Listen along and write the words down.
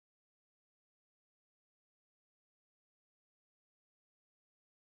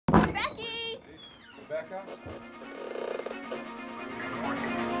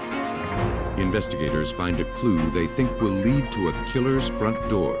Investigators find a clue they think will lead to a killer's front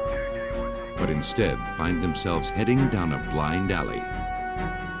door, but instead find themselves heading down a blind alley.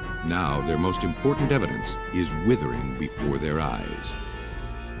 Now their most important evidence is withering before their eyes.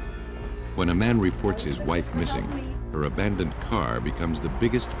 When a man reports his wife missing, her abandoned car becomes the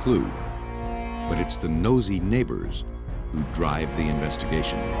biggest clue, but it's the nosy neighbors who drive the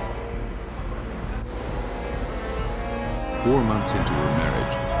investigation. 4 months into her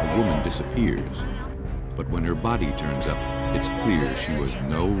marriage, a woman disappears, but when her body turns up, it's clear she was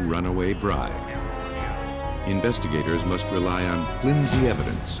no runaway bride. Investigators must rely on flimsy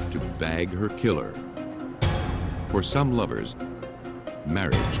evidence to bag her killer. For some lovers,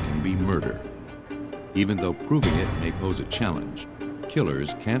 marriage can be murder. Even though proving it may pose a challenge,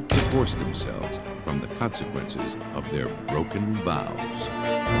 killers can't divorce themselves from the consequences of their broken vows.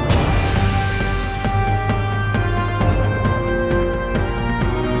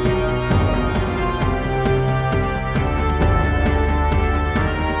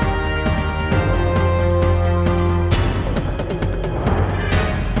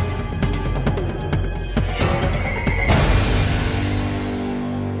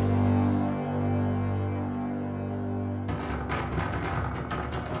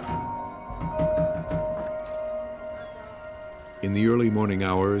 In the early morning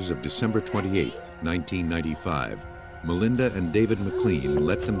hours of December 28, 1995, Melinda and David McLean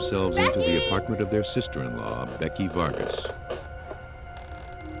let themselves into the apartment of their sister-in-law, Becky Vargas.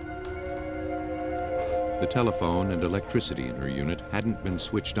 The telephone and electricity in her unit hadn't been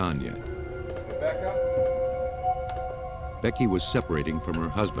switched on yet. Becky was separating from her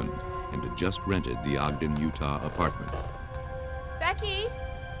husband and had just rented the Ogden, Utah apartment. Becky!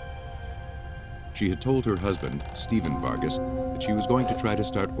 She had told her husband, Stephen Vargas, that she was going to try to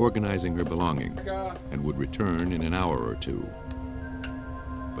start organizing her belongings and would return in an hour or two.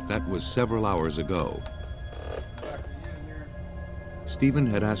 But that was several hours ago. Stephen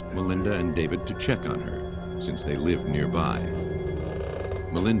had asked Melinda and David to check on her, since they lived nearby.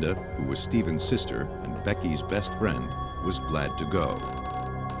 Melinda, who was Stephen's sister and Becky's best friend, was glad to go.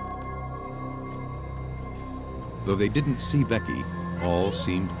 Though they didn't see Becky, all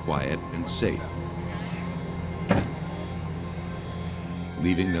seemed quiet and safe,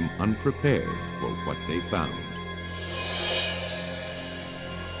 leaving them unprepared for what they found.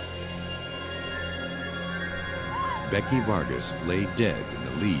 Becky Vargas lay dead in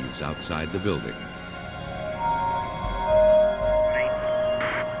the leaves outside the building.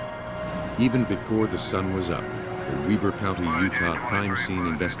 Even before the sun was up, the Weber County, Utah Crime Scene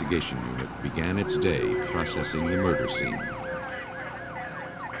Investigation Unit began its day processing the murder scene.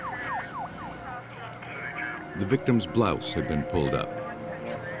 The victim's blouse had been pulled up.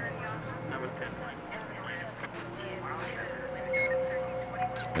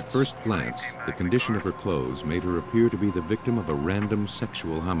 At first glance, the condition of her clothes made her appear to be the victim of a random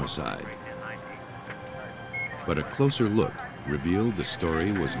sexual homicide. But a closer look revealed the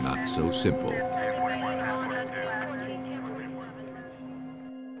story was not so simple.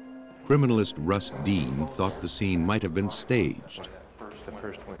 Criminalist Russ Dean thought the scene might have been staged.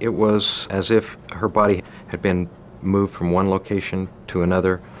 It was as if her body had been moved from one location to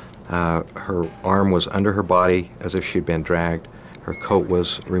another. Her arm was under her body as if she'd been dragged. Her coat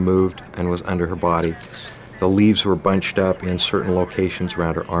was removed and was under her body. The leaves were bunched up in certain locations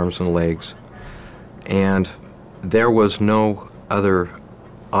around her arms and legs. And there was no other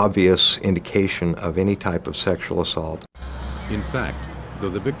obvious indication of any type of sexual assault. In fact, though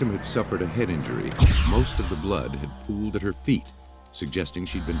the victim had suffered a head injury, most of the blood had pooled at her feet, suggesting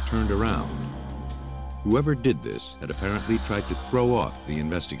she'd been turned around. Whoever did this had apparently tried to throw off the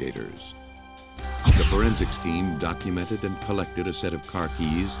investigators. The forensics team documented and collected a set of car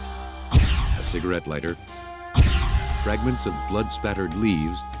keys, a cigarette lighter, fragments of blood-spattered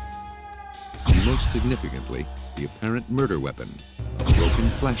leaves, and most significantly, the apparent murder weapon, a broken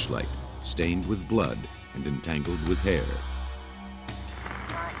flashlight stained with blood and entangled with hair.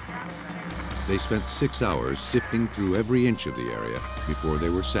 They spent 6 hours sifting through every inch of the area before they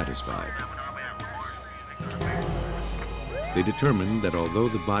were satisfied. They determined that although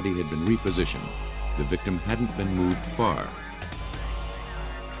the body had been repositioned, the victim hadn't been moved far.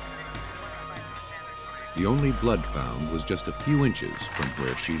 The only blood found was just a few inches from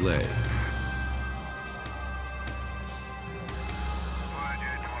where she lay.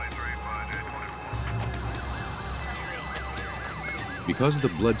 Because the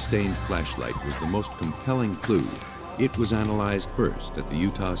blood-stained flashlight was the most compelling clue, it was analyzed first at the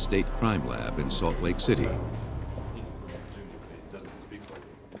Utah State Crime Lab in Salt Lake City.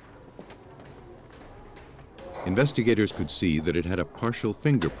 Investigators could see that it had a partial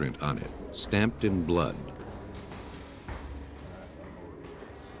fingerprint on it, stamped in blood.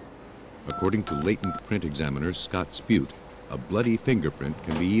 According to latent print examiner Scott Spute, a bloody fingerprint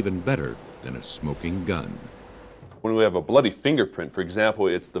can be even better than a smoking gun. When we have a bloody fingerprint, for example,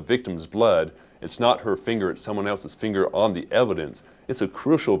 it's the victim's blood, it's not her finger, it's someone else's finger on the evidence. It's a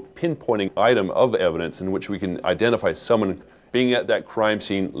crucial pinpointing item of evidence in which we can identify someone being at that crime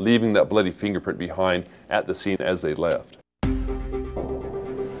scene, leaving that bloody fingerprint behind at the scene as they left.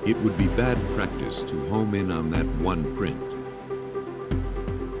 It would be bad practice to home in on that one print.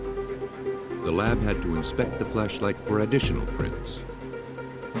 The lab had to inspect the flashlight for additional prints.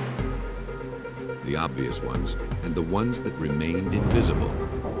 The obvious ones, and the ones that remained invisible.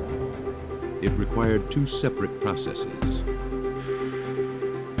 It required two separate processes.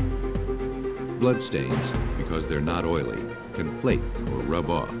 Bloodstains, because they're not oily, can flake or rub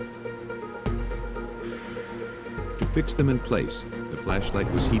off. To fix them in place, the flashlight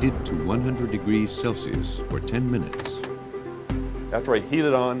was heated to 100 degrees Celsius for 10 minutes. After I heat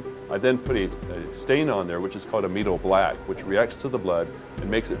it on, I then put a stain on there, which is called amido black, which reacts to the blood and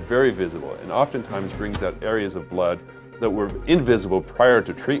makes it very visible, and oftentimes brings out areas of blood that were invisible prior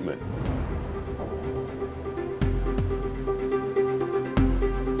to treatment.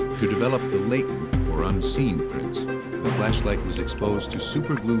 To develop the latent or unseen prints, the flashlight was exposed to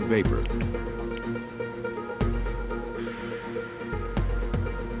superglue vapor.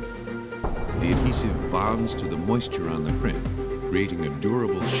 The adhesive bonds to the moisture on the print, creating a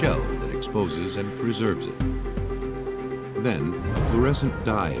durable shell that exposes and preserves it. Then, a fluorescent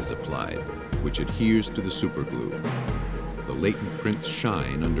dye is applied, which adheres to the superglue. The latent prints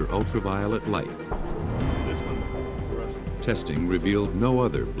shine under ultraviolet light. Testing revealed no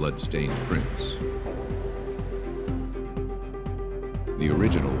other blood-stained prints. The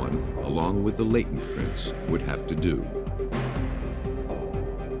original one, along with the latent prints, would have to do.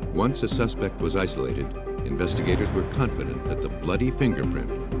 Once a suspect was isolated, investigators were confident that the bloody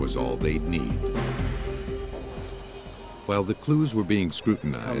fingerprint was all they'd need. While the clues were being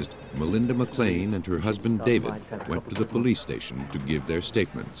scrutinized, Melinda McLean and her husband David went to the police station to give their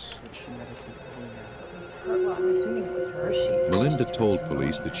statements. Melinda told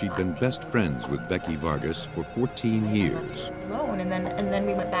police that she'd been best friends with Becky Vargas for 14 years. And then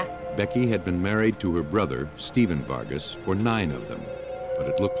we went back. Becky had been married to her brother, Stephen Vargas, for 9 of them, but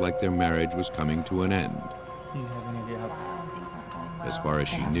it looked like their marriage was coming to an end. As far as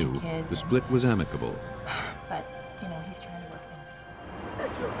she knew, the split was amicable. But, you know, he's trying to work things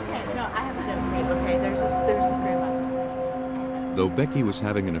out. Okay, no, I have a joke. Okay, there's a screw up. Though Becky was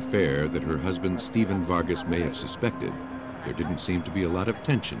having an affair that her husband, Stephen Vargas, may have suspected, there didn't seem to be a lot of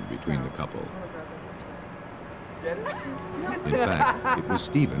tension between the couple. In fact, it was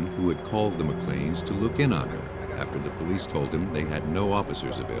Stephen who had called the McLeans to look in on her after the police told him they had no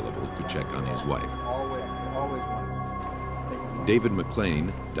officers available to check on his wife. David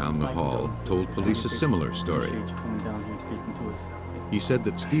McLean, down the hall, told police a similar story. He said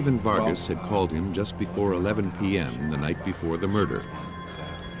that Stephen Vargas had called him just before 11 p.m. the night before the murder.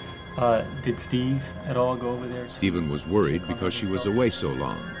 Did Steve at all go over there? Stephen was worried because she was away so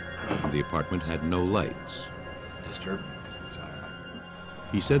long, and the apartment had no lights.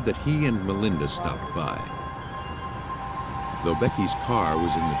 He said that he and Melinda stopped by. Though Becky's car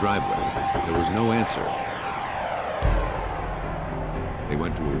was in the driveway, there was no answer. They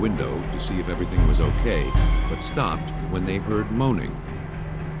went to a window to see if everything was okay, but stopped when they heard moaning.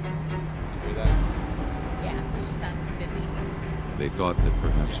 Yeah, she sounds busy. They thought that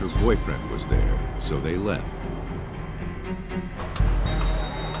perhaps her boyfriend was there, so they left.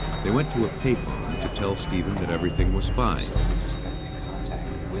 They went to a payphone to tell Stephen that everything was fine.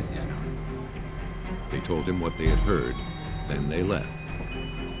 They told him what they had heard, then they left.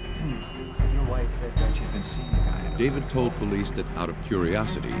 Your wife said that you've been seeing a guy. David told police that out of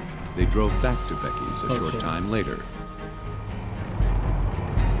curiosity, they drove back to Becky's a short time later.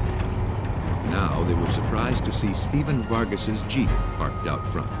 Now they were surprised to see Stephen Vargas's Jeep parked out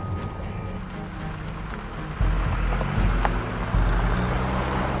front.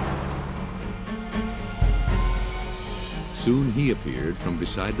 Soon he appeared from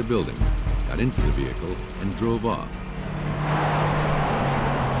beside the building, got into the vehicle, and drove off.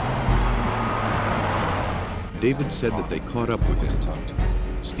 David said that they caught up with him.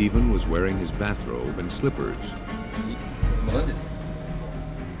 Stephen was wearing his bathrobe and slippers.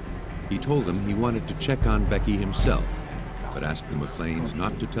 He told them he wanted to check on Becky himself, but asked the McLeans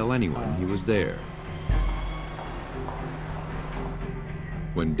not to tell anyone he was there.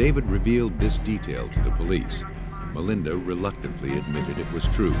 When David revealed this detail to the police, Melinda reluctantly admitted it was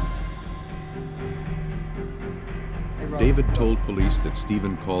true. David told police that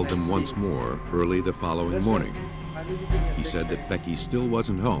Stephen called them once more early the following morning. He said that Becky still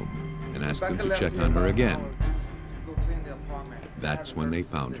wasn't home and asked them to check on her again. That's when they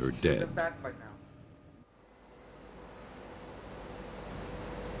found her dead.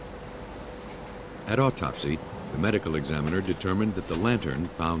 At autopsy, the medical examiner determined that the lantern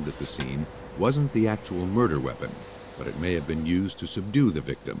found at the scene wasn't the actual murder weapon, but it may have been used to subdue the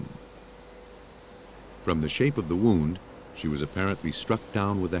victim. From the shape of the wound, she was apparently struck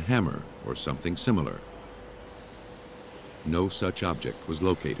down with a hammer or something similar. No such object was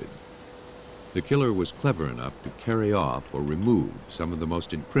located. The killer was clever enough to carry off or remove some of the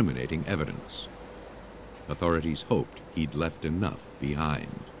most incriminating evidence. Authorities hoped he'd left enough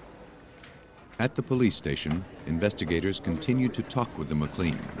behind. At the police station, investigators continued to talk with the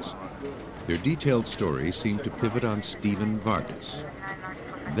McLeans. Their detailed story seemed to pivot on Stephen Vargas.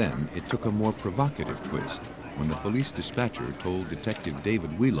 Then it took a more provocative twist when the police dispatcher told Detective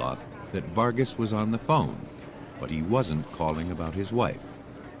David Wheeloth that Vargas was on the phone, but he wasn't calling about his wife.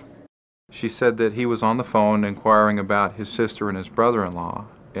 She said that he was on the phone inquiring about his sister and his brother-in-law,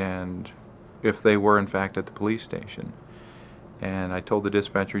 and if they were in fact at the police station. And I told the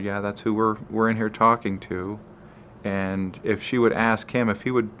dispatcher, yeah, that's who we're in here talking to, and if she would ask him if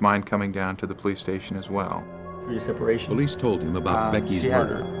he would mind coming down to the police station as well. Separation. Police told him about Becky's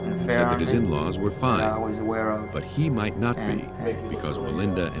murder and said that his in-laws were fine, but he might not be, because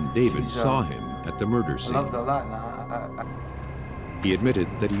Melinda and David saw him at the murder scene. He admitted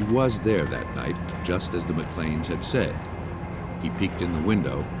that he was there that night, just as the McLeans had said. He peeked in the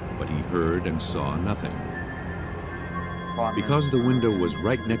window, but he heard and saw nothing. Because the window was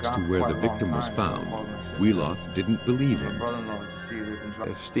right next to where the victim was found, Wheeloth didn't believe him.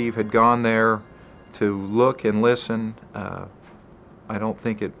 If Steve had gone there to look and listen, I don't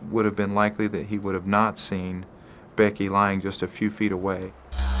think it would have been likely that he would have not seen Becky lying just a few feet away.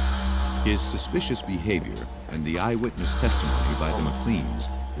 His suspicious behavior and the eyewitness testimony by the McLeans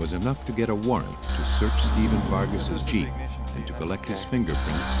was enough to get a warrant to search Stephen Vargas's Jeep and to collect his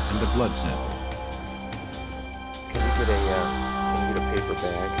fingerprints and a blood sample. Can you get a paper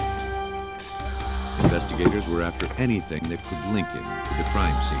bag? Investigators were after anything that could link him to the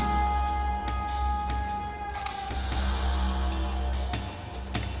crime scene.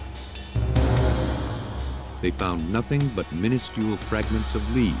 They found nothing but minuscule fragments of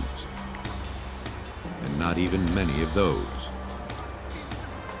leaves, and not even many of those.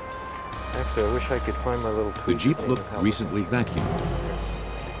 Actually, I wish I could find my little The Jeep looked recently vacuumed.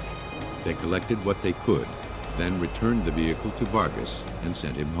 They collected what they could, then returned the vehicle to Vargas and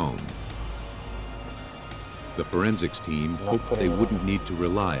sent him home. The forensics team hoped they wouldn't need to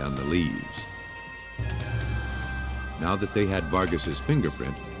rely on the leaves. Now that they had Vargas's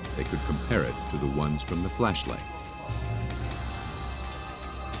fingerprint, they could compare it to the ones from the flashlight.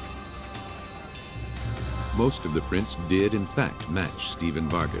 Most of the prints did, in fact, match Stephen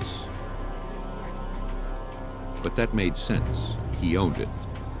Vargas. But that made sense. He owned it.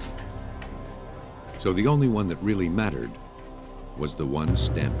 So the only one that really mattered was the one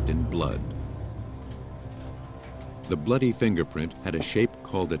stamped in blood. The bloody fingerprint had a shape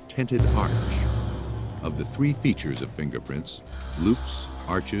called a tented arch. Of the three features of fingerprints, loops,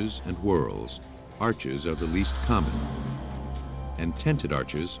 arches, and whorls, arches are the least common, and tented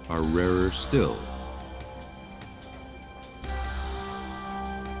arches are rarer still.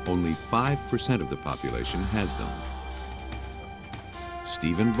 Only 5% of the population has them.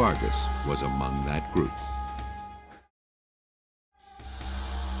 Stephen Vargas was among that group.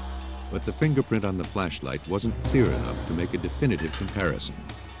 But the fingerprint on the flashlight wasn't clear enough to make a definitive comparison.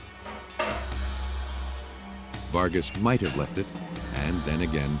 Vargas might have left it, and then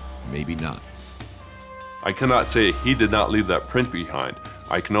again, maybe not. I cannot say he did not leave that print behind.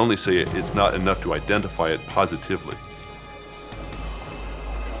 I can only say it's not enough to identify it positively.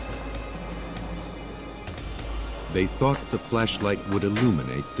 They thought the flashlight would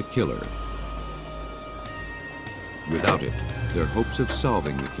illuminate the killer. Without it, their hopes of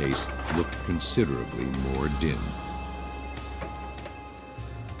solving the case looked considerably more dim.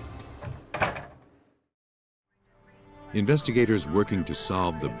 Investigators working to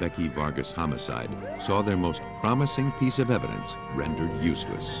solve the Becky Vargas homicide saw their most promising piece of evidence rendered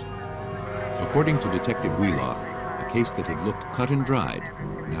useless. According to Detective Wheeloth, a case that had looked cut and dried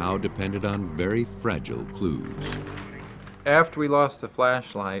now depended on very fragile clues. After we lost the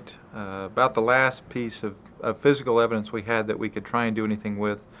flashlight, about the last piece of physical evidence we had that we could try and do anything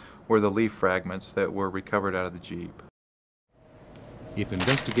with were the leaf fragments that were recovered out of the Jeep. If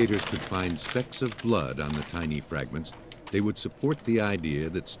investigators could find specks of blood on the tiny fragments, they would support the idea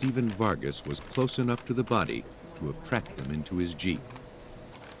that Stephen Vargas was close enough to the body to have tracked them into his Jeep.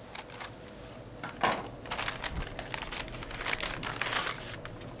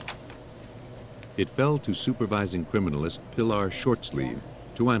 It fell to supervising criminalist Pilar Shortsleeve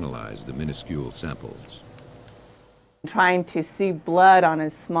to analyze the minuscule samples. Trying to see blood on a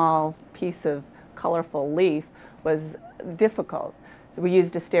small piece of colorful leaf was difficult. So we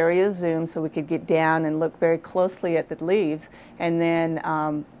used a stereo zoom so we could get down and look very closely at the leaves, and then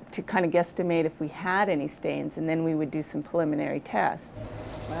to kind of guesstimate if we had any stains, and then we would do some preliminary tests.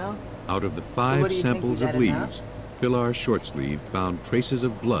 Well, out of the 5 samples of leaves, Pilar Shortsleeve found traces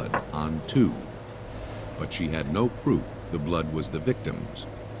of blood on 2, but she had no proof the blood was the victim's.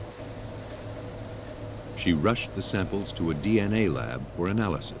 She rushed the samples to a DNA lab for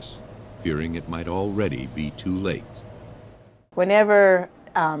analysis, fearing it might already be too late. Whenever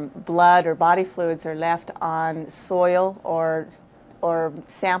blood or body fluids are left on soil or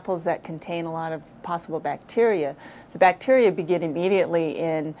samples that contain a lot of possible bacteria, the bacteria begin immediately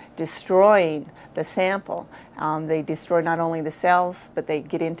in destroying the sample. They destroy not only the cells, but they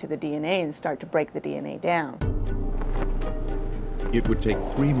get into the DNA and start to break the DNA down. It would take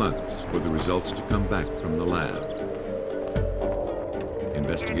 3 months for the results to come back from the lab.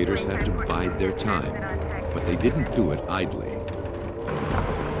 Investigators had to bide their time, but they didn't do it idly.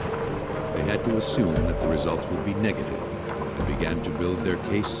 They had to assume that the results would be negative and began to build their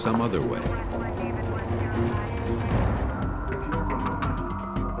case some other way.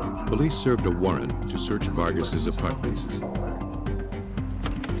 Police served a warrant to search Vargas's apartment.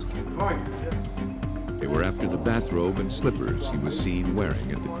 They were after the bathrobe and slippers he was seen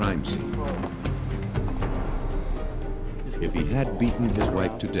wearing at the crime scene. If he had beaten his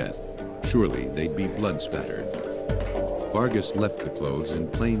wife to death, surely they'd be blood spattered. Vargas left the clothes in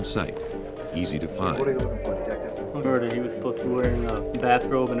plain sight, easy to find. What are you looking for, Detective? Murder. He was supposed to be wearing a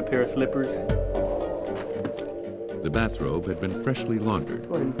bathrobe and a pair of slippers. The bathrobe had been freshly laundered.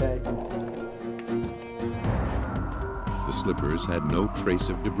 The slippers had no trace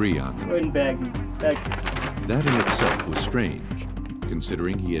of debris on them. That in itself was strange,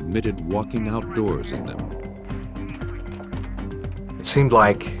 considering he admitted walking outdoors in them. It seemed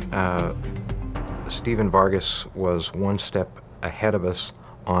like Stephen Vargas was one step ahead of us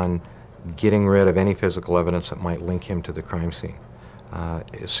on getting rid of any physical evidence that might link him to the crime scene.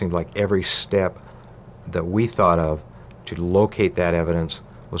 It seemed like every step that we thought of to locate that evidence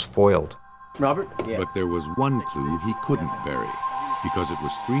was foiled. Robert? Yeah. But there was one clue he couldn't bury, because it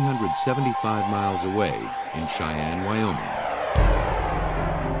was 375 miles away in Cheyenne, Wyoming.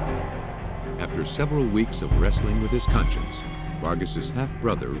 After several weeks of wrestling with his conscience, Vargas's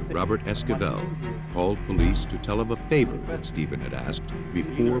half-brother, Robert Esquivel, called police to tell of a favor that Stephen had asked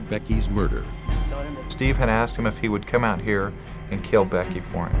before Becky's murder. Steve had asked him if he wowould come out here and kill Becky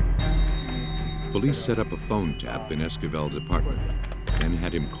for him. Police set up a phone tap in Esquivel's apartment and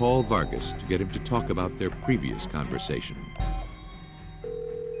had him call Vargas to get him to talk about their previous conversation.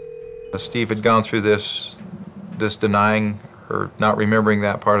 Steve had gone through this denying or not remembering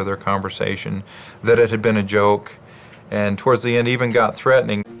that part of their conversation, that it had been a joke, and towards the end even got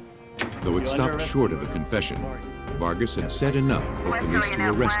threatening. Though it stopped short of a confession, Vargas had said enough for police to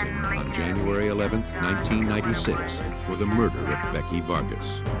arrest him on January 11, 1996 for the murder of Becky Vargas.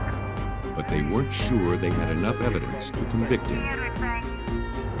 But they weren't sure they had enough evidence to convict him.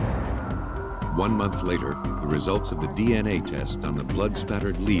 1 month later, the results of the DNA test on the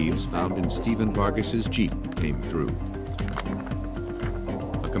blood-spattered leaves found in Stephen Vargas's Jeep came through.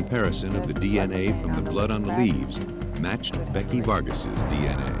 A comparison of the DNA from the blood on the leaves matched Becky Vargas's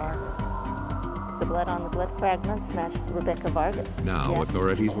DNA. The blood on the blood fragments matched Rebecca Vargas. Now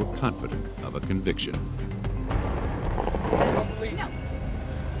authorities were confident of a conviction.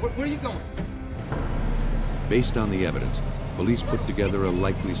 Where are you going? Based on the evidence, police put together a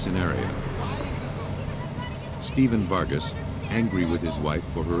likely scenario. Stephen Vargas, angry with his wife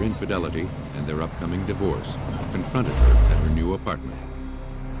for her infidelity and their upcoming divorce, confronted her at her new apartment.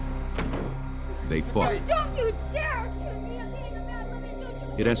 They fought. Don't you dare accuse me of being a bad woman,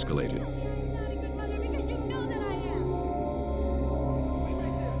 don't you? It escalated. You're not a good mother because you know that I am.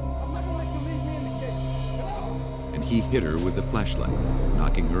 And he hit her with the flashlight,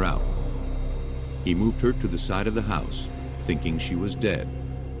 knocking her out. He moved her to the side of the house, thinking she was dead.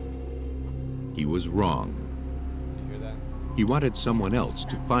 He was wrong. He wanted someone else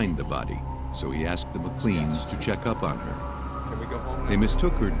to find the body, so he asked the McLeans to check up on her. They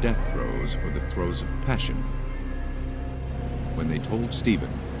mistook her death throes for the throes of passion. When they told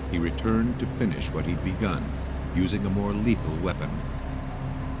Stephen, he returned to finish what he'd begun, using a more lethal weapon.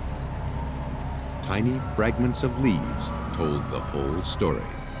 Tiny fragments of leaves told the whole story.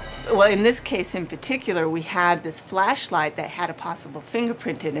 Well, in this case in particular, we had this flashlight that had a possible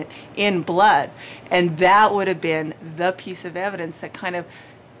fingerprint in it, in blood, and that would have been the piece of evidence that kind of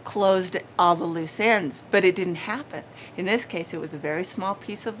closed all the loose ends, but it didn't happen. In this case, it was a very small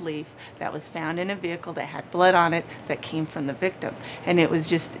piece of leaf that was found in a vehicle that had blood on it that came from the victim, and it was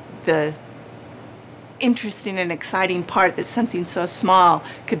just the interesting and exciting part that something so small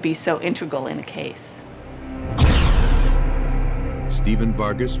could be so integral in a case. Stephen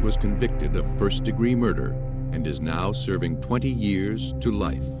Vargas was convicted of first-degree murder and is now serving 20 years to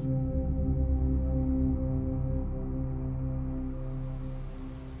life.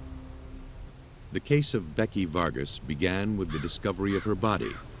 The case of Becky Vargas began with the discovery of her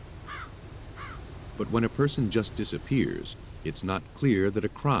body. But when a person just disappears, it's not clear that a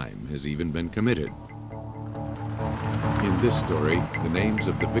crime has even been committed. In this story, the names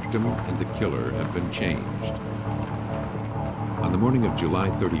of the victim and the killer have been changed. On the morning of July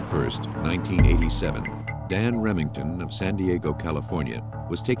 31st, 1987, Dan Remington of San Diego, California,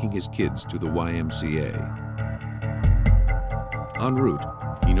 was taking his kids to the YMCA. En route,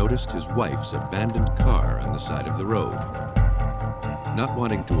 he noticed his wife's abandoned car on the side of the road. Not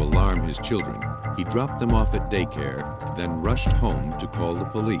wanting to alarm his children, he dropped them off at daycare, then rushed home to call the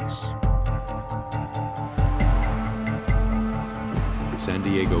police. San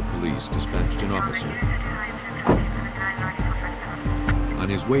Diego police dispatched an officer. On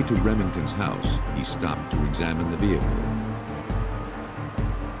his way to Remington's house, he stopped to examine the vehicle.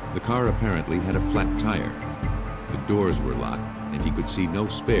 The car apparently had a flat tire. The doors were locked, and he could see no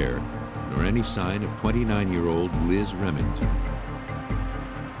spare, nor any sign of 29-year-old Liz Remington.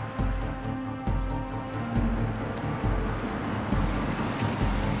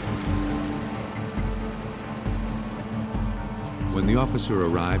 When the officer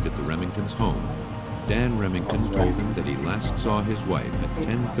arrived at the Remingtons' home, Dan Remington told him that he last saw his wife at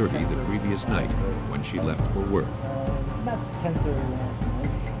 10:30 the previous night when she left for work. About 10:30 last night.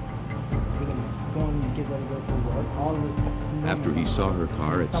 She was going to get ready to go for work. After he saw her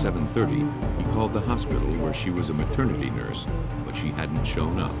car at 7:30, he called the hospital where she was a maternity nurse, but she hadn't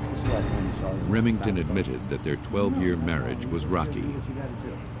shown up. Remington admitted that their 12-year marriage was rocky.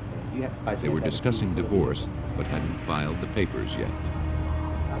 They were discussing divorce, but hadn't filed the papers yet.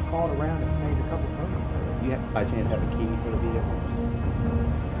 I called around and made a couple phone numbers. You have, by chance, have a key for the vehicle?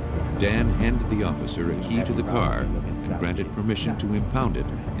 Dan handed the officer a key to the car and granted permission to impound it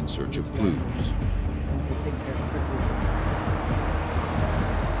in search of clues.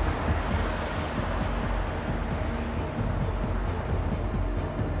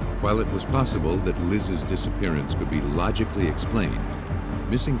 While it was possible that Liz's disappearance could be logically explained,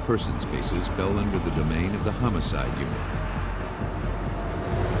 missing persons cases fell under the domain of the homicide unit.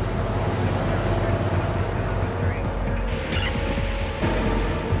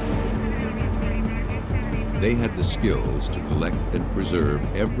 They had the skills to collect and preserve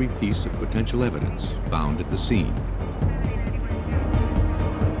every piece of potential evidence found at the scene.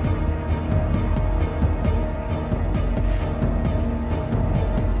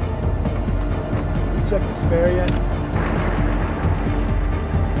 Check the spare yet?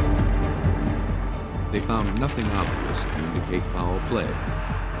 They found nothing obvious to indicate foul play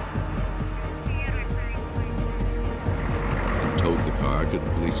and towed the car to the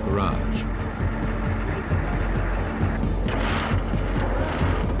police garage.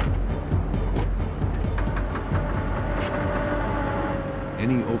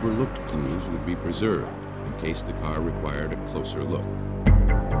 Any overlooked clues would be preserved in case the car required a closer look.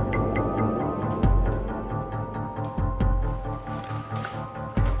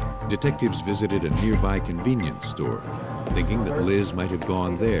 Detectives visited a nearby convenience store, thinking that Liz might have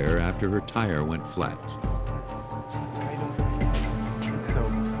gone there after her tire went flat.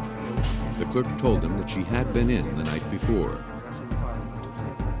 The clerk told them that she had been in the night before.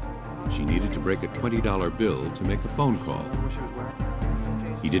 She needed to break a $20 bill to make a phone call.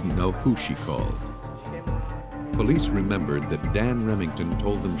 He didn't know who she called. Police remembered that Dan Remington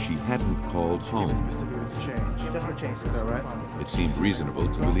told them she hadn't called home. It seemed reasonable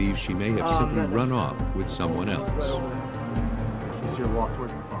to believe she may have simply run off with someone else.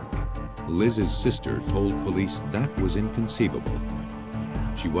 Liz's sister told police that was inconceivable.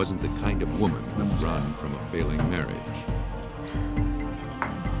 She wasn't the kind of woman who'd run from a failing marriage.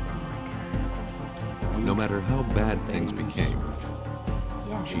 No matter how bad things became,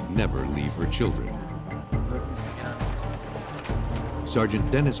 she'd never leave her children. Sergeant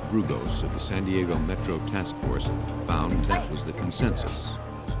Dennis Brugos of the San Diego Metro Task Force found that was the consensus.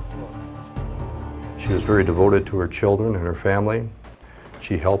 She was very devoted to her children and her family.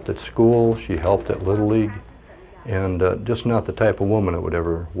 She helped at school, she helped at Little League, and just not the type of woman that would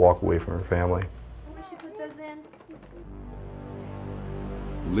ever walk away from her family. Where she put those in?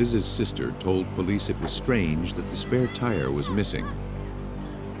 Liz's sister told police it was strange that the spare tire was missing.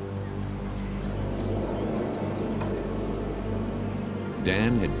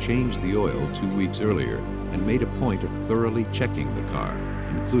 Dan had changed the oil 2 weeks earlier and made a point of thoroughly checking the car,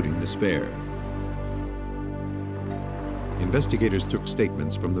 including the spare. Investigators took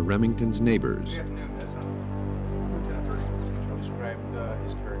statements from the Remingtons' neighbors.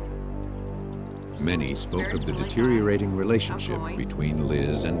 Many spoke of the deteriorating relationship between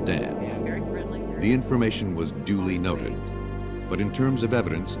Liz and Dan. The information was duly noted, but in terms of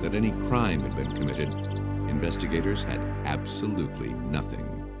evidence that any crime had been committed, investigators had absolutely nothing.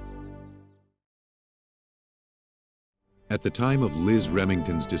 At the time of Liz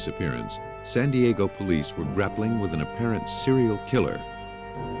Remington's disappearance, San Diego police were grappling with an apparent serial killer.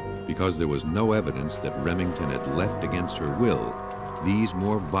 Because there was no evidence that Remington had left against her will, these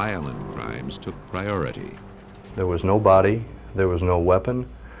more violent crimes took priority. There was no body, there was no weapon,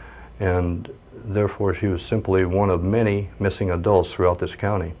 and therefore she was simply one of many missing adults throughout this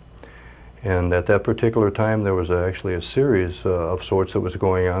county. And at that particular time, there was actually a series of sorts that was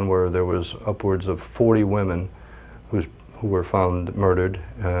going on where there was upwards of 40 women who were found murdered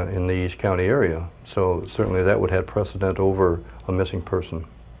in the East County area. So certainly that would have precedent over a missing person.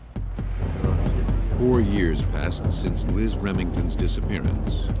 4 years passed since Liz Remington's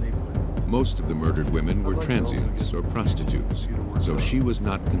disappearance. Most of the murdered women were transients or prostitutes, so she was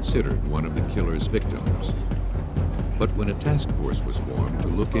not considered one of the killer's victims. But when a task force was formed to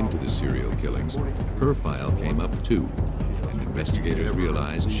look into the serial killings, her file came up too, and investigators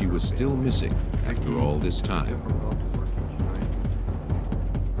realized she was still missing after all this time.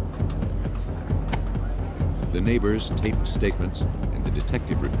 The neighbors' taped statements and the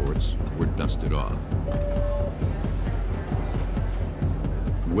detective reports were dusted off.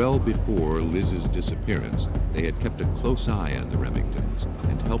 Well before Liz's disappearance, they had kept a close eye on the Remingtons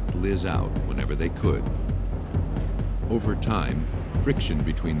and helped Liz out whenever they could. Over time, friction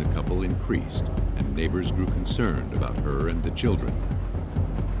between the couple increased, and neighbors grew concerned about her and the children.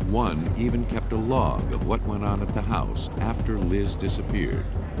 One even kept a log of what went on at the house after Liz disappeared.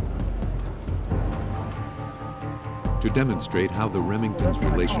 To demonstrate how the Remingtons'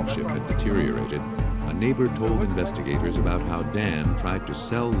 relationship had deteriorated, a neighbor told investigators about how Dan tried to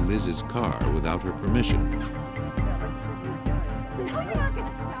sell Liz's car without her permission.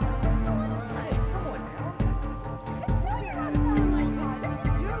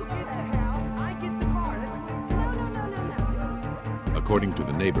 According to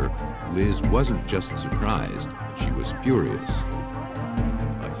the neighbor, Liz wasn't just surprised, she was furious.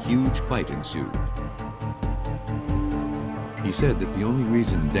 A huge fight ensued. He said that the only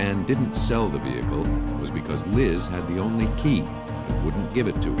reason Dan didn't sell the vehicle was because Liz had the only key and wouldn't give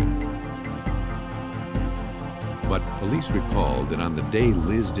it to him. But police recalled that on the day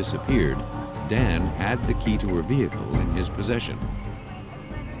Liz disappeared, Dan had the key to her vehicle in his possession.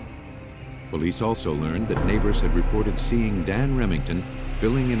 Police also learned that neighbors had reported seeing Dan Remington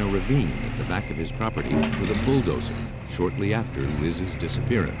filling in a ravine at the back of his property with a bulldozer shortly after Liz's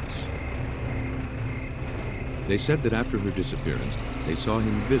disappearance. They said that after her disappearance, they saw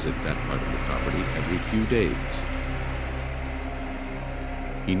him visit that part of the property every few days.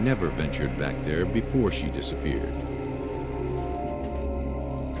 He never ventured back there before she disappeared.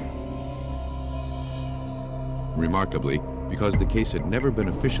 Remarkably, because the case had never been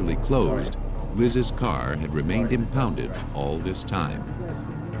officially closed, Liz's car had remained impounded all this time.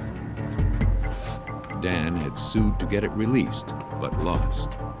 Dan had sued to get it released, but lost.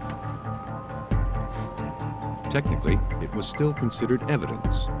 Technically, it was still considered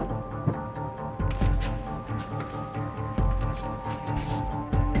evidence.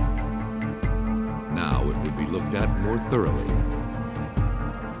 Now it would be looked at more thoroughly.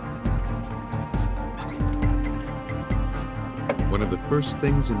 One of the first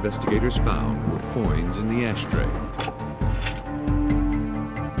things investigators found were coins in the ashtray.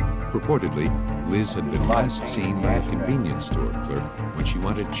 Purportedly, Liz had been last seen by a convenience store clerk when she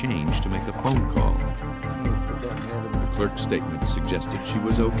wanted change to make a phone call. The clerk's statement suggested she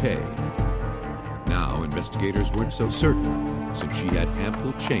was okay. Now, investigators weren't so certain, since she had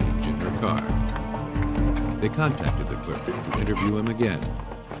ample change in her car. They contacted the clerk to interview him again.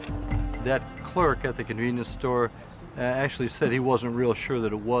 That clerk at the convenience store actually said he wasn't real sure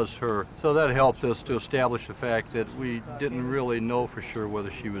that it was her. So that helped us to establish the fact that we didn't really know for sure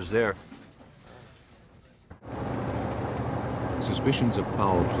whether she was there. Suspicions of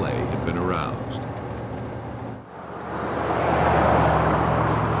foul play had been aroused.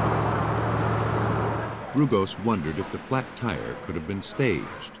 Rugos wondered if the flat tire could have been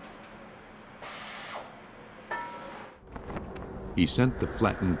staged. He sent the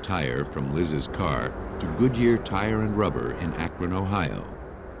flattened tire from Liz's car to Goodyear Tire and Rubber in Akron, Ohio.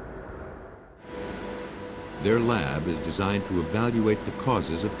 Their lab is designed to evaluate the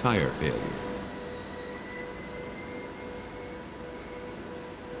causes of tire failure.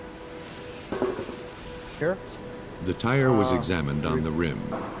 Here? The tire was examined on the rim.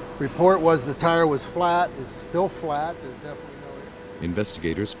 Report was the tire was flat, it's still flat, there's definitely no...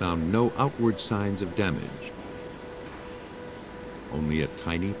 Investigators found no outward signs of damage. Only a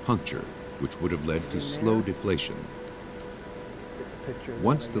tiny puncture, which would have led to slow deflation.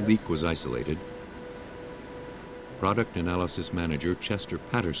 Once the leak was isolated, Product Analysis Manager Chester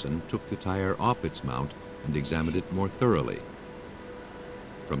Patterson took the tire off its mount and examined it more thoroughly.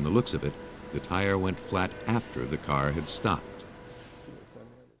 From the looks of it, the tire went flat after the car had stopped.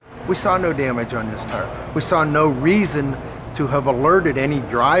 We saw no damage on this tire. We saw no reason to have alerted any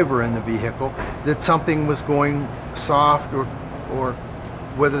driver in the vehicle that something was going soft or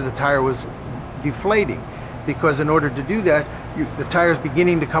whether the tire was deflating. Because in order to do that, the tire is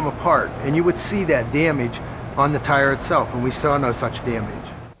beginning to come apart, and you would see that damage on the tire itself, and we saw no such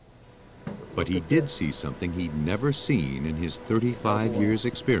damage. But he did see something he'd never seen in his 35 years'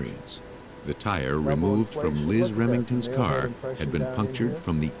 experience. The tire removed from Liz Remington's car had been punctured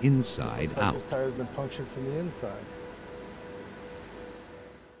from the inside out. This tire has been punctured from the inside.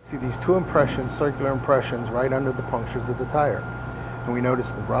 See these two impressions, circular impressions, right under the punctures of the tire. And we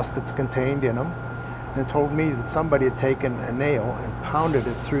noticed the rust that's contained in them. And it told me that somebody had taken a nail and pounded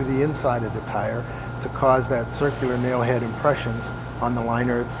it through the inside of the tire to cause that circular nail head impressions on the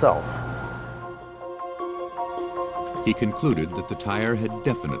liner itself. He concluded that the tire had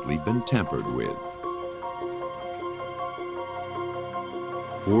definitely been tampered with.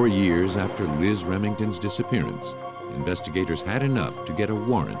 4 years after Liz Remington's disappearance, investigators had enough to get a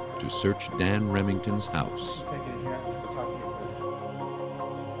warrant to search Dan Remington's house.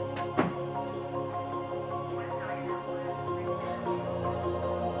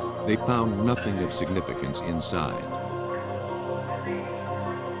 They found nothing of significance inside.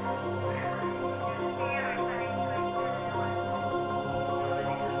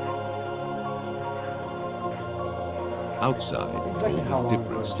 Outside told a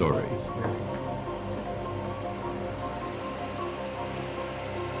different story.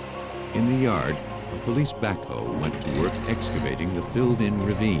 In the yard, a police backhoe went to work excavating the filled-in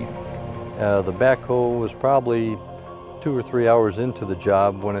ravine. The backhoe was probably 2 or 3 hours into the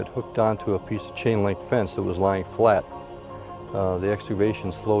job when it hooked onto a piece of chain-link fence that was lying flat. The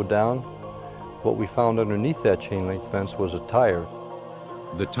excavation slowed down. What we found underneath that chain-link fence was a tire.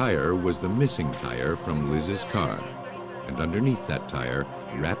 The tire was the missing tire from Liz's car. And underneath that tire,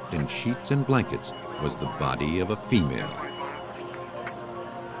 wrapped in sheets and blankets, was the body of a female.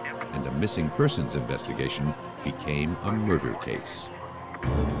 And a missing persons investigation became a murder case.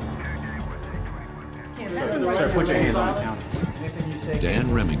 Sir, put your hands on the counter.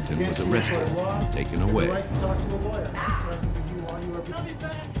 Dan Remington was arrested and taken away.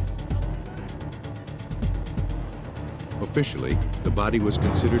 Officially, the body was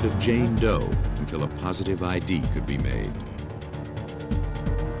considered a Jane Doe until a positive ID could be made.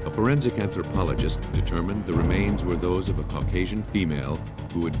 A forensic anthropologist determined the remains were those of a Caucasian female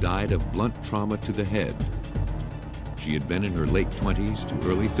who had died of blunt trauma to the head. She had been in her late 20s to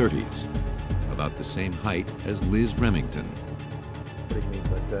early 30s, about the same height as Liz Remington.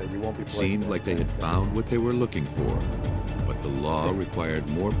 It seemed like they had found what they were looking for, but the law required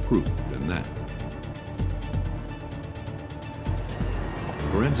more proof than that.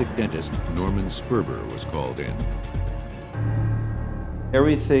 Forensic dentist Norman Sperber was called in.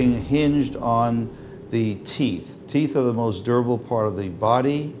 Everything hinged on the teeth. Teeth are the most durable part of the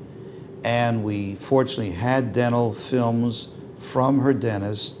body, and we fortunately had dental films from her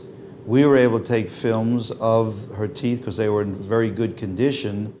dentist. We were able to take films of her teeth because they were in very good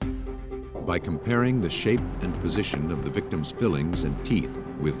condition. By comparing the shape and position of the victim's fillings and teeth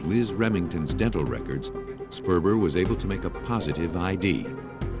with Liz Remington's dental records, Sperber was able to make a positive ID.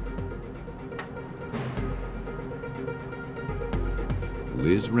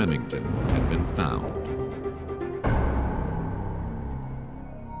 Liz Remington had been found.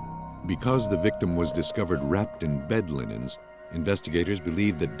 Because the victim was discovered wrapped in bed linens, investigators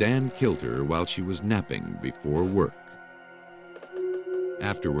believe that Dan killed her while she was napping before work.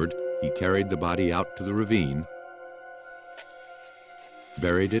 Afterward, he carried the body out to the ravine,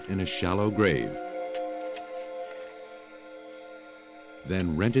 buried it in a shallow grave,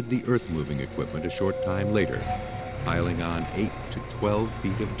 then rented the earth-moving equipment a short time later, piling on 8 to 12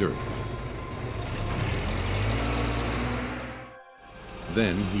 feet of dirt.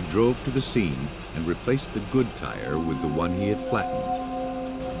 Then he drove to the scene and replaced the good tire with the one he had flattened.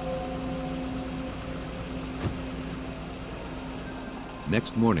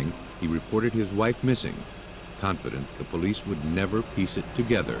 Next morning, he reported his wife missing, confident the police would never piece it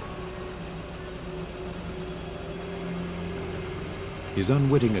together. His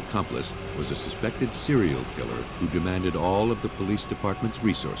unwitting accomplice was a suspected serial killer who demanded all of the police department's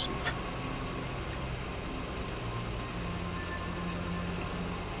resources.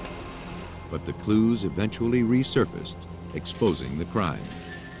 But the clues eventually resurfaced, exposing the crime.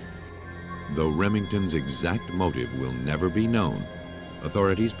 Though Remington's exact motive will never be known,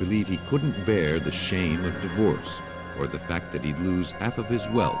 authorities believe he couldn't bear the shame of divorce or the fact that he'd lose half of his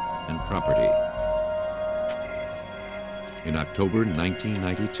wealth and property. In October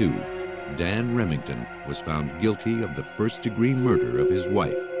 1992, Dan Remington was found guilty of the first-degree murder of his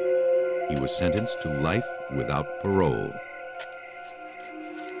wife. He was sentenced to life without parole.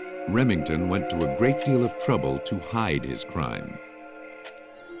 Remington went to a great deal of trouble to hide his crime.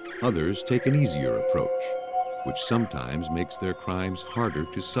 Others take an easier approach, which sometimes makes their crimes harder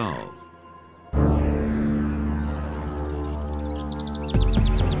to solve.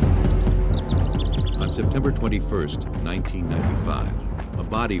 On September 21st, 1995, a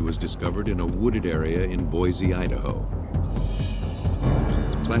body was discovered in a wooded area in Boise, Idaho.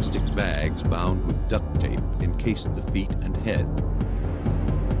 Plastic bags bound with duct tape encased the feet and head.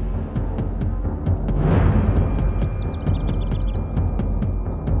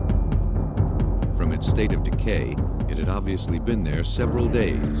 From its state of decay, it had obviously been there several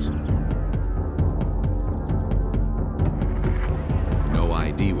days. No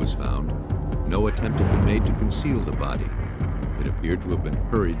ID was found. No attempt had been made to conceal the body. It appeared to have been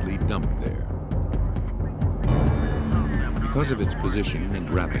hurriedly dumped there. Because of its position and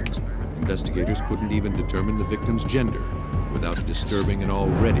wrappings, investigators couldn't even determine the victim's gender without disturbing an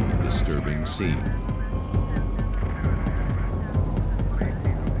already disturbing scene.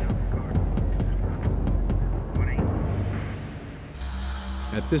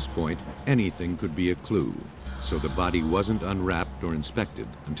 At this point, anything could be a clue, so the body wasn't unwrapped or inspected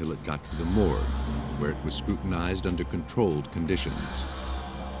until it got to the morgue, where it was scrutinized under controlled conditions.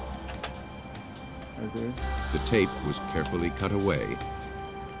 Okay. The tape was carefully cut away,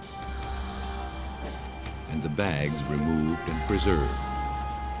 and the bags removed and preserved.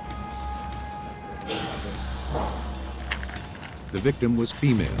 The victim was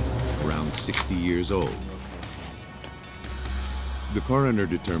female, around 60 years old. The coroner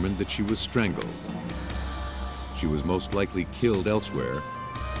determined that she was strangled. She was most likely killed elsewhere,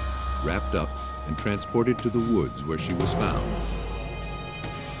 wrapped up, and transported to the woods where she was found.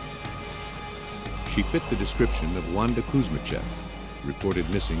 She fit the description of Wanda Kuzmichev, reported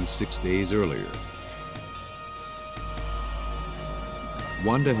missing 6 days earlier.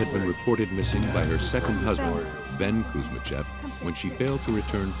 Wanda had been reported missing by her second husband, Ben Kuzmichev, when she failed to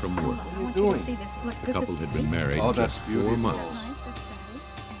return from work. The couple had been married just 4 months.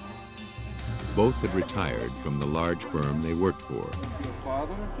 Both had retired from the large firm they worked for.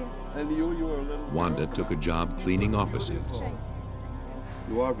 Wanda took a job cleaning offices.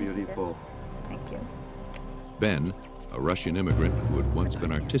 You are beautiful. Thank you. Ben, a Russian immigrant who had once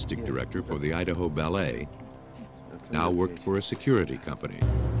been artistic director for the Idaho Ballet, now worked for a security company.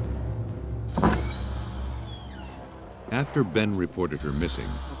 After Ben reported her missing,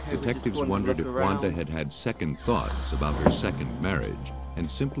 detectives wondered if Wanda had had second thoughts about her second marriage and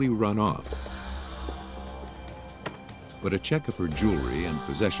simply run off. But a check of her jewelry and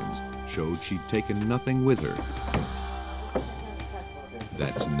possessions showed she'd taken nothing with her.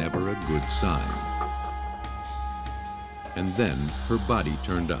 That's never a good sign. And then her body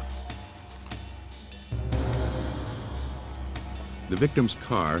turned up. The victim's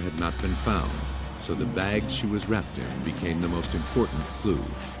car had not been found, so the bags she was wrapped in became the most important clue.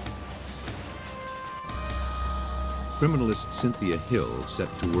 Criminalist Cynthia Hill set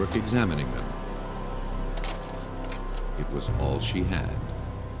to work examining them. It was all she had.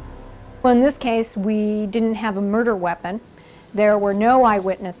 Well, in this case, we didn't have a murder weapon. There were no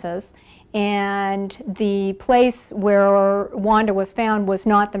eyewitnesses, and the place where Wanda was found was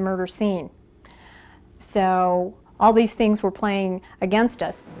not the murder scene. So all these things were playing against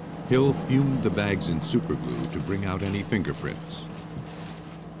us. Hill fumed the bags in superglue to bring out any fingerprints.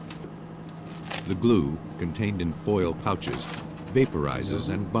 The glue, contained in foil pouches, vaporizes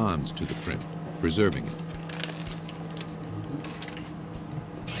and bonds to the print, preserving it.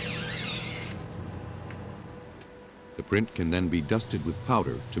 The print can then be dusted with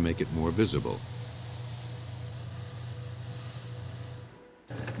powder to make it more visible.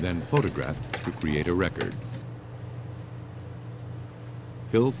 Then photographed to create a record.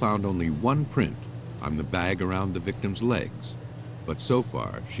 Hill found only one print on the bag around the victim's legs, but so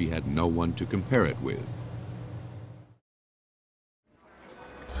far she had no one to compare it with.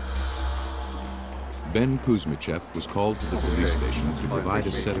 Ben Kuzmichev was called to the police station to provide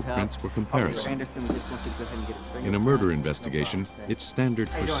a set of prints for comparison. In a murder investigation, it's standard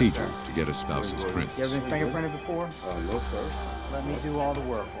procedure to get a spouse's prints. You ever been fingerprinted before? No, sir. Let me do all the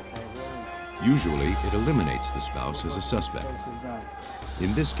work, okay? Usually, it eliminates the spouse as a suspect.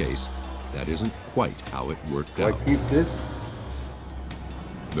 In this case, that isn't quite how it worked out. I keep this?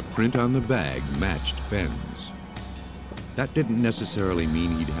 The print on the bag matched Ben's. That didn't necessarily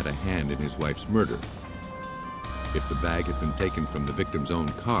mean he'd had a hand in his wife's murder. If the bag had been taken from the victim's own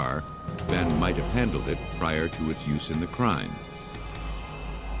car, Ben might have handled it prior to its use in the crime.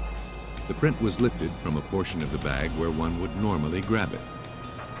 The print was lifted from a portion of the bag where one would normally grab it.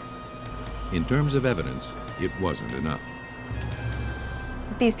 In terms of evidence, it wasn't enough.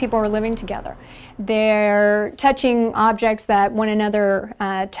 These people are living together. They're touching objects that one another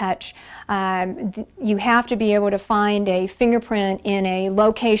touch. You have to be able to find a fingerprint in a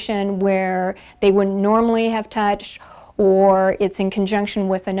location where they wouldn't normally have touched, or it's in conjunction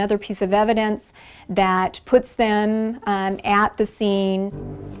with another piece of evidence that puts them at the scene.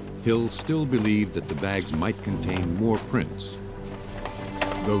 Hill still believed that the bags might contain more prints.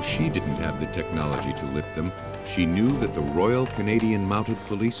 Though she didn't have the technology to lift them, she knew that the Royal Canadian Mounted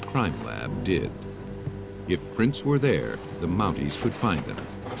Police Crime Lab did. If prints were there, the Mounties could find them,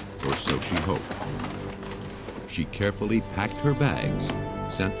 or so she hoped. She carefully packed her bags,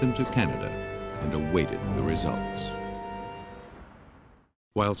 sent them to Canada, and awaited the results.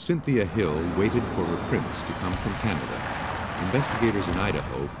 While Cynthia Hill waited for her prints to come from Canada, investigators in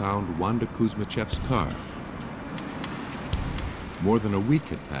Idaho found Wanda Kuzmichev's car. More than a week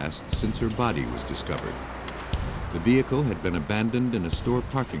had passed since her body was discovered. The vehicle had been abandoned in a store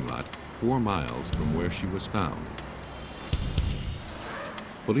parking lot 4 miles from where she was found.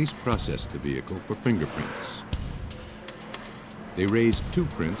 Police processed the vehicle for fingerprints. They raised 2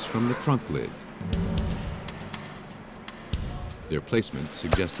 prints from the trunk lid. Their placement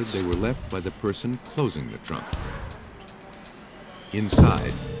suggested they were left by the person closing the trunk.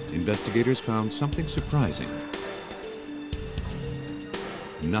 Inside, investigators found something surprising.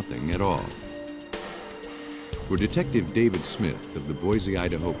 Nothing at all. For Detective David Smith of the Boise,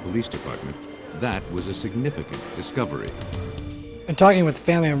 Idaho Police Department, that was a significant discovery. In talking with the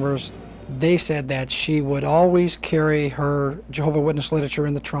family members, they said that she would always carry her Jehovah's Witness literature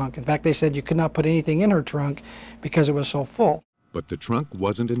in the trunk. In fact, they said you could not put anything in her trunk because it was so full. But the trunk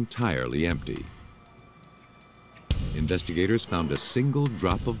wasn't entirely empty. Investigators found a single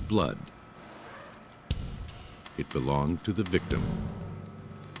drop of blood. It belonged to the victim.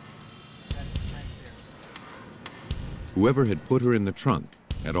 Whoever had put her in the trunk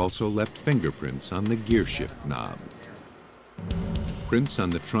had also left fingerprints on the gear shift knob. Prints on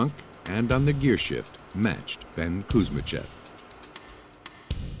the trunk and on the gear shift matched Ben Kuzmichev.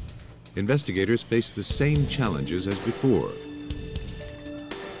 Investigators faced the same challenges as before.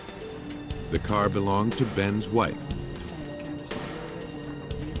 The car belonged to Ben's wife.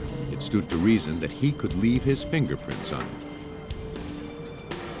 It stood to reason that he could leave his fingerprints on it.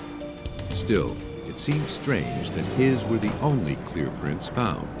 Still, it seemed strange that his were the only clear prints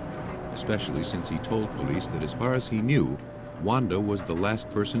found, especially since he told police that as far as he knew, Wanda was the last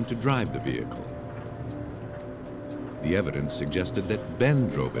person to drive the vehicle. The evidence suggested that Ben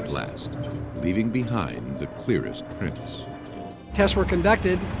drove it last, leaving behind the clearest prints. Tests were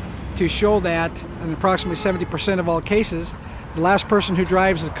conducted to show that in approximately 70% of all cases, the last person who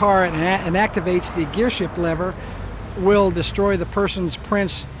drives the car and activates the gear shift lever will destroy the person's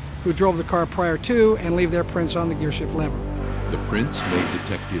prints who drove the car prior to and leave their prints on the gear shift lever. The prints made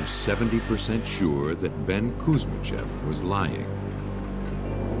detectives 70% sure that Ben Kuzmichev was lying.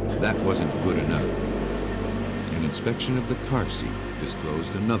 That wasn't good enough. An inspection of the car seat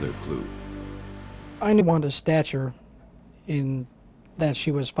disclosed another clue. I knew Wanda's stature in that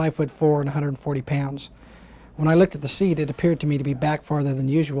she was 5'4" and 140 pounds. When I looked at the seat, it appeared to me to be back farther than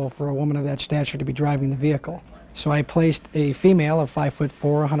usual for a woman of that stature to be driving the vehicle. So I placed a female of 5'4",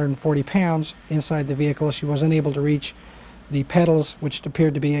 140 pounds inside the vehicle. She was unable to reach the pedals, which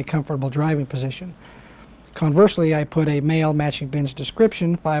appeared to be a comfortable driving position. Conversely, I put a male matching Ben's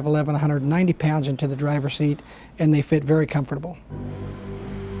description, 5'11", 190 pounds, into the driver's seat, and they fit very comfortable.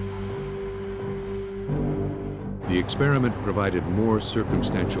 The experiment provided more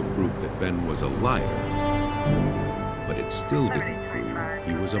circumstantial proof that Ben was a liar, but it still didn't prove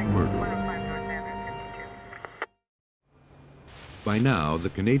he was a murderer. By now,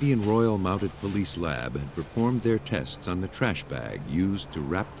 the Canadian Royal Mounted Police Lab had performed their tests on the trash bag used to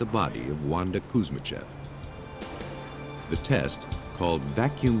wrap the body of Wanda Kuzmichev. The test, called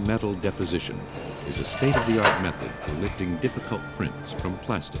vacuum metal deposition, is a state-of-the-art method for lifting difficult prints from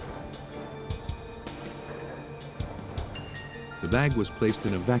plastic. The bag was placed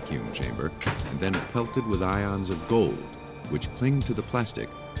in a vacuum chamber and then pelted with ions of gold, which cling to the plastic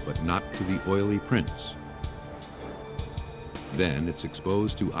but not to the oily prints. Then it's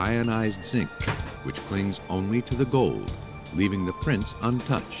exposed to ionized zinc, which clings only to the gold, leaving the prints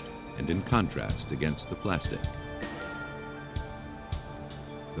untouched and in contrast against the plastic.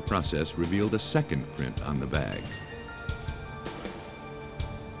 The process revealed a second print on the bag.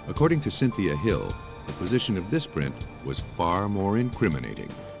 According to Cynthia Hill, the position of this print was far more incriminating.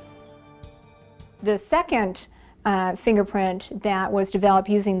 The second fingerprint that was developed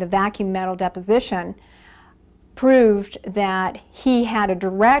using the vacuum metal deposition proved that he had a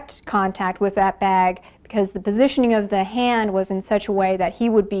direct contact with that bag because the positioning of the hand was in such a way that he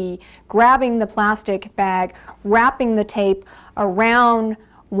would be grabbing the plastic bag, wrapping the tape around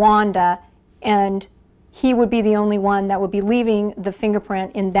Wanda, and he would be the only one that would be leaving the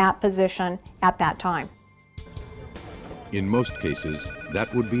fingerprint in that position at that time. In most cases,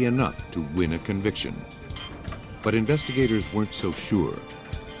 that would be enough to win a conviction. But investigators weren't so sure.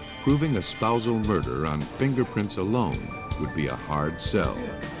 Proving a spousal murder on fingerprints alone would be a hard sell.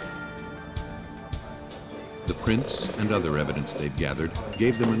 The prints and other evidence they'd gathered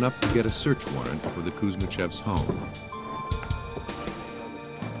gave them enough to get a search warrant for the Kuzmichevs' home.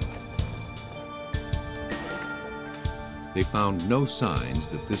 They found no signs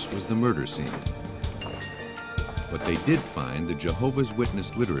that this was the murder scene. But they did find the Jehovah's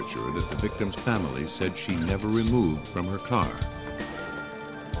Witness literature that the victim's family said she never removed from her car.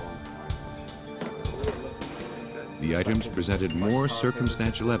 The items presented more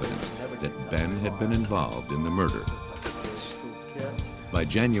circumstantial evidence that Ben had been involved in the murder. By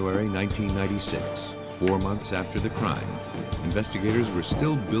January 1996, 4 months after the crime, investigators were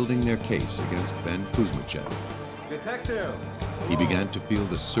still building their case against Ben Kuzmichev. Detective! He began to feel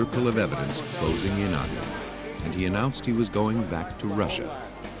the circle of evidence closing in on him, and he announced he was going back to Russia.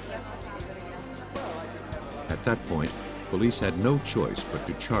 At that point, police had no choice but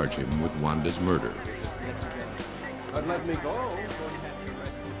to charge him with Wanda's murder. Let me go.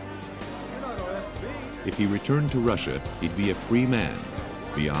 If he returned to Russia, he'd be a free man,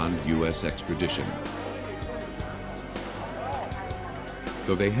 beyond U.S. extradition.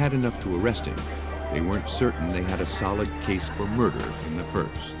 Though they had enough to arrest him, they weren't certain they had a solid case for murder in the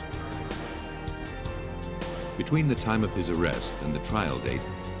first. Between the time of his arrest and the trial date,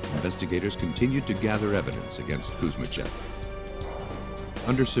 investigators continued to gather evidence against Kuzmichev.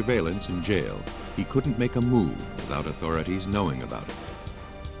 Under surveillance in jail, he couldn't make a move without authorities knowing about it.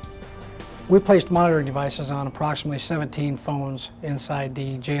 We placed monitoring devices on approximately 17 phones inside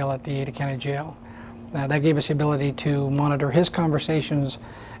the jail at the Ada County Jail. That gave us the ability to monitor his conversations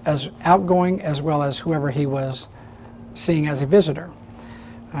as outgoing as well as whoever he was seeing as a visitor.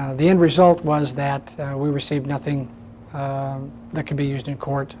 The end result was that we received nothing that could be used in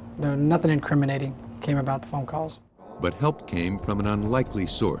court. Nothing incriminating came about the phone calls. But help came from an unlikely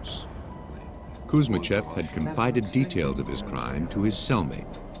source. Kuzmichev had confided details of his crime to his cellmate.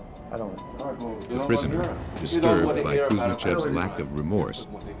 The prisoner, disturbed by Kuzmichev's lack of remorse,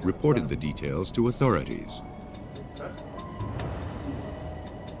 reported the details to authorities.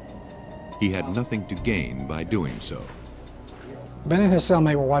 He had nothing to gain by doing so. Ben and his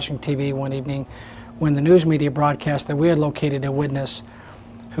cellmate were watching TV one evening when the news media broadcast that we had located a witness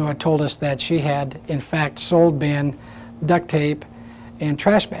who had told us that she had, in fact, sold Ben duct tape and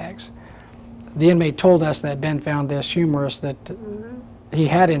trash bags. The inmate told us that Ben found this humorous, that he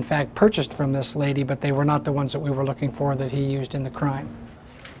had, in fact, purchased from this lady, but they were not the ones that we were looking for that he used in the crime.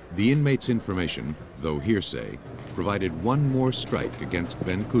 The inmate's information, though hearsay, provided one more strike against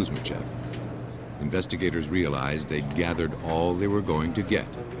Ben Kuzmichev. Investigators realized they'd gathered all they were going to get.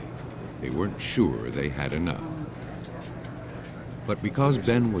 They weren't sure they had enough. But because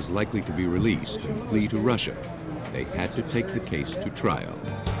Ben was likely to be released and flee to Russia, they had to take the case to trial.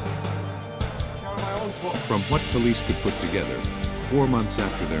 From what police could put together, 4 months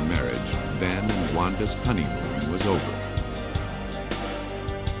after their marriage, Ben and Wanda's honeymoon was over.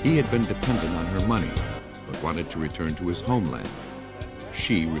 He had been dependent on her money, but wanted to return to his homeland.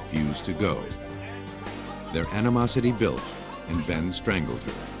 She refused to go. Their animosity built, and Ben strangled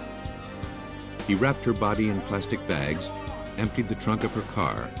her. He wrapped her body in plastic bags, emptied the trunk of her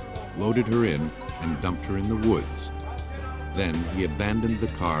car, loaded her in, and dumped her in the woods. Then he abandoned the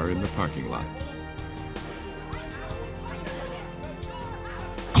car in the parking lot.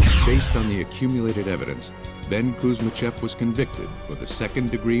 Based on the accumulated evidence, Ben Kuzmichev was convicted for the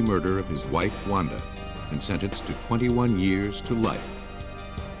second-degree murder of his wife, Wanda, and sentenced to 21 years to life.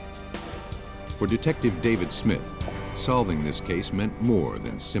 For Detective David Smith, solving this case meant more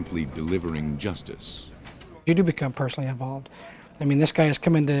than simply delivering justice. You do become personally involved. I mean, this guy has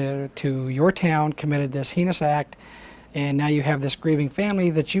come into your town, committed this heinous act, and now you have this grieving family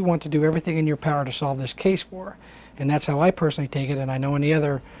that you want to do everything in your power to solve this case for. And that's how I personally take it, and I know any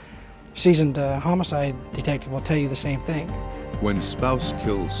other seasoned homicide detective will tell you the same thing. When spouse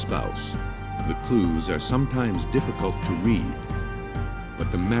kills spouse, the clues are sometimes difficult to read.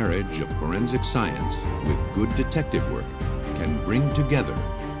 But the marriage of forensic science with good detective work can bring together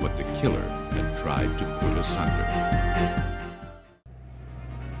what the killer had tried to put asunder.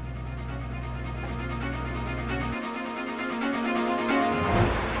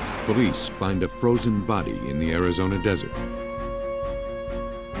 Police find a frozen body in the Arizona desert.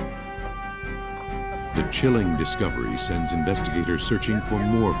 The chilling discovery sends investigators searching for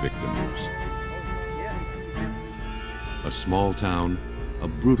more victims. A small town, a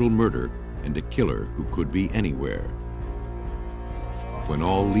brutal murder, and a killer who could be anywhere. When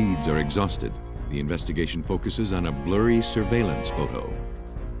all leads are exhausted, the investigation focuses on a blurry surveillance photo.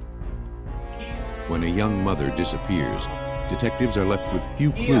 When a young mother disappears, detectives are left with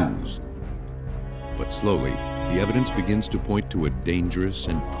few clues. But slowly, the evidence begins to point to a dangerous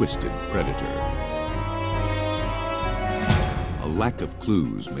and twisted predator. A lack of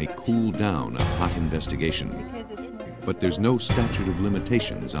clues may cool down a hot investigation, but there's no statute of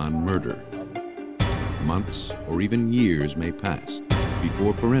limitations on murder. Months or even years may pass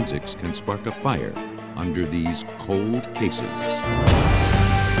before forensics can spark a fire under these cold cases.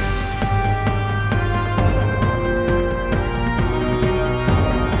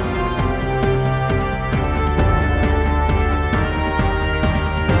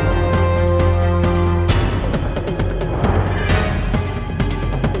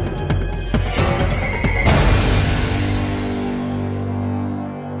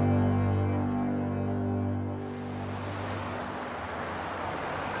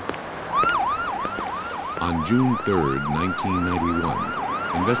 On June 3rd,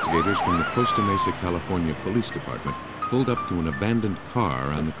 1991, investigators from the Costa Mesa, California Police Department pulled up to an abandoned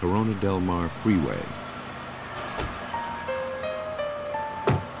car on the Corona del Mar freeway.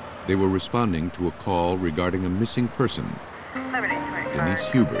 They were responding to a call regarding a missing person, Denise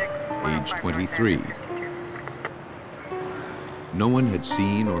Huber, age 23. No one had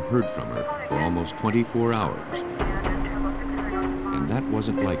seen or heard from her for almost 24 hours, and that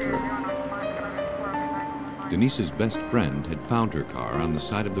wasn't like her. Denise's best friend had found her car on the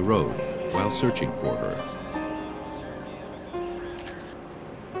side of the road while searching for her.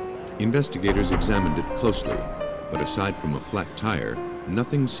 Investigators examined it closely, but aside from a flat tire,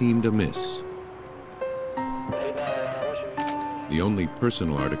 nothing seemed amiss. The only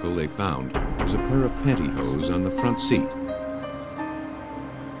personal article they found was a pair of pantyhose on the front seat.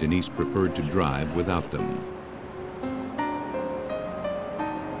 Denise preferred to drive without them.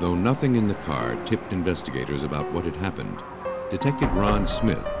 Though nothing in the car tipped investigators about what had happened, Detective Ron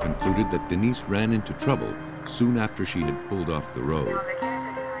Smith concluded that Denise ran into trouble soon after she had pulled off the road.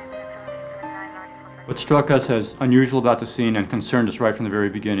 What struck us as unusual about the scene and concerned us right from the very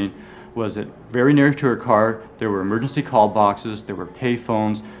beginning was that very near to her car there were emergency call boxes, there were pay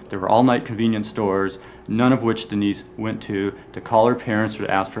phones, there were all-night convenience stores, none of which Denise went to call her parents or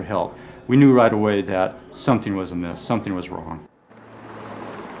to ask for help. We knew right away that something was amiss, something was wrong.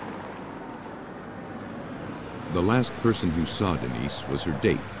 The last person who saw Denise was her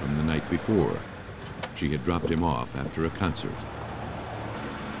date from the night before. She had dropped him off after a concert.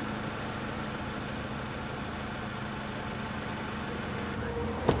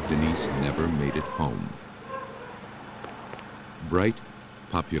 Denise never made it home. Bright,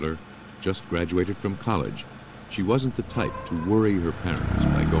 popular, just graduated from college, she wasn't the type to worry her parents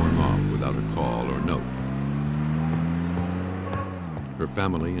by going off without a call or note. Her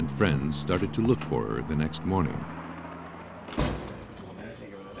family and friends started to look for her the next morning.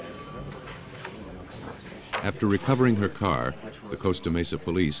 After recovering her car, the Costa Mesa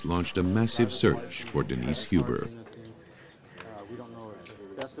police launched a massive search for Denise Huber.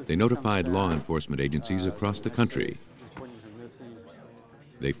 They notified law enforcement agencies across the country.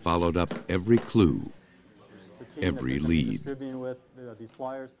 They followed up every clue, every lead.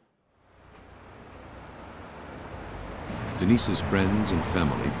 Denise's friends and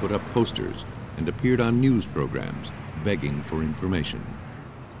family put up posters and appeared on news programs begging for information.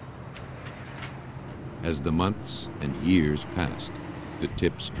 As the months and years passed, the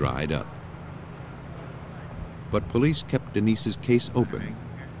tips dried up. But police kept Denise's case open,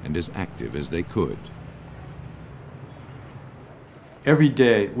 and as active as they could. Every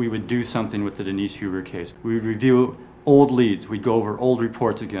day we would do something with the Denise Huber case. We would review old leads. We'd go over old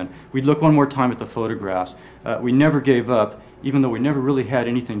reports again. We'd look one more time at the photographs. We never gave up, even though we never really had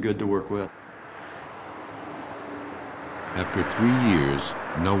anything good to work with. After 3 years,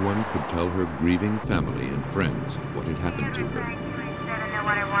 no one could tell her grieving family and friends what had happened to her.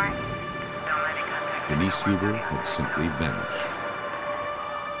 Denise Huber had simply vanished.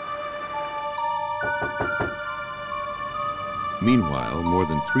 Meanwhile, more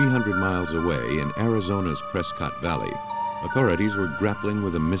than 300 miles away in Arizona's Prescott Valley, authorities were grappling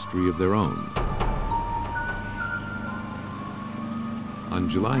with a mystery of their own. On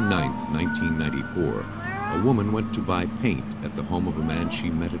July 9th, 1994, a woman went to buy paint at the home of a man she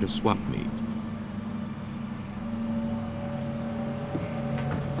met at a swap meet.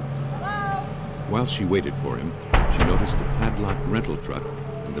 While she waited for him, she noticed a padlocked rental truck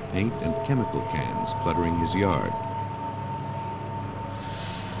and the paint and chemical cans cluttering his yard.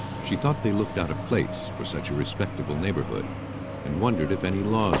 She thought they looked out of place for such a respectable neighborhood and wondered if any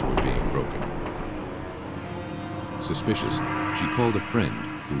laws were being broken. Suspicious, she called a friend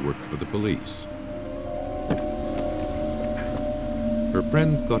who worked for the police. Her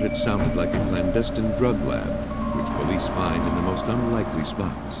friend thought it sounded like a clandestine drug lab, which police find in the most unlikely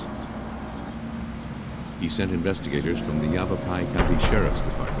spots. He sent investigators from the Yavapai County Sheriff's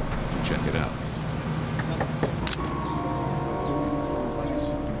Department to check it out.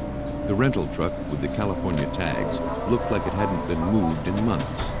 The rental truck with the California tags looked like it hadn't been moved in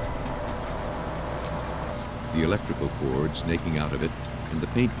months. The electrical cord snaking out of it and the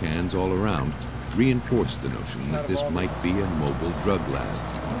paint cans all around reinforced the notion that this might be a mobile drug lab.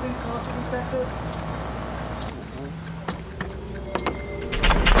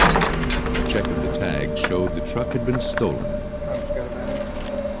 A check of the tag showed the truck had been stolen.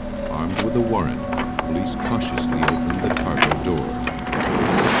 Armed with a warrant, police cautiously opened the cargo door.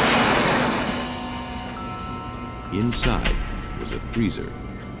 Inside was a freezer.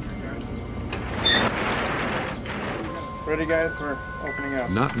 Ready, guys? We're opening up.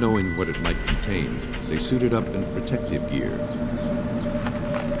 Not knowing what it might contain, they suited up in protective gear.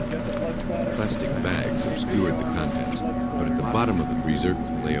 Plastic bags obscured the contents, but at the bottom of the freezer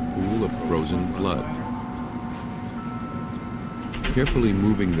lay a pool of frozen blood. Carefully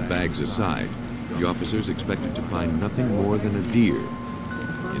moving the bags aside, the officers expected to find nothing more than a deer.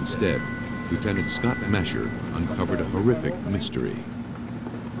 Instead, Lieutenant Scott Masher uncovered a horrific mystery.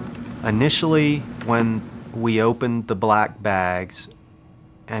 Initially, when we opened the black bags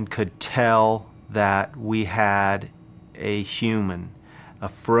and could tell that we had a human, a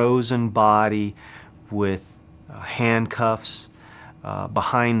frozen body with handcuffs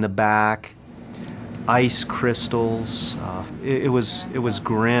behind the back, ice crystals. It was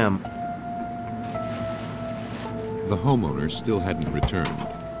grim. The homeowner still hadn't returned,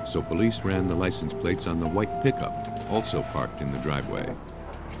 so police ran the license plates on the white pickup, also parked in the driveway.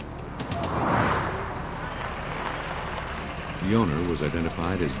 The owner was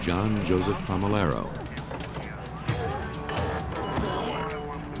identified as John Joseph Famolaro.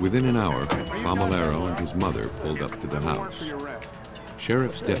 Within an hour, Famolaro and his mother pulled up to the house.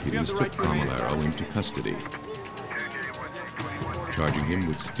 Sheriff's deputies took Famolaro into custody, charging him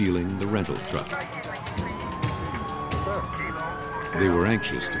with stealing the rental truck. They were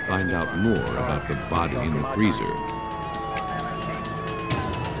anxious to find out more about the body in the freezer.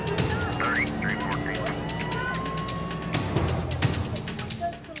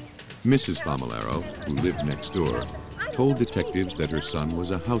 Mrs. Famolaro, who lived next door, told detectives that her son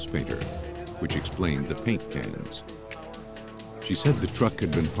was a house painter, which explained the paint cans. She said the truck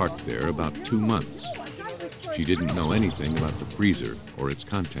had been parked there about 2 months. She didn't know anything about the freezer or its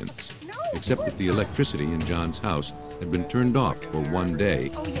contents, except that the electricity in John's house had been turned off for 1 day,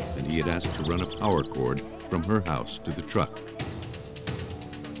 and he had asked to run a power cord from her house to the truck.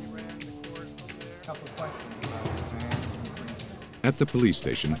 At the police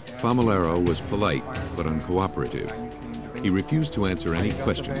station, Famolaro was polite but uncooperative. He refused to answer any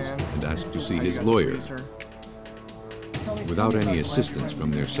questions and asked to see his lawyer. Without any assistance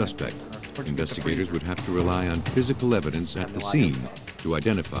from their suspect, investigators would have to rely on physical evidence at the scene to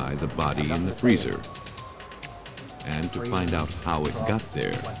identify the body in the freezer and to find out how it got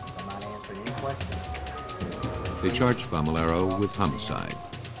there. They charged Famolaro with homicide.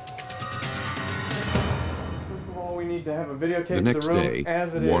 The next day,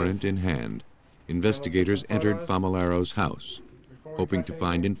 warrant in hand, investigators entered Famolaro's house, hoping to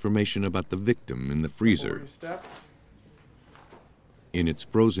find information about the victim in the freezer. In its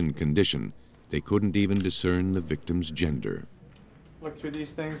frozen condition, they couldn't even discern the victim's gender. look through these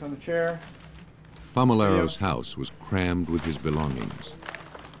things on the chair. Familero's house was crammed with his belongings.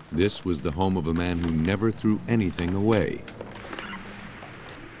 This was the home of a man who never threw anything away.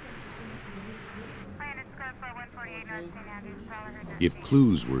 If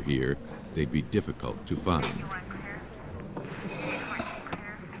clues were here, they'd be difficult to find.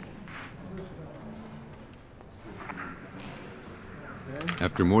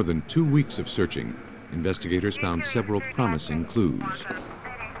 After more than 2 weeks of searching, investigators found several promising clues.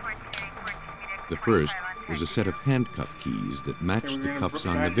 The first was a set of handcuff keys that matched the cuffs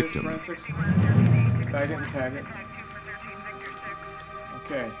on the victim. Bag it and tag it.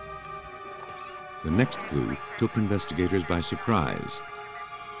 Okay. The next clue took investigators by surprise.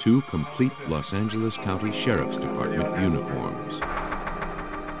 2 complete Los Angeles County Sheriff's Department uniforms.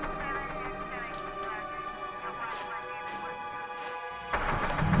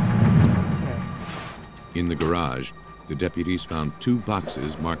 In the garage, the deputies found 2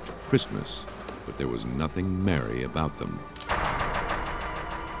 boxes marked Christmas, but there was nothing merry about them.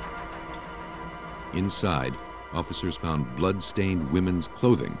 Inside, officers found blood-stained women's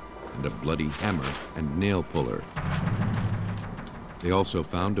clothing and a bloody hammer and nail puller. They also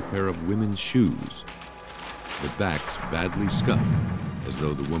found a pair of women's shoes, the backs badly scuffed, as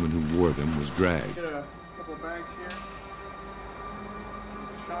though the woman who wore them was dragged. Get a couple of bags here.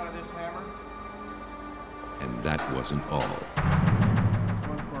 A shot of this hammer. And that wasn't all.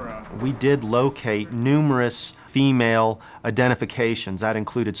 We did locate numerous female identifications. That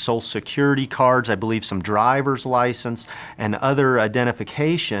included Social Security cards, I believe some driver's license, and other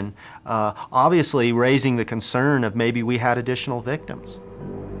identification, obviously raising the concern of maybe we had additional victims.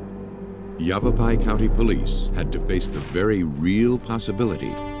 Yavapai County Police had to face the very real possibility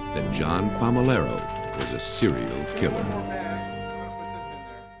that John Familero was a serial killer.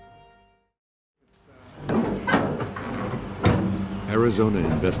 Arizona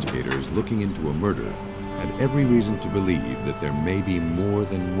investigators looking into a murder had every reason to believe that there may be more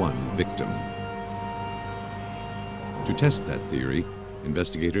than one victim. To test that theory,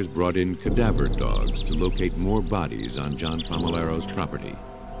 investigators brought in cadaver dogs to locate more bodies on John Familero's property.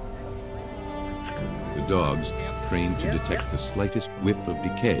 The dogs, trained to detect the slightest whiff of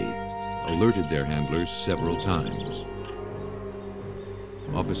decay, alerted their handlers several times.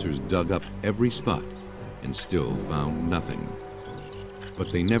 Officers dug up every spot and still found nothing.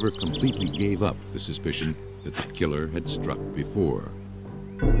 But they never completely gave up the suspicion that the killer had struck before.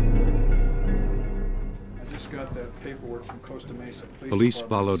 I just got the paperwork from Costa Mesa. Police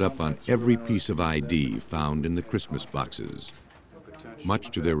followed up on every piece of ID found in the Christmas boxes.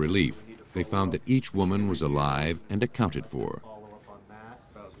 Much to their relief, they found that each woman was alive and accounted for,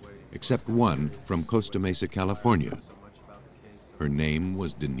 except one from Costa Mesa, California. Her name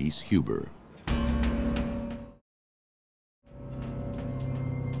was Denise Huber.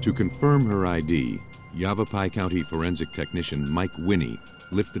 To confirm her ID, Yavapai County forensic technician Mike Winnie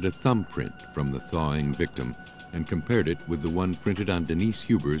lifted a thumbprint from the thawing victim and compared it with the one printed on Denise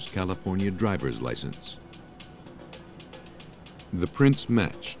Huber's California driver's license. The prints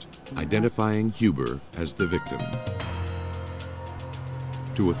matched, identifying Huber as the victim.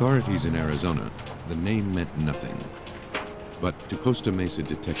 To authorities in Arizona, the name meant nothing. But to Costa Mesa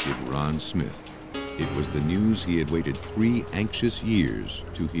detective Ron Smith, it was the news he had waited 3 anxious years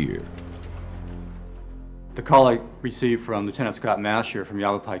to hear. The call I received from Lieutenant Scott Masher from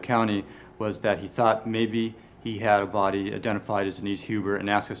Yavapai County was that he thought maybe he had a body identified as Denise Huber and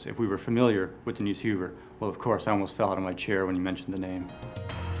asked us if we were familiar with Denise Huber. Well, of course, I almost fell out of my chair when he mentioned the name.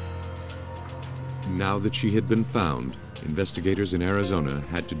 Now that she had been found, investigators in Arizona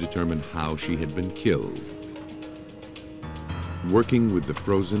had to determine how she had been killed. Working with the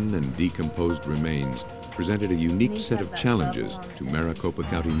frozen and decomposed remains presented a unique set of challenges to Maricopa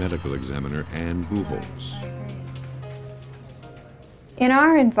County Medical Examiner Ann Buchholz. In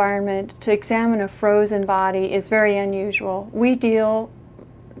our environment, to examine a frozen body is very unusual. We deal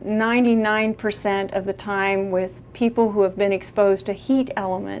 99% of the time with people who have been exposed to heat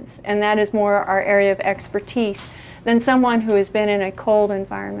elements, and that is more our area of expertise than someone who has been in a cold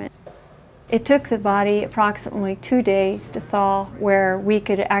environment. It took the body approximately 2 days to thaw, where we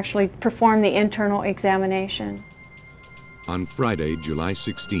could actually perform the internal examination. On Friday, July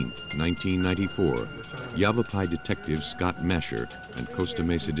 16, 1994, Yavapai detective Scott Masher and Costa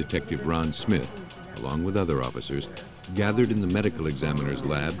Mesa detective Ron Smith, along with other officers, gathered in the medical examiner's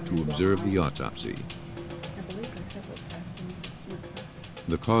lab to observe the autopsy.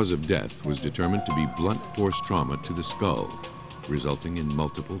 The cause of death was determined to be blunt force trauma to the skull, resulting in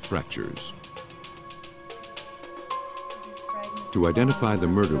multiple fractures. To identify the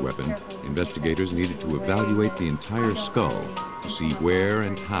murder weapon, investigators needed to evaluate the entire skull to see where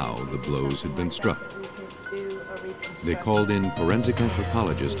and how the blows had been struck. They called in forensic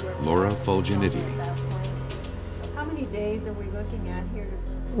anthropologist Laura Fulginitti. How many days are we looking at here?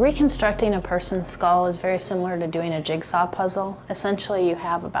 Reconstructing a person's skull is very similar to doing a jigsaw puzzle. Essentially, you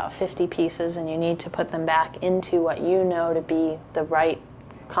have about 50 pieces and you need to put them back into what you know to be the right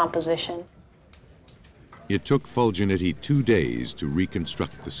composition. It took Fulginitti 2 days to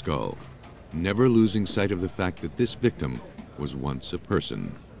reconstruct the skull, never losing sight of the fact that this victim was once a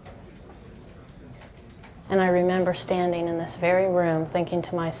person. And I remember standing in this very room thinking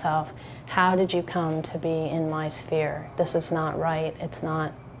to myself, how did you come to be in my sphere? This is not right. It's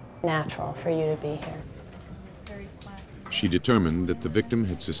not natural for you to be here. She determined that the victim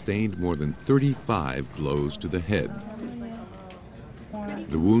had sustained more than 35 blows to the head.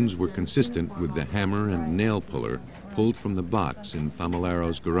 The wounds were consistent with the hammer and nail puller pulled from the box in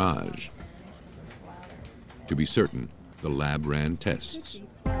Familaro's garage. To be certain, the lab ran tests.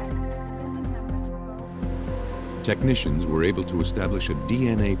 Technicians were able to establish a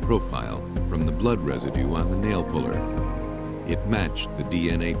DNA profile from the blood residue on the nail puller. It matched the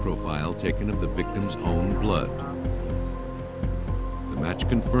DNA profile taken of the victim's own blood. The match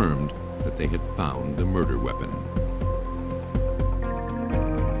confirmed that they had found the murder weapon.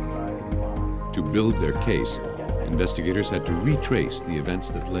 To build their case, investigators had to retrace the events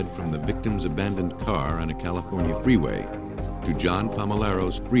that led from the victim's abandoned car on a California freeway to John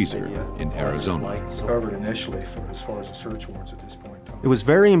Familaro's freezer in Arizona. Covered initially as far as the search warrants at this point. It was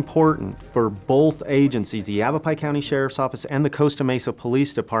very important for both agencies, the Yavapai County Sheriff's Office and the Costa Mesa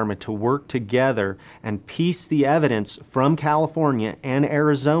Police Department, to work together and piece the evidence from California and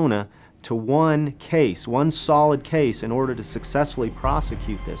Arizona to one case, one solid case, in order to successfully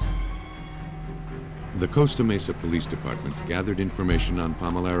prosecute this. The Costa Mesa Police Department gathered information on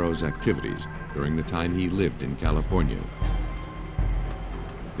Familaro's activities during the time he lived in California.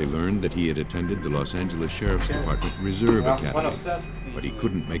 They learned that he had attended the Los Angeles Sheriff's Department Reserve Academy, but he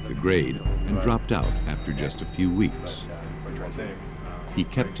couldn't make the grade and dropped out after just a few weeks. He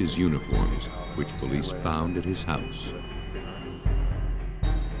kept his uniforms, which police found at his house.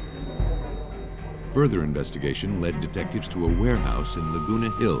 Further investigation led detectives to a warehouse in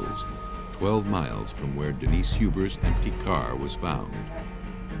Laguna Hills, 12 miles from where Denise Huber's empty car was found.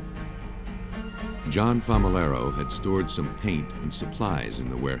 John Familaro had stored some paint and supplies in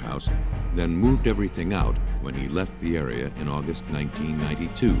the warehouse, then moved everything out when he left the area in August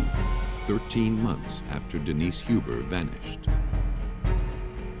 1992, 13 months after Denise Huber vanished.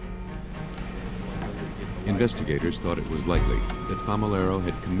 Investigators thought it was likely that Familaro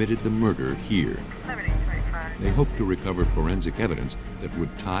had committed the murder here. They hoped to recover forensic evidence that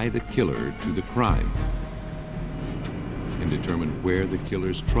would tie the killer to the crime and determine where the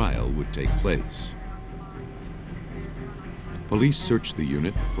killer's trial would take place. Police searched the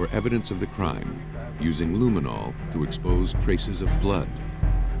unit for evidence of the crime, using luminol to expose traces of blood.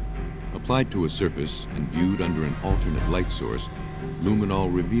 Applied to a surface and viewed under an alternate light source,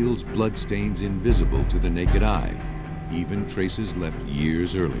 luminol reveals blood stains invisible to the naked eye, even traces left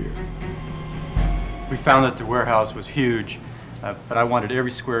years earlier. We found that the warehouse was huge, but I wanted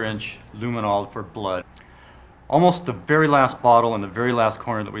every square inch luminol for blood. Almost the very last bottle in the very last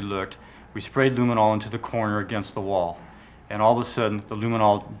corner that we looked, we sprayed luminol into the corner against the wall. And all of a sudden, the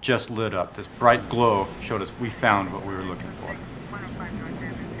luminol just lit up. This bright glow showed us we found what we were looking for.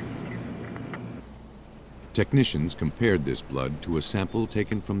 Technicians compared this blood to a sample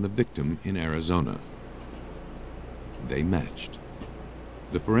taken from the victim in Arizona. They matched.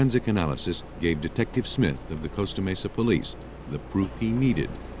 The forensic analysis gave Detective Smith of the Costa Mesa Police the proof he needed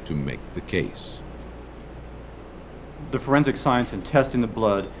to make the case. The forensic science in testing the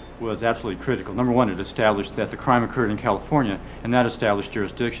blood was absolutely critical. Number one, it established that the crime occurred in California, and that established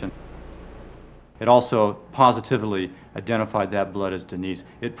jurisdiction. It also positively identified that blood as Denise.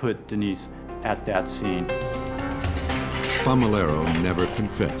 It put Denise at that scene. Familaro never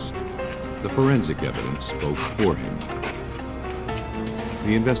confessed. The forensic evidence spoke for him.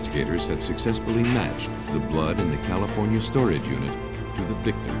 The investigators had successfully matched the blood in the California storage unit to the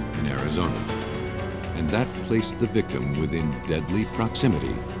victim in Arizona, and that placed the victim within deadly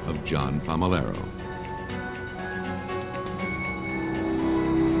proximity of John Familaro.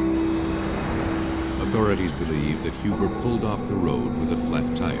 Authorities believe that Huber pulled off the road with a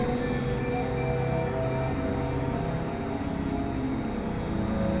flat tire.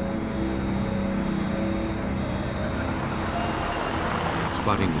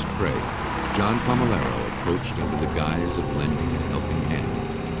 Spotting his prey, John Familaro approached under the guise of lending a helping hand.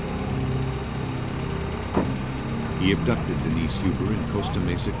 He abducted Denise Huber in Costa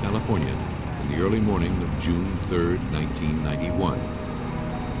Mesa, California, and the early morning of June 3, 1991.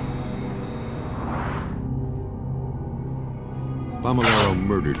 Famularo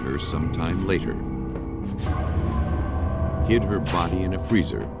murdered her sometime later, hid her body in a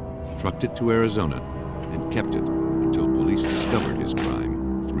freezer, trucked it to Arizona, and kept it until police discovered his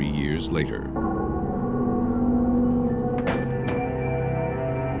crime 3 years later.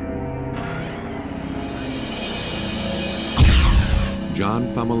 John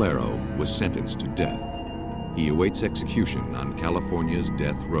Famularo was sentenced to death. He awaits execution on California's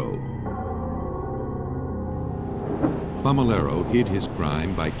death row. Famularo hid his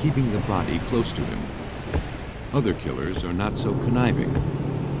crime by keeping the body close to him. Other killers are not so conniving,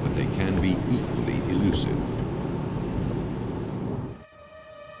 but they can be equally elusive.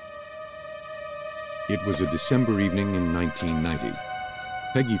 It was a December evening in 1990.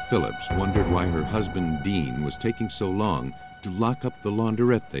 Peggy Phillips wondered why her husband Dean was taking so long to lock up the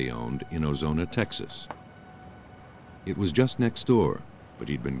laundrette they owned in Ozona, Texas. It was just next door, but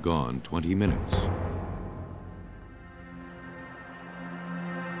he'd been gone 20 minutes.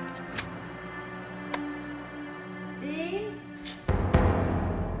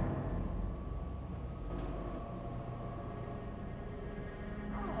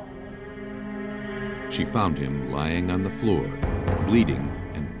 She found him lying on the floor, bleeding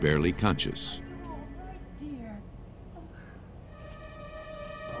and barely conscious.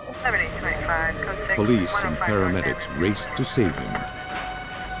 Police and paramedics raced to save him.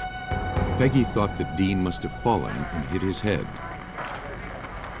 Peggy thought that Dean must have fallen and hit his head.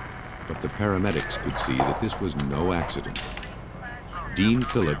 But the paramedics could see that this was no accident. Dean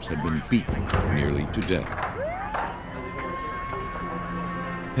Phillips had been beaten nearly to death.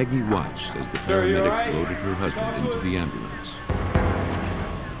 Peggy watched as the paramedics loaded her husband into the ambulance.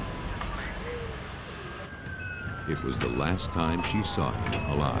 It was the last time she saw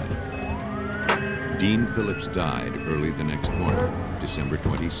him alive. Dean Phillips died early the next morning, December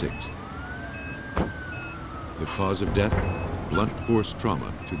 26th. The cause of death? Blunt force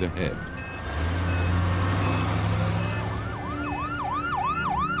trauma to the head.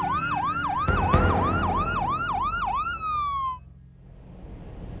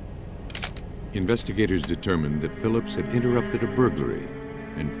 Investigators determined that Phillips had interrupted a burglary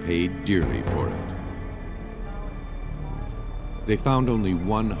and paid dearly for it. They found only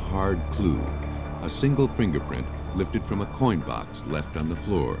one hard clue, a single fingerprint lifted from a coin box left on the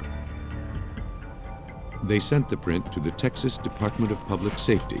floor. They sent the print to the Texas Department of Public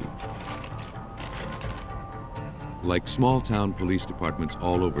Safety. Like small-town police departments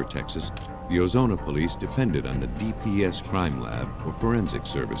all over Texas, the Ozona police depended on the DPS crime lab for forensic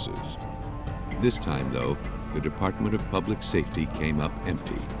services. This time, though, the Department of Public Safety came up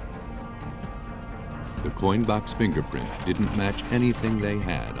empty. The coin box fingerprint didn't match anything they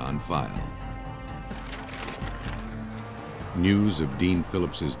had on file. News of Dean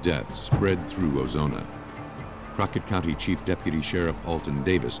Phillips's death spread through Ozona. Crockett County Chief Deputy Sheriff Alton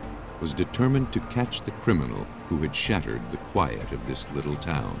Davis was determined to catch the criminal who had shattered the quiet of this little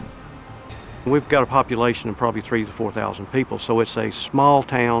town. We've got a population of probably 3,000 to 4,000 people, so it's a small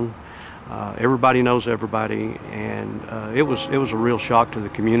town. Everybody knows everybody, and it was a real shock to the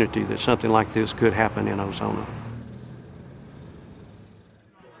community that something like this could happen in Ozona.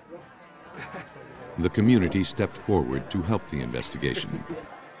 The community stepped forward to help the investigation.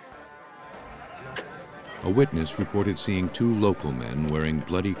 A witness reported seeing two local men wearing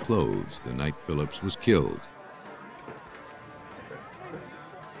bloody clothes the night Phillips was killed.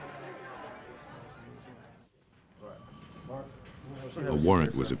 A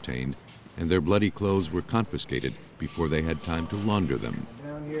warrant was obtained, and their bloody clothes were confiscated before they had time to launder them.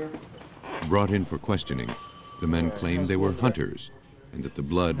 Brought in for questioning, the men claimed they were hunters and that the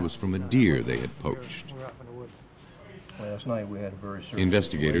blood was from a deer they had poached. Last night we had a very serious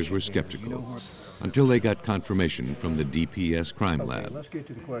Investigators were skeptical until they got confirmation from the DPS crime lab. Let's get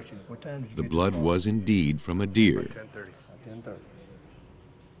to the question. What time did you The get blood was indeed from a deer, 10:30.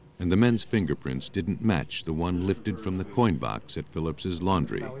 and the men's fingerprints didn't match the one lifted from the coin box at Phillips's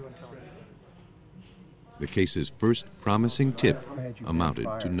laundry. The case's first promising tip amounted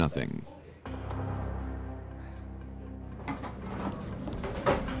to nothing.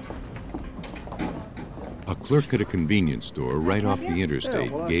 A clerk at a convenience store right off the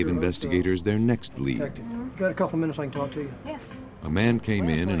interstate gave investigators their next lead. Got a couple minutes I can talk to you? Yes. A man came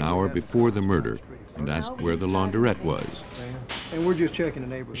in an hour before the murder and asked where the launderette was. And we're just checking the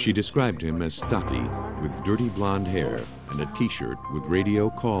neighborhood. She described him as stocky, with dirty blonde hair and a t-shirt with radio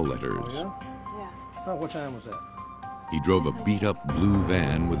call letters. Oh, yeah? Oh, what time was that? He drove a beat-up blue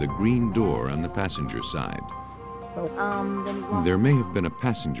van with a green door on the passenger side. There may have been a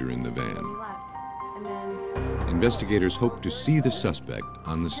passenger in the van, investigators hope to see the suspect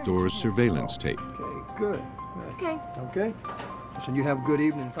on the store's surveillance tape. Okay, good. Okay. Okay. So you have a good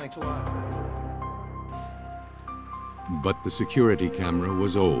evening. Thanks a lot. But the security camera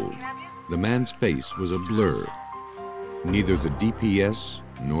was old. The man's face was a blur. Neither the DPS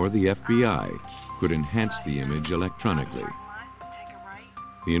nor the FBI could enhance the image electronically.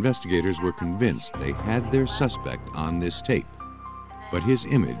 The investigators were convinced they had their suspect on this tape, but his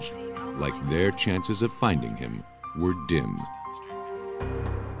image, like their chances of finding him, were dim.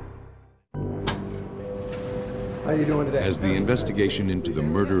 How you doing today? As the investigation into the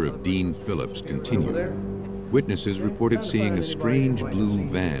murder of Dean Phillips continued, witnesses reported seeing a strange blue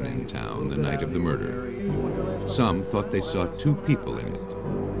van in town the night of the murder. Some thought they saw two people in it.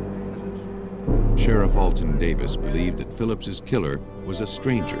 Sheriff Alton Davis believed that Phillips's killer was a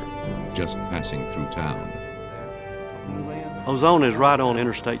stranger just passing through town. Ozona is right on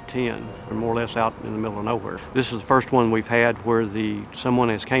Interstate 10, or more or less out in the middle of nowhere. This is the first one we've had where someone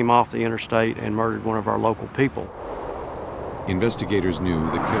has came off the interstate and murdered one of our local people. Investigators knew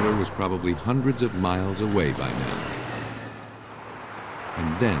the killer was probably hundreds of miles away by now.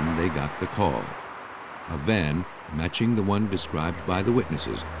 And then they got the call. A van, matching the one described by the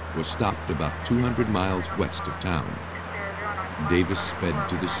witnesses, was stopped about 200 miles west of town. Davis sped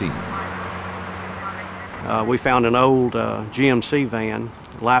to the scene. We found an old GMC van,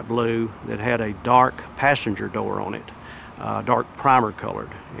 light blue, that had a dark passenger door on it, dark primer colored.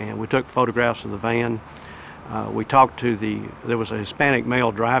 And we took photographs of the van. We talked to there was a Hispanic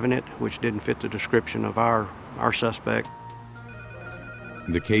male driving it, which didn't fit the description of our suspect.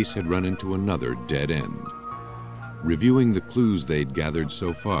 The case had run into another dead end. Reviewing the clues they'd gathered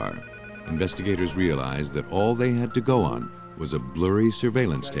so far, investigators realized that all they had to go on was a blurry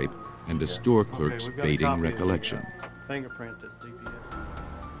surveillance tape and a store clerk's fading recollection.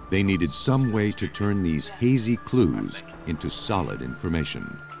 They needed some way to turn these hazy clues into solid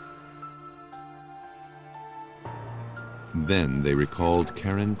information. Then they recalled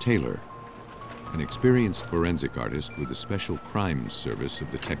Karen Taylor, an experienced forensic artist with the Special Crimes Service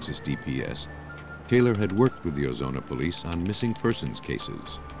of the Texas DPS. Taylor had worked with the Ozona police on missing persons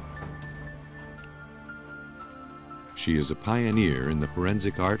cases. She is a pioneer in the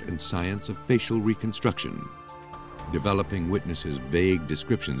forensic art and science of facial reconstruction, developing witnesses' vague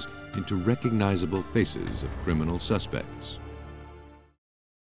descriptions into recognizable faces of criminal suspects.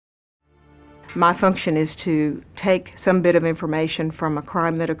 My function is to take some bit of information from a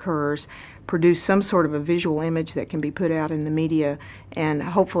crime that occurs, produce some sort of a visual image that can be put out in the media, and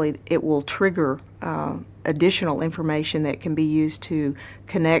hopefully it will trigger additional information that can be used to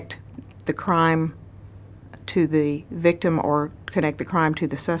connect the crime to the victim or connect the crime to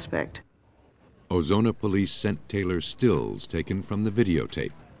the suspect. Ozona police sent Taylor stills taken from the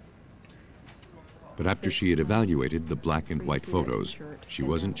videotape. But after she had evaluated the black and white photos, she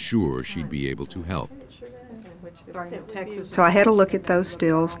wasn't sure she'd be able to help. So I had a look at those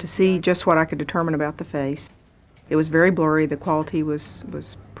stills to see just what I could determine about the face. It was very blurry, the quality was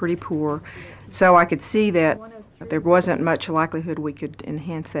pretty poor, so I could see that there wasn't much likelihood we could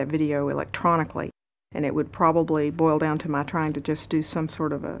enhance that video electronically, and it would probably boil down to my trying to just do some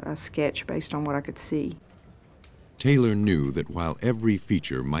sort of a sketch based on what I could see. Taylor knew that while every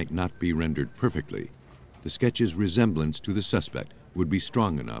feature might not be rendered perfectly, the sketch's resemblance to the suspect would be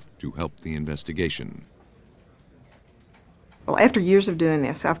strong enough to help the investigation. Well, after years of doing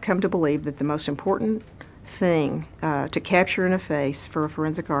this, I've come to believe that the most important thing to capture in a face for a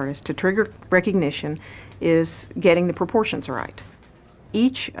forensic artist to trigger recognition is getting the proportions right.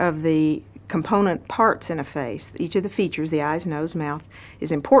 Each of the component parts in a face, each of the features, the eyes, nose, mouth,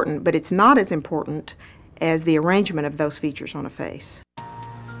 is important, but it's not as important as the arrangement of those features on a face.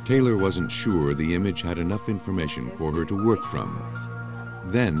 Taylor wasn't sure the image had enough information for her to work from.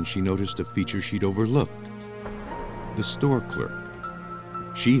 Then she noticed a feature she'd overlooked: the store clerk.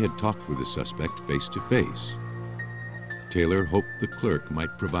 She had talked with the suspect face to face. Taylor hoped the clerk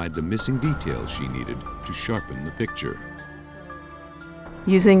might provide the missing details she needed to sharpen the picture.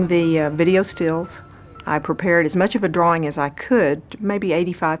 Using the video stills, I prepared as much of a drawing as I could, maybe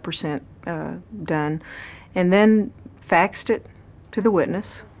 85% done, and then faxed it to the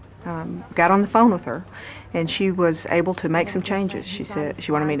witness, got on the phone with her, and she was able to make some changes. She said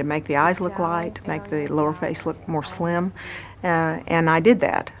she wanted me to make the eyes look light, make the lower face look more slim, and I did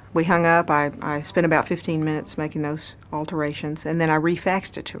that. We hung up. I spent about 15 minutes making those alterations, and then I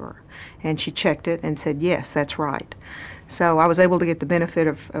refaxed it to her, and she checked it and said, yes, that's right. So I was able to get the benefit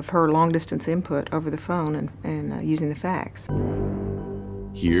of her long-distance input over the phone and using the fax.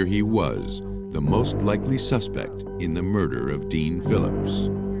 Here he was, the most likely suspect in the murder of Dean Phillips.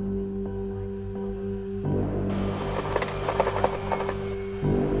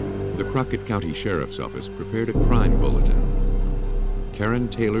 The Crockett County Sheriff's Office prepared a crime bulletin. Karen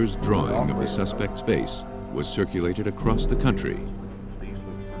Taylor's drawing of the suspect's face was circulated across the country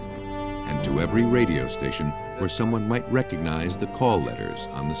and to every radio station where someone might recognize the call letters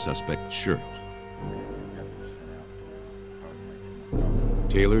on the suspect's shirt.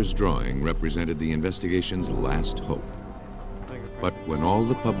 Taylor's drawing represented the investigation's last hope. But when all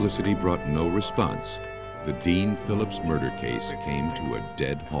the publicity brought no response, the Dean Phillips murder case came to a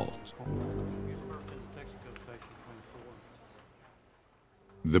dead halt.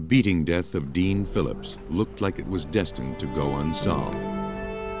 The beating death of Dean Phillips looked like it was destined to go unsolved.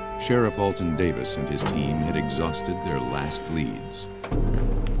 Sheriff Alton Davis and his team had exhausted their last leads.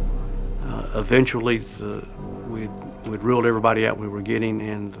 Eventually, we'd ruled everybody out we were getting,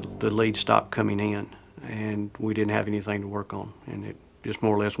 and the leads stopped coming in, and we didn't have anything to work on, and it just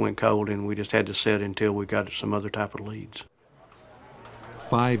more or less went cold, and we just had to sit until we got some other type of leads.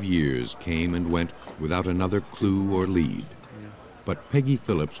 5 years came and went without another clue or lead. But Peggy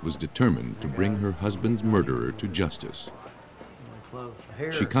Phillips was determined to bring her husband's murderer to justice.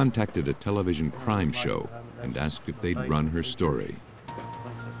 She contacted a television crime show and asked if they'd run her story.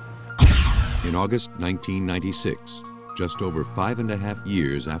 In August 1996, just over 5.5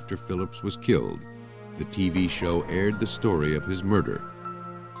 years after Phillips was killed, the TV show aired the story of his murder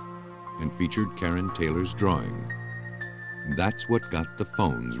and featured Karen Taylor's drawing. That's what got the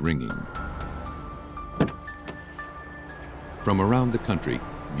phones ringing. From around the country,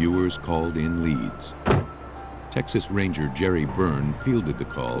 viewers called in leads. Texas Ranger Jerry Byrne fielded the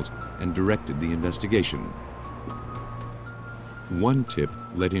calls and directed the investigation. One tip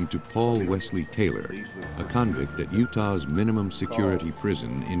led him to Paul Wesley Taylor, a convict at Utah's minimum security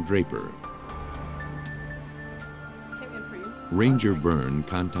prison in Draper. Ranger Byrne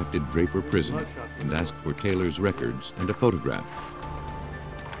contacted Draper Prison and asked for Taylor's records and a photograph.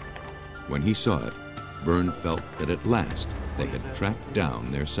 When he saw it, Byrne felt that at last they had tracked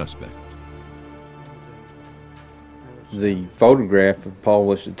down their suspect. The photograph of Paul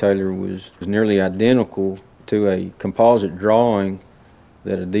Wesley Taylor was nearly identical to a composite drawing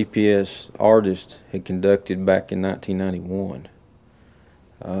that a DPS artist had conducted back in 1991.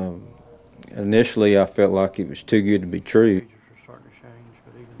 Initially, I felt like it was too good to be true.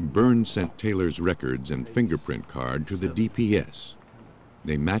 Byrne sent Taylor's records and fingerprint card to the DPS.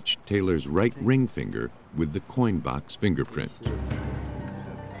 They matched Taylor's right ring finger with the coin box fingerprint.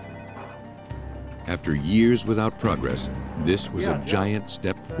 After years without progress, this was a giant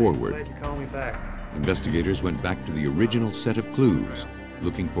step forward. Investigators went back to the original set of clues,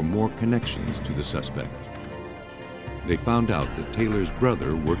 looking for more connections to the suspect. They found out that Taylor's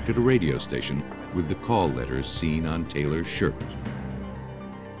brother worked at a radio station with the call letters seen on Taylor's shirt.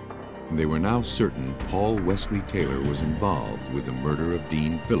 They were now certain Paul Wesley Taylor was involved with the murder of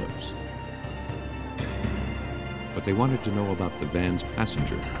Dean Phillips. But they wanted to know about the van's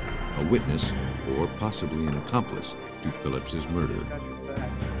passenger, a witness or possibly an accomplice to Phillips's murder.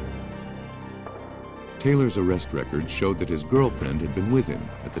 Taylor's arrest record showed that his girlfriend had been with him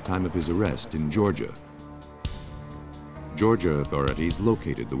at the time of his arrest in Georgia. Georgia authorities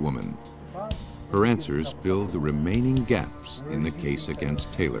located the woman. Her answers filled the remaining gaps in the case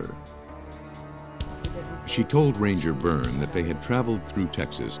against Taylor. She told Ranger Byrne that they had traveled through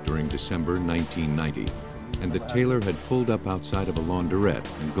Texas during December 1990 and that Taylor had pulled up outside of a laundrette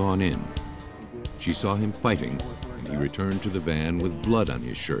and gone in. She saw him fighting, and he returned to the van with blood on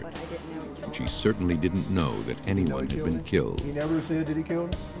his shirt. And she certainly didn't know that anyone had been killed. He never said that he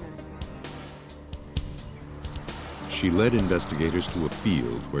killed him? She led investigators to a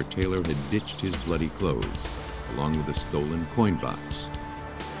field where Taylor had ditched his bloody clothes, along with a stolen coin box.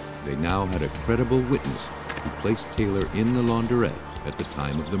 They now had a credible witness who placed Taylor in the laundrette at the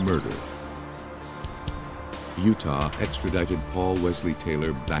time of the murder. Utah extradited Paul Wesley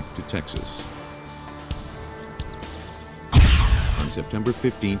Taylor back to Texas. On September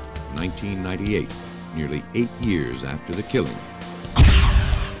 15, 1998, nearly 8 years after the killing,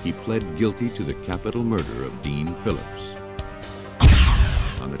 he pled guilty to the capital murder of Dean Phillips.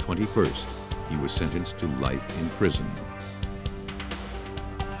 On the 21st, he was sentenced to life in prison.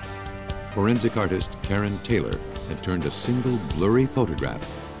 Forensic artist Karen Taylor had turned a single blurry photograph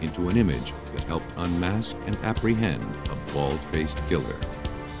into an image that helped unmask and apprehend a bald-faced killer.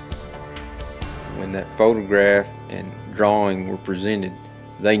 When that photograph and drawing were presented,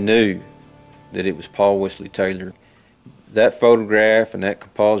 they knew that it was Paul Wesley Taylor. That photograph and that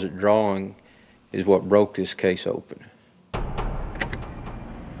composite drawing is what broke this case open.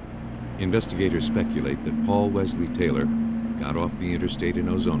 Investigators speculate that Paul Wesley Taylor got off the interstate in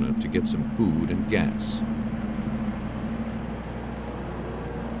Ozona to get some food and gas.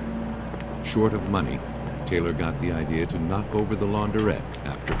 Short of money, Taylor got the idea to knock over the laundrette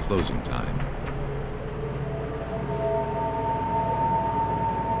after closing time.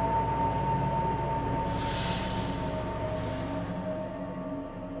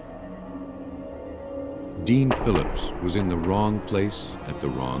 Dean Phillips was in the wrong place at the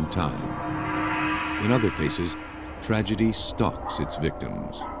wrong time. In other cases, tragedy stalks its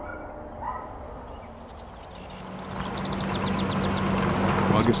victims.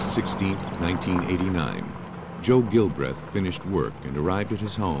 August 16, 1989, Joe Gilbreth finished work and arrived at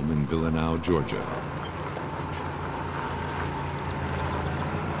his home in Villanau, Georgia.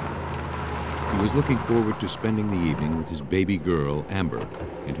 He was looking forward to spending the evening with his baby girl, Amber,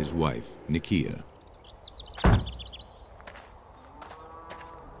 and his wife, Nikia.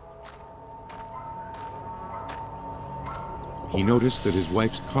 He noticed that his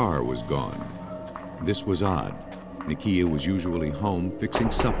wife's car was gone. This was odd. Nikia was usually home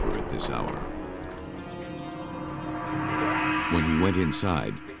fixing supper at this hour. When he went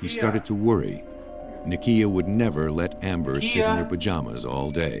inside, he started to worry. Nikia would never let Amber sit in her pajamas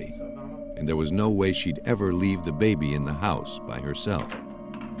all day, and there was no way she'd ever leave the baby in the house by herself.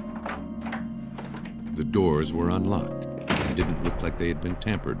 The doors were unlocked and didn't look like they had been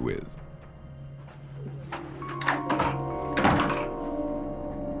tampered with.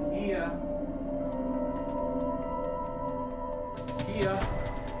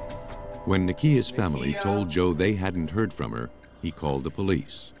 When Nikia's family told Joe they hadn't heard from her, he called the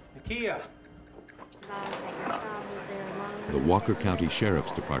police. Nikia. The Walker County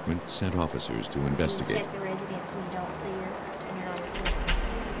Sheriff's Department sent officers to investigate. Check the residence and you don't see her, and you're on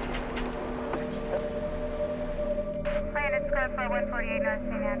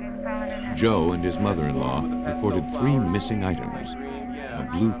the Joe and his mother-in-law reported 3 missing items: a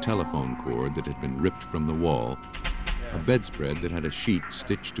blue telephone cord that had been ripped from the wall, a bedspread that had a sheet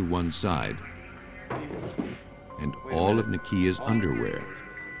stitched to one side, and all of Nikia's underwear.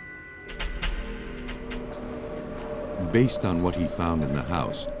 Based on what he found in the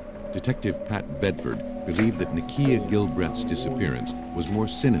house, Detective Pat Bedford believed that Nikia Gilbreth's disappearance was more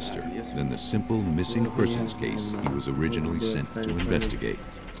sinister than the simple missing persons case he was originally sent to investigate.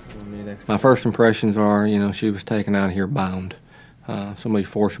 My first impressions are, she was taken out of here bound. Somebody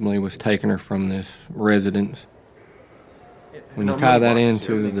forcibly was taking her from this residence. When you tie that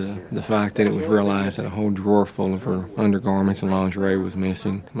into the fact that it was realized that a whole drawer full of her undergarments and lingerie was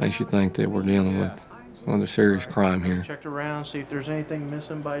missing, it makes you think that we're dealing with a serious crime here. Checked around, see if there's anything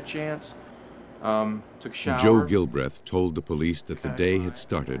missing by chance. Took a shower. Joe Gilbreth told the police that the day had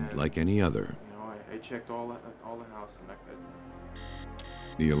started like any other. I checked all the house.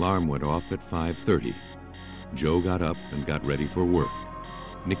 The alarm went off at 5:30. Joe got up and got ready for work.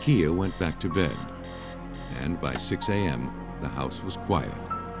 Nikia went back to bed. And by 6 a.m., the house was quiet.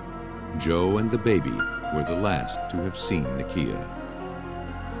 Joe and the baby were the last to have seen Nikia.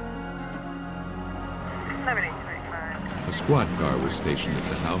 A squad car was stationed at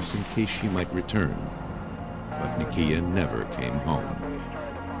the house in case she might return, but Nikia never came home.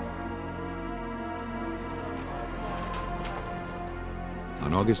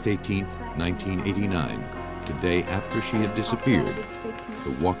 On August 18, 1989, the day after she had disappeared,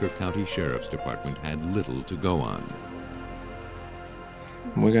 the Walker County Sheriff's Department had little to go on.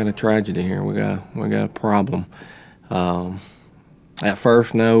 We got a tragedy here. We got a problem. At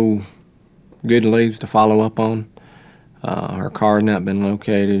first, no good leads to follow up on. Her car had not been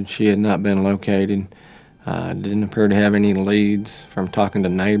located. She had not been located. Didn't appear to have any leads from talking to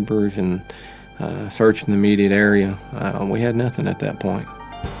neighbors and searching the immediate area. We had nothing at that point.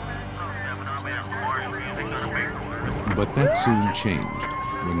 But that soon changed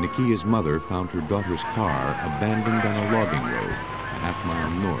when Nikia's mother found her daughter's car abandoned on a logging road a half-mile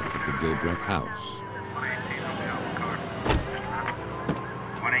north of the Gilbreth house.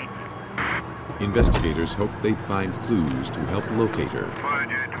 Investigators hoped they'd find clues to help locate her.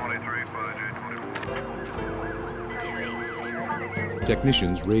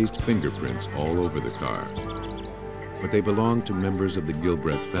 Technicians raised fingerprints all over the car, but they belonged to members of the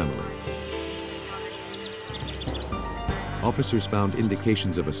Gilbreth family. Officers found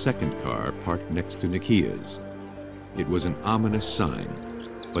indications of a second car parked next to Nikia's. It was an ominous sign,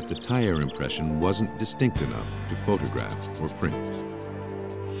 but the tire impression wasn't distinct enough to photograph or print.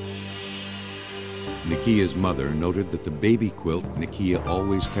 Nikia's mother noted that the baby quilt Nikia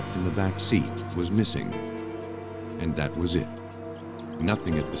always kept in the back seat was missing, and that was it.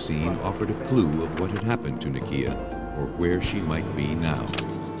 Nothing at the scene offered a clue of what had happened to Nikia or where she might be now.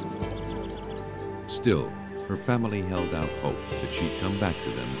 Still, her family held out hope that she'd come back to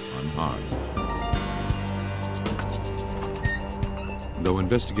them unharmed. Though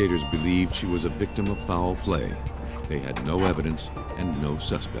investigators believed she was a victim of foul play, they had no evidence and no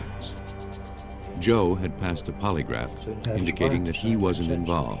suspects. Joe had passed a polygraph indicating that he wasn't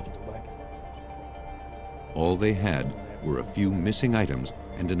involved. All they had were a few missing items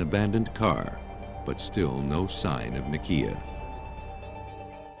and an abandoned car, but still no sign of Nakia.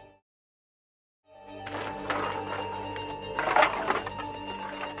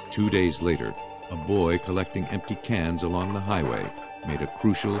 Two days later, a boy collecting empty cans along the highway made a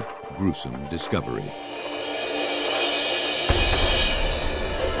crucial, gruesome discovery.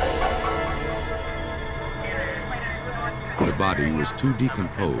 The body was too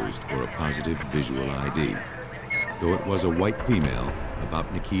decomposed for a positive visual ID, though it was a white female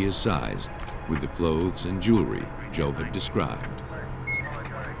about Nakia's size, with the clothes and jewelry Joe had described.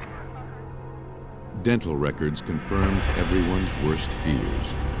 Dental records confirmed everyone's worst fears.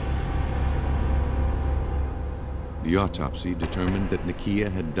 The autopsy determined that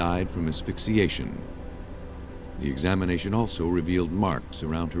Nakia had died from asphyxiation. The examination also revealed marks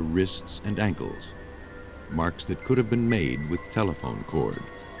around her wrists and ankles, marks that could have been made with telephone cord.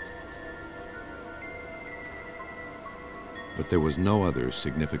 But there was no other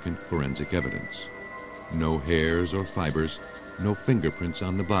significant forensic evidence. No hairs or fibers, no fingerprints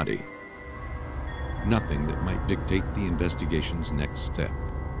on the body. Nothing that might dictate the investigation's next step.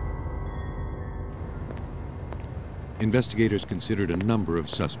 Investigators considered a number of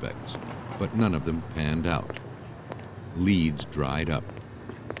suspects, but none of them panned out. Leads dried up.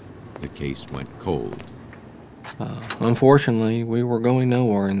 The case went cold. Unfortunately, we were going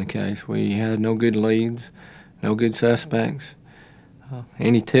nowhere in the case. We had no good leads, no good suspects.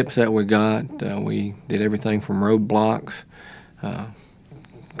 Any tips that we got, we did everything from roadblocks,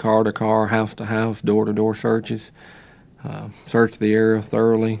 car to car, house to house, door to door searches, searched the area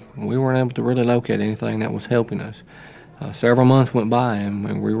thoroughly. We weren't able to really locate anything that was helping us. Several months went by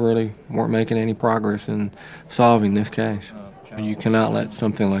and we really weren't making any progress in solving this case. You cannot let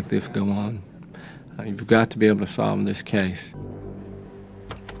something like this go on. You've got to be able to solve this case.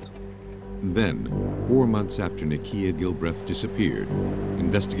 Then, 4 months after Nakia Gilbreth disappeared,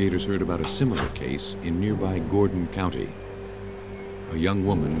 investigators heard about a similar case in nearby Gordon County. A young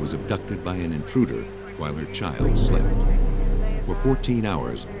woman was abducted by an intruder while her child slept. For 14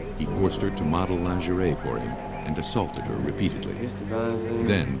 hours, he forced her to model lingerie for him and assaulted her repeatedly.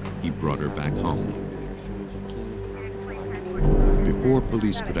 Then, he brought her back home. Before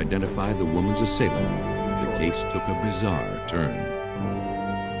police could identify the woman's assailant, the case took a bizarre turn.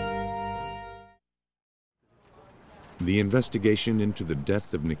 The investigation into the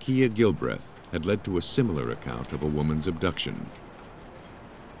death of Nakia Gilbreth had led to a similar account of a woman's abduction.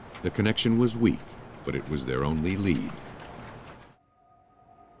 The connection was weak, but it was their only lead.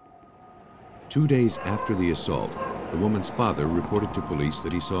 2 days after the assault, the woman's father reported to police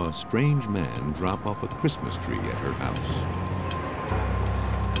that he saw a strange man drop off a Christmas tree at her house.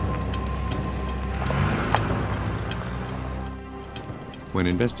 When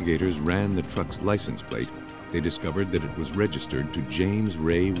investigators ran the truck's license plate, they discovered that it was registered to James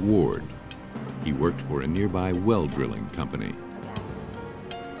Ray Ward. He worked for a nearby well drilling company.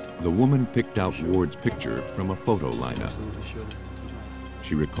 The woman picked out Ward's picture from a photo lineup.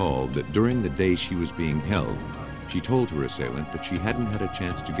 She recalled that during the day she was being held, she told her assailant that she hadn't had a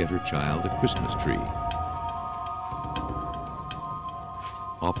chance to get her child a Christmas tree.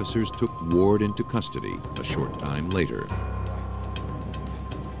 Officers took Ward into custody a short time later.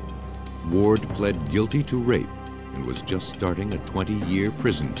 Ward pled guilty to rape and was just starting a 20-year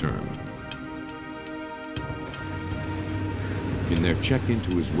prison term. In their check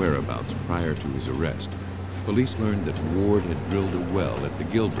into his whereabouts prior to his arrest, police learned that Ward had drilled a well at the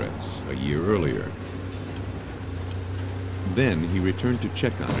Gilbreths a year earlier. Then he returned to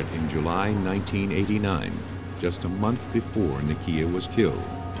check on it in July 1989, just a month before Nakia was killed.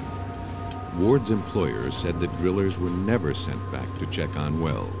 Ward's employer said that drillers were never sent back to check on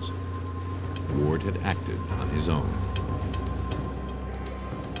wells. Ward had acted on his own.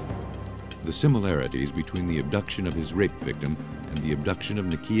 The similarities between the abduction of his rape victim and the abduction of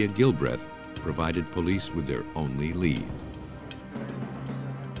Nakia Gilbreth provided police with their only lead.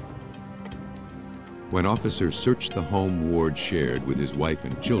 When officers searched the home Ward shared with his wife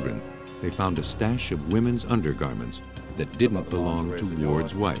and children, they found a stash of women's undergarments that didn't belong to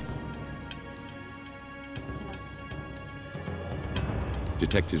Ward's wife.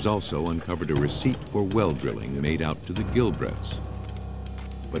 Detectives also uncovered a receipt for well drilling made out to the Gilbreths.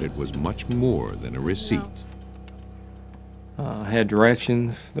 But it was much more than a receipt. Had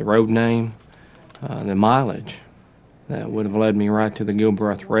directions, the road name, the mileage that would have led me right to the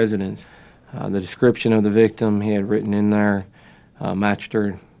Gilbreth residence. The description of the victim he had written in there, matched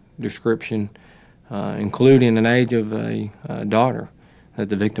her description, including an age of a daughter that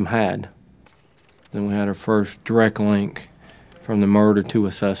the victim had. Then we had our first direct link from the murder to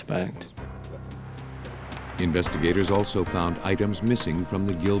a suspect. Investigators also found items missing from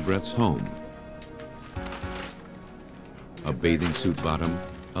the Gilbreth's home. A bathing suit bottom,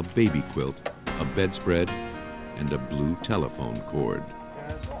 a baby quilt, a bedspread, and a blue telephone cord.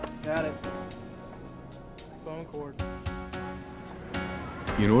 Got it. Phone cord.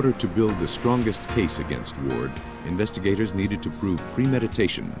 In order to build the strongest case against Ward, investigators needed to prove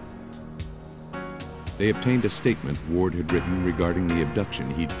premeditation. They obtained a statement Ward had written regarding the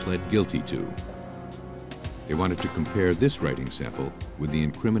abduction he'd pled guilty to. They wanted to compare this writing sample with the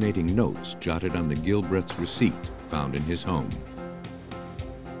incriminating notes jotted on the Gilbreth's receipt found in his home.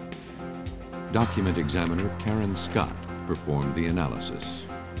 Document examiner Karen Scott performed the analysis.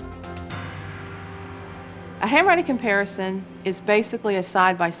 A handwriting comparison is basically a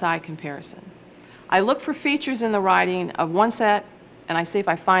side-by-side comparison. I look for features in the writing of one set and I see if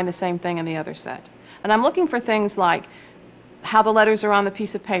I find the same thing in the other set. And I'm looking for things like how the letters are on the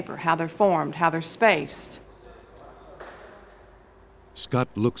piece of paper, how they're formed, how they're spaced. Scott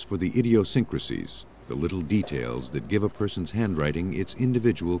looks for the idiosyncrasies, the little details that give a person's handwriting its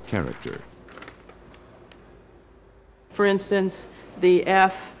individual character. For instance, the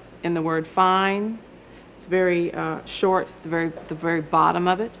F in the word fine, it's very short, the very bottom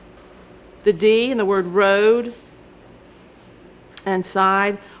of it. The D in the word road and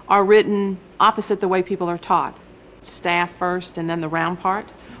side are written opposite the way people are taught. Staff first and then the round part.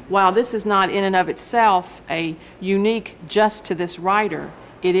 While this is not in and of itself a unique just to this writer,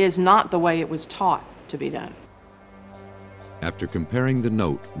 it is not the way it was taught to be done. After comparing the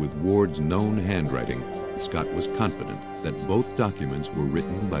note with Ward's known handwriting, Scott was confident that both documents were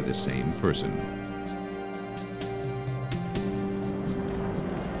written by the same person.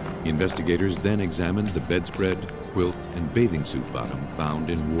 Investigators then examined the bedspread, quilt, and bathing suit bottom found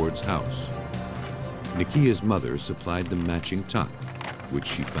in Ward's house. Nikia's mother supplied the matching top, which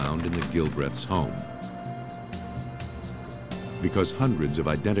she found in the Gilbreth's home. Because hundreds of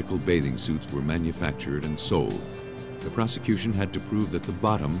identical bathing suits were manufactured and sold, the prosecution had to prove that the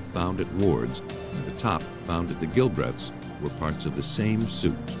bottom found at Ward's and the top found at the Gilbreth's were parts of the same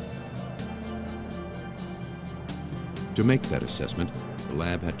suit. To make that assessment, the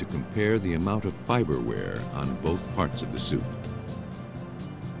lab had to compare the amount of fiber wear on both parts of the suit.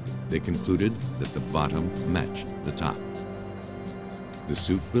 They concluded that the bottom matched the top. The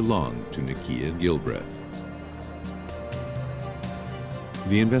suit belonged to Nikia Gilbreth.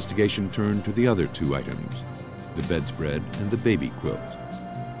 The investigation turned to the other two items, the bedspread and the baby quilt.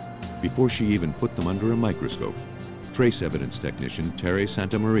 Before she even put them under a microscope, trace evidence technician Terry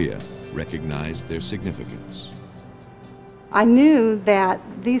Santamaria recognized their significance. I knew that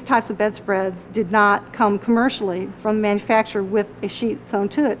these types of bedspreads did not come commercially from the manufacturer with a sheet sewn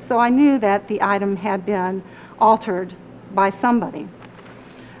to it, so I knew that the item had been altered by somebody.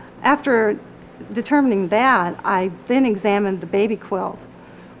 After determining that, I then examined the baby quilt.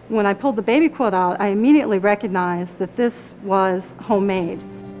 When I pulled the baby quilt out, I immediately recognized that this was homemade.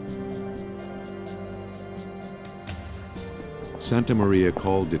 Santamaria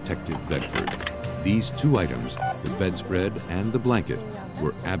called Detective Bedford. These two items, the bedspread and the blanket,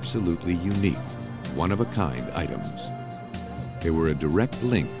 were absolutely unique, one-of-a-kind items. They were a direct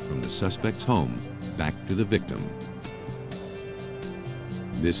link from the suspect's home back to the victim.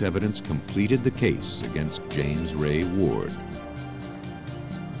 This evidence completed the case against James Ray Ward.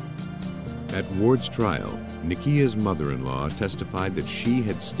 At Ward's trial, Nikia's mother-in-law testified that she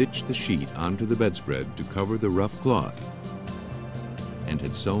had stitched the sheet onto the bedspread to cover the rough cloth and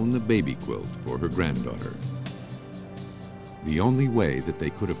had sewn the baby quilt for her granddaughter. The only way that they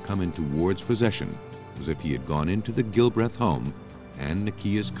could have come into Ward's possession was if he had gone into the Gilbreth home and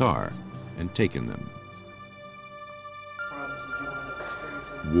Nikia's car and taken them.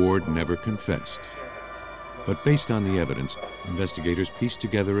 Ward never confessed, but based on the evidence, investigators pieced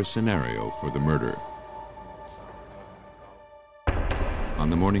together a scenario for the murder. On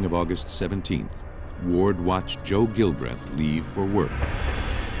the morning of August 17th, Ward watched Joe Gilbreth leave for work.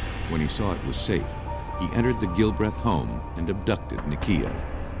 When he saw it was safe, he entered the Gilbreth home and abducted Nikia.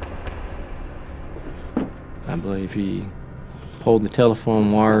 I believe he pulled the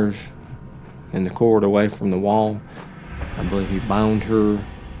telephone wires and the cord away from the wall. I believe he bound her,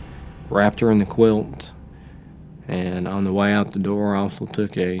 wrapped her in the quilt, and on the way out the door also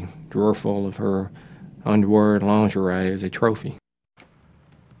took a drawer full of her underwear and lingerie as a trophy.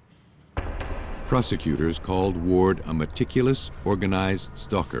 Prosecutors called Ward a meticulous, organized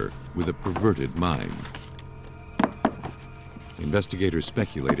stalker with a perverted mind. investigators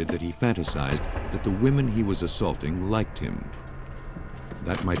speculated that he fantasized that the women he was assaulting liked him.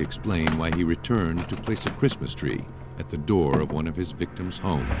 That might explain why he returned to place a Christmas tree at the door of one of his victims'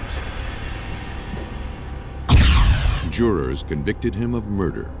 homes. Jurors convicted him of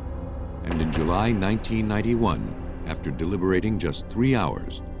murder, and in July 1991, after deliberating just 3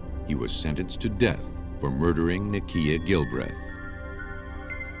 hours, he was sentenced to death for murdering Nakia Gilbreth.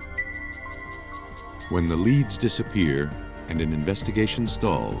 When the leads disappear and an investigation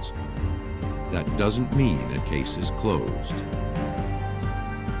stalls, that doesn't mean a case is closed.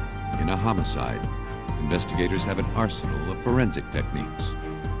 In a homicide, investigators have an arsenal of forensic techniques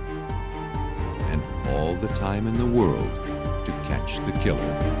and all the time in the world to catch the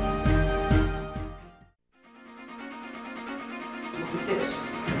killer.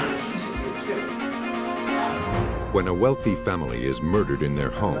 When a wealthy family is murdered in their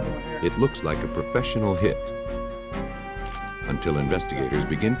home, it looks like a professional hit, until investigators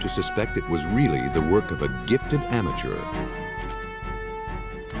begin to suspect it was really the work of a gifted amateur.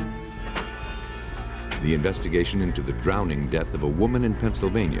 The investigation into the drowning death of a woman in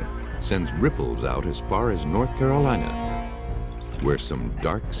Pennsylvania sends ripples out as far as North Carolina, where some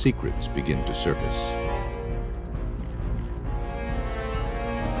dark secrets begin to surface.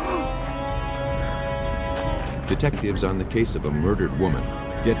 Detectives on the case of a murdered woman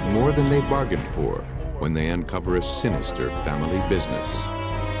get more than they bargained for when they uncover a sinister family business.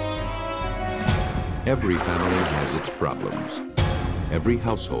 Every family has its problems. Every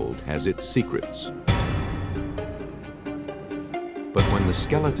household has its secrets. But when the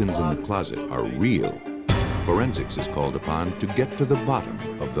skeletons in the closet are real, forensics is called upon to get to the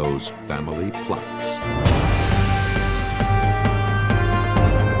bottom of those family plots.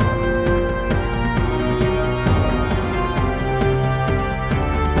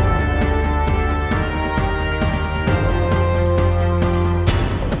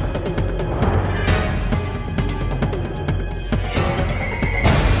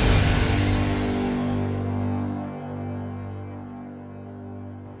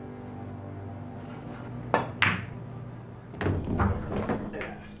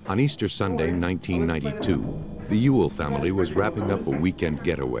 On Easter Sunday, 1992, the Ewell family was wrapping up a weekend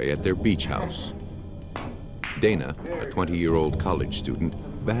getaway at their beach house. Dana, a 20-year-old college student,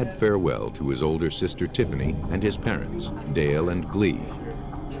 bade farewell to his older sister Tiffany and his parents, Dale and Glee.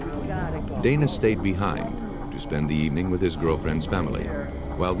 Dana stayed behind to spend the evening with his girlfriend's family,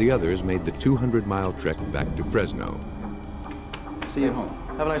 while the others made the 200-mile trek back to Fresno. See you home.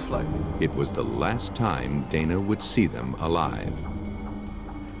 Have a nice flight. It was the last time Dana would see them alive.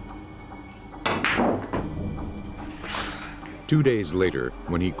 2 days later,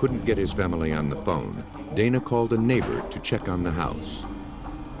 when he couldn't get his family on the phone, Dana called a neighbor to check on the house.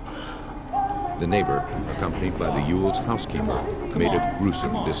 The neighbor, accompanied by the Ewell's housekeeper, made a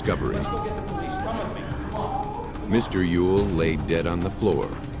gruesome discovery. Mr. Ewell lay dead on the floor.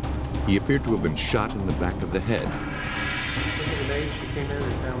 He appeared to have been shot in the back of the head.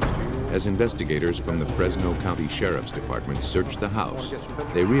 As investigators from the Fresno County Sheriff's Department searched the house,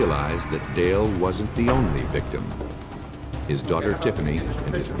 they realized that Dale wasn't the only victim. His daughter Tiffany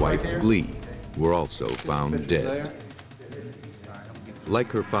and his wife Glee were also found dead. Like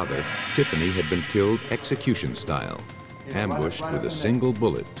her father, Tiffany had been killed execution style, ambushed with a single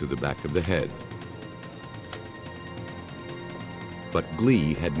bullet to the back of the head. But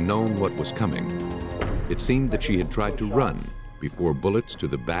Glee had known what was coming. It seemed that she had tried to run before bullets to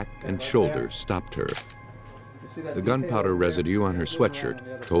the back and shoulder stopped her. The gunpowder residue on her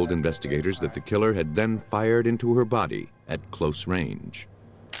sweatshirt told investigators that the killer had then fired into her body at close range.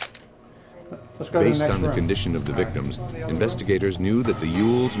 Based on the condition of the victims, investigators knew that the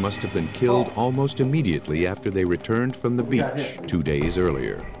Ewells must have been killed almost immediately after they returned from the beach 2 days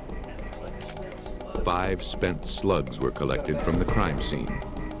earlier. 5 spent slugs were collected from the crime scene.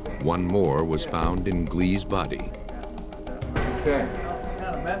 1 more was found in Glee's body.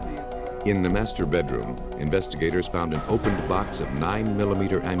 In the master bedroom, investigators found an opened box of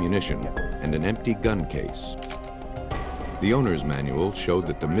 9mm ammunition and an empty gun case. The owner's manual showed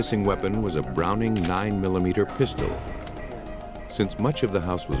that the missing weapon was a Browning 9mm pistol. Since much of the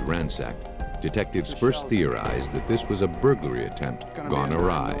house was ransacked, detectives first theorized that this was a burglary attempt gone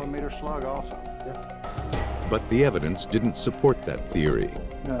awry. But the evidence didn't support that theory.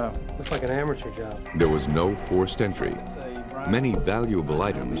 No, it's like an amateur job. There was no forced entry. Many valuable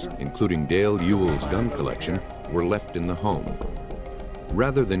items, including Dale Ewell's gun collection, were left in the home.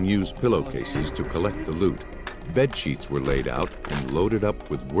 Rather than use pillowcases to collect the loot, bed sheets were laid out and loaded up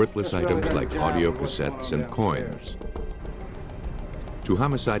with worthless items like audio cassettes and coins. To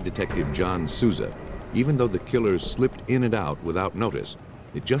homicide detective John Souza, Even though the killers slipped in and out without notice,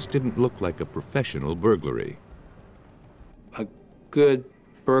 it just didn't look like a professional burglary. A good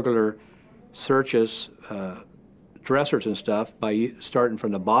burglar searches dressers and stuff by starting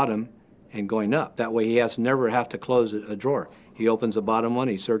from the bottom and going up. That way he has to never have to close a drawer. He opens the bottom one,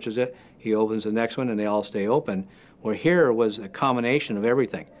 he searches it, he opens the next one, and they all stay open. Where here was a combination of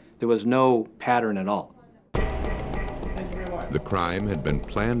everything. There was no pattern at all. The crime had been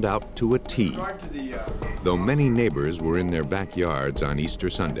planned out to a T. Though many neighbors were in their backyards on Easter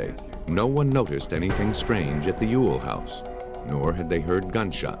Sunday, no one noticed anything strange at the Ewell house, nor had they heard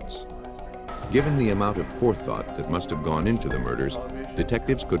gunshots. Given the amount of forethought that must have gone into the murders,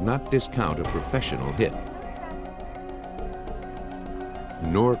 detectives could not discount a professional hit.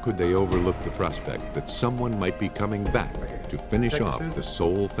 Nor could they overlook the prospect that someone might be coming back to finish off the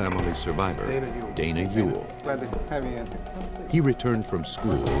sole family survivor, Dana Ewell. He returned from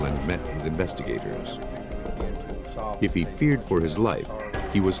school and met with investigators. If he feared for his life,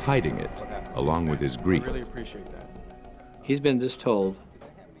 he was hiding it, along with his grief. He's been just told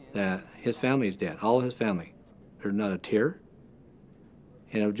that his family is dead, all his family. There's not a tear.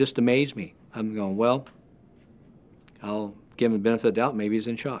 And it just amazed me. I'm going, well, I'll give him the benefit of the doubt, maybe he's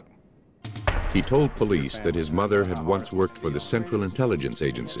in shock. He told police that his mother had once worked for the Central Intelligence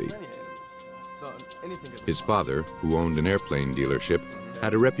Agency. His father, who owned an airplane dealership,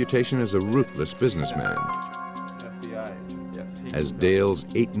 had a reputation as a ruthless businessman. As Dale's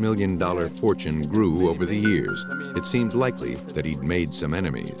 $8 million fortune grew over the years, it seemed likely that he'd made some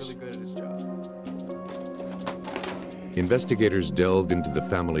enemies. Investigators delved into the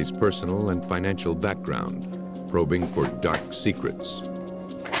family's personal and financial background, probing for dark secrets.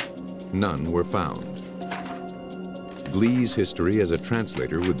 None were found. Glee's history as a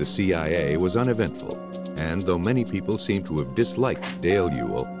translator with the CIA was uneventful, and though many people seem to have disliked Dale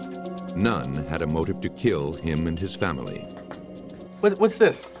Ewell, none had a motive to kill him and his family. What's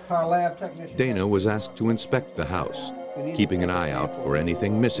this? Our lab technician. Dana was asked to inspect the house, keeping an eye out for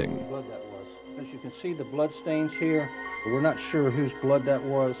anything missing. As you can see, the blood stains here. We're not sure whose blood that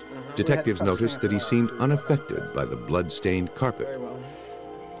was. Detectives noticed that he seemed unaffected by the blood-stained carpet.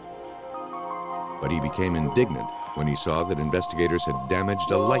 But he became indignant when he saw that investigators had damaged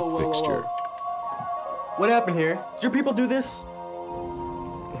a light fixture. What happened here? Did your people do this?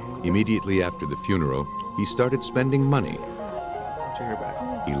 Immediately after the funeral, he started spending money.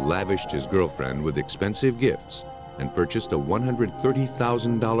 He lavished his girlfriend with expensive gifts and purchased a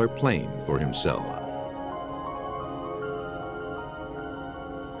 $130,000 plane for himself.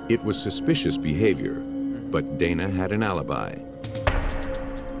 It was suspicious behavior, but Dana had an alibi.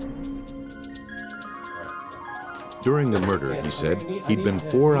 During the murder, he said, he'd been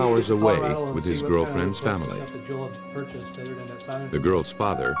 4 hours away with his girlfriend's family. The girl's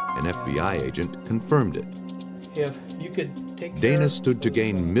father, an FBI agent, confirmed it. If you could take Dana stood to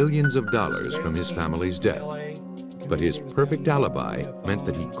gain millions of dollars from his family's death, but his perfect alibi meant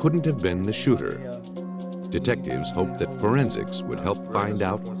that he couldn't have been the shooter. Detectives hoped that forensics would help find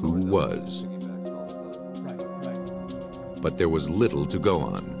out who was. But there was little to go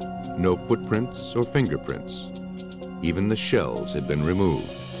on. No footprints or fingerprints. Even the shells had been removed.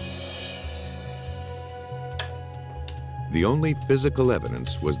 The only physical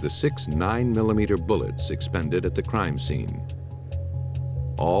evidence was the 6 9mm bullets expended at the crime scene.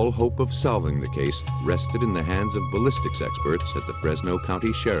 All hope of solving the case rested in the hands of ballistics experts at the Fresno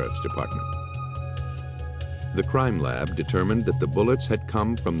County Sheriff's Department. The crime lab determined that the bullets had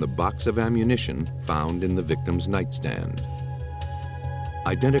come from the box of ammunition found in the victim's nightstand.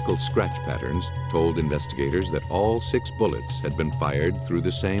 Identical scratch patterns told investigators that all 6 bullets had been fired through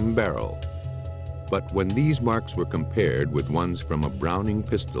the same barrel. But when these marks were compared with ones from a Browning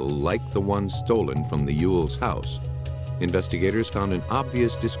pistol like the one stolen from the Ewell's house, investigators found an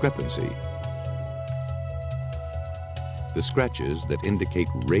obvious discrepancy. The scratches that indicate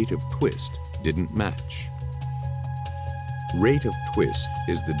rate of twist didn't match. Rate of twist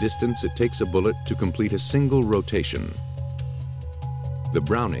is the distance it takes a bullet to complete a single rotation. The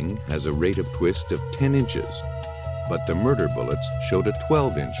Browning has a rate of twist of 10 inches, but the murder bullets showed a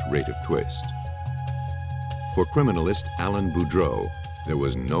 12-inch rate of twist. For criminalist Alan Boudreau, there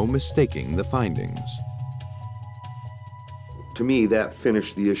was no mistaking the findings. To me, that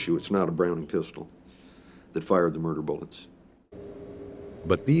finished the issue. It's not a Browning pistol that fired the murder bullets.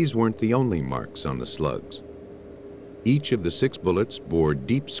 But these weren't the only marks on the slugs. Each of the 6 bullets bore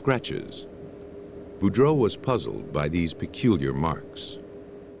deep scratches. Boudreau was puzzled by these peculiar marks.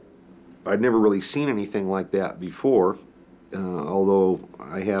 I'd never really seen anything like that before, although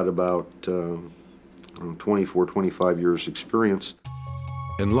I had about 24, 25 years experience.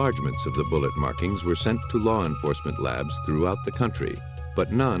 Enlargements of the bullet markings were sent to law enforcement labs throughout the country,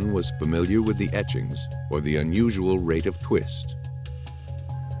 but none was familiar with the etchings or the unusual rate of twist.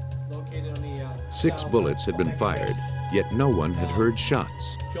 6 bullets had been fired, yet no one had heard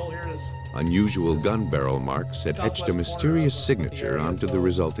shots. Unusual gun barrel marks had etched a mysterious signature onto the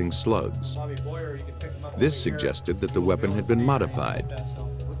resulting slugs. This suggested that the weapon had been modified,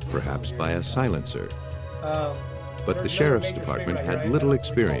 perhaps by a silencer. But the sheriff's department had little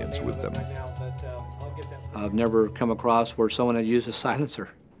experience with them. I've never come across where someone had used a silencer.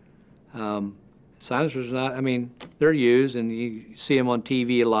 Silencers, not, I mean, they're used and you see them on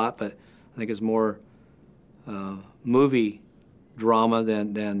TV a lot, but I think it's more movie drama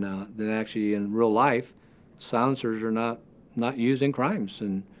than actually in real life. Silencers are not used in crimes,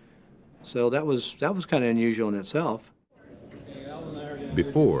 and so that was kind of unusual in itself.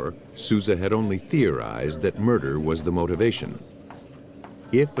 Before, Souza had only theorized that murder was the motivation.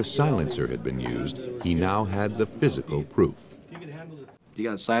 If a silencer had been used, he now had the physical proof. You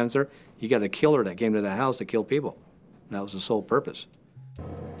got a silencer, you got a killer that came to the house to kill people. That was the sole purpose.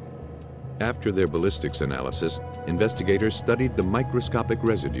 After their ballistics analysis, investigators studied the microscopic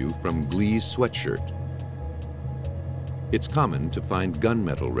residue from Glee's sweatshirt. It's common to find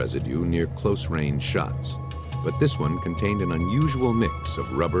gunmetal residue near close-range shots, but this one contained an unusual mix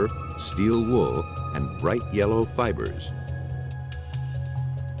of rubber, steel wool, and bright yellow fibers.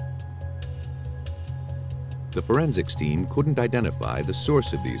 The forensics team couldn't identify the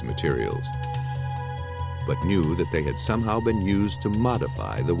source of these materials, but knew that they had somehow been used to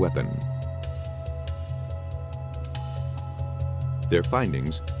modify the weapon. Their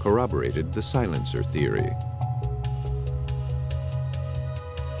findings corroborated the silencer theory.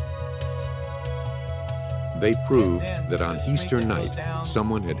 They proved that on Easter night,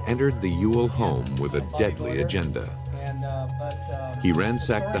 someone had entered the Ewell home with a deadly agenda. He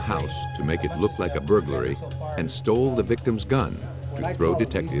ransacked the house to make it look like a burglary and stole the victim's gun to throw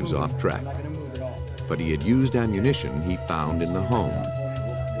detectives off track. But he had used ammunition he found in the home.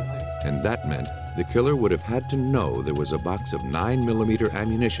 And that meant the killer would have had to know there was a box of 9mm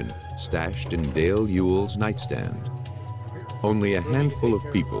ammunition stashed in Dale Ewell's nightstand. Only a handful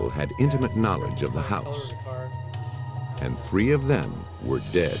of people had intimate knowledge of the house, and 3 of them were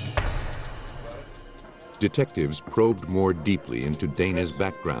dead. Detectives probed more deeply into Dana's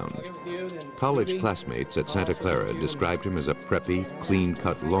background. College classmates at Santa Clara described him as a preppy,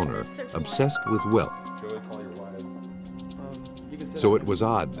 clean-cut loner, obsessed with wealth. So it was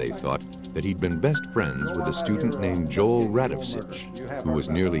odd, they thought, that he'd been best friends with a student named Joel Radovsich, who was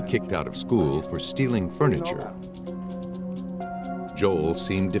nearly kicked out of school for stealing furniture. Joel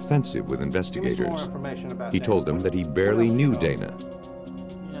seemed defensive with investigators. He told them that he barely knew Dana.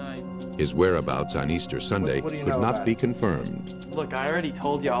 His whereabouts on Easter Sunday could not be confirmed. Look, I already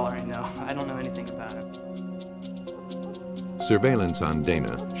told y'all I know. I don't know anything about it. Surveillance on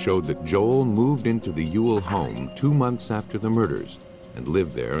Dana showed that Joel moved into the Ewell home 2 months after the murders and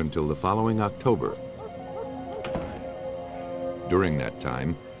lived there until the following October. During that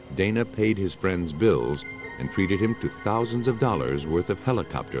time, Dana paid his friends bills and treated him to thousands of dollars worth of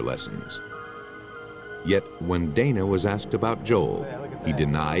helicopter lessons. Yet when Dana was asked about Joel, he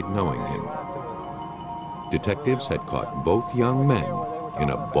denied knowing him. Detectives had caught both young men in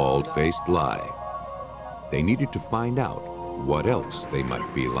a bald-faced lie. They needed to find out what else they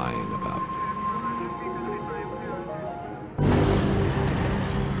might be lying about.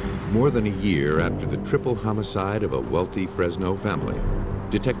 More than a year after the triple homicide of a wealthy Fresno family,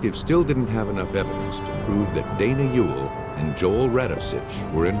 detectives still didn't have enough evidence to prove that Dana Ewell and Joel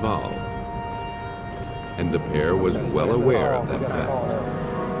Radovsich were involved. And the pair was well aware of that fact.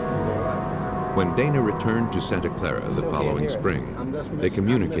 When Dana returned to Santa Clara the following spring, they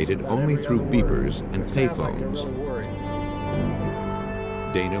communicated only through beepers and payphones.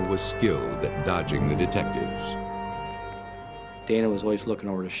 Dana was skilled at dodging the detectives. Dana was always looking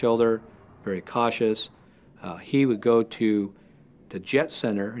over his shoulder, very cautious. He would go to the Jet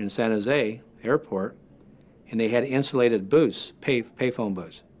Center in San Jose Airport, and they had insulated booths, payphone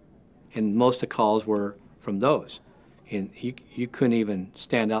booths, and most of the calls were from those. And you couldn't even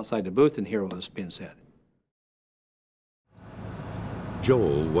stand outside the booth and hear what was being said.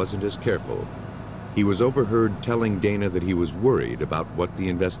 Joel wasn't as careful. He was overheard telling Dana that he was worried about what the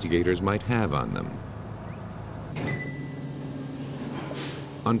investigators might have on them.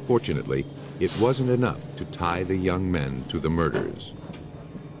 Unfortunately, it wasn't enough to tie the young men to the murders.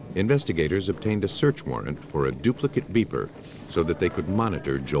 Investigators obtained a search warrant for a duplicate beeper so that they could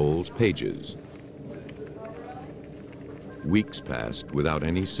monitor Joel's pages. Weeks passed without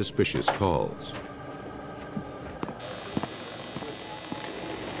any suspicious calls.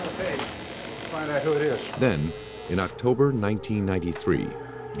 out who it is. Then, in October 1993,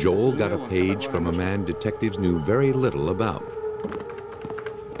 Joel got a page from a man detectives knew very little about.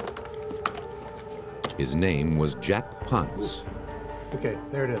 His name was Jack Ponce. Okay,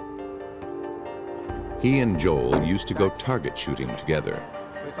 there it is. He and Joel used to go target shooting together.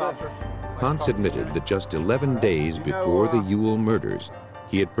 Ponce admitted that just 11 days before the Ewell murders,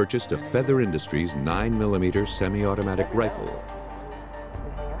 he had purchased a Feather Industries 9mm semi-automatic rifle.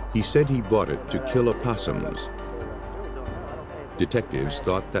 He said he bought it to kill opossums. Detectives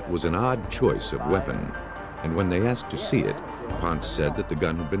thought that was an odd choice of weapon, and when they asked to see it, Ponce said that the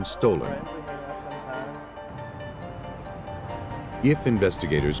gun had been stolen. If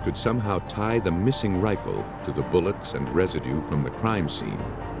investigators could somehow tie the missing rifle to the bullets and residue from the crime scene,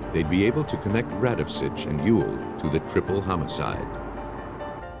 they'd be able to connect Radovsich and Ewell to the triple homicide.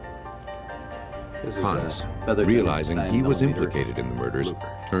 Ponce, realizing he was implicated in the murders,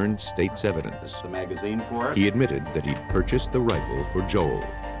 turned state's evidence. He admitted that he'd purchased the rifle for Joel.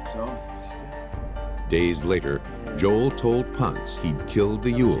 Days later, Joel told Ponce he'd killed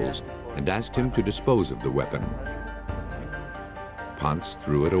the Ewells and asked him to dispose of the weapon. Ponce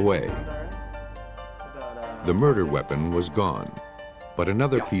threw it away. The murder weapon was gone, but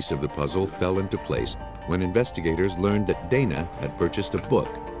another piece of the puzzle fell into place when investigators learned that Dana had purchased a book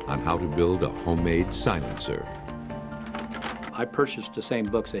on how to build a homemade silencer. I purchased the same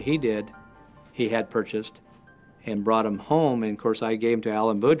books that he had purchased, and brought them home, and of course I gave them to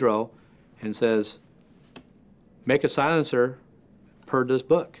Alan Boudreau and says, make a silencer per this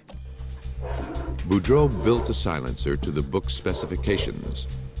book. Boudreau built a silencer to the book's specifications.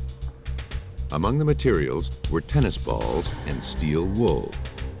 Among the materials were tennis balls and steel wool,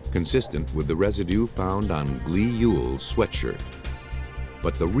 consistent with the residue found on Glee Ewell's sweatshirt.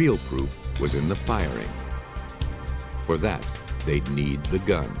 But the real proof was in the firing. For that, they'd need the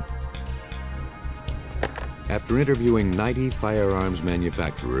gun. After interviewing 90 firearms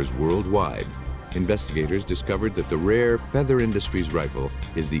manufacturers worldwide, investigators discovered that the rare Feather Industries rifle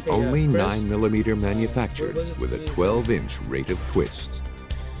is the only 9mm manufactured with a 12-inch rate of twist.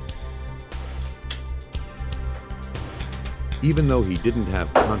 Even though he didn't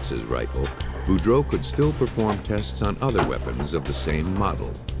have Ponce's rifle, Boudreau could still perform tests on other weapons of the same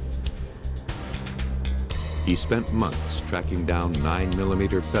model. He spent months tracking down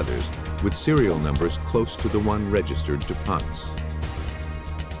 9mm feathers with serial numbers close to the one registered to Ponce.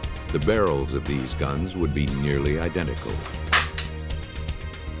 The barrels of these guns would be nearly identical.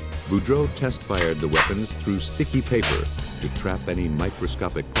 Boudreau test-fired the weapons through sticky paper to trap any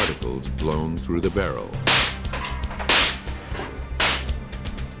microscopic particles blown through the barrel.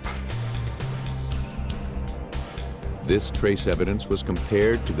 This trace evidence was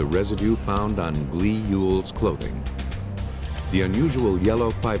compared to the residue found on Glee Ewell's clothing. The unusual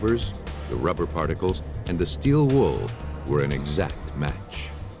yellow fibers, the rubber particles, and the steel wool were an exact match.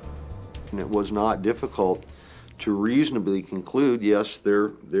 And it was not difficult to reasonably conclude, yes,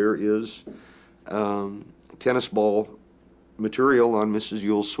 there is tennis ball material on Mrs.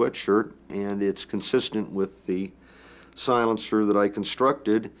 Ewell's sweatshirt, and it's consistent with the silencer that I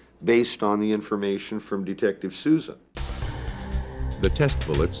constructed based on the information from Detective Souza. The test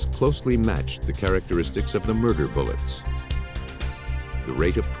bullets closely matched the characteristics of the murder bullets. The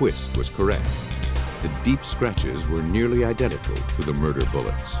rate of twist was correct. The deep scratches were nearly identical to the murder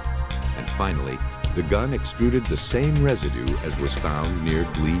bullets. And finally, the gun extruded the same residue as was found near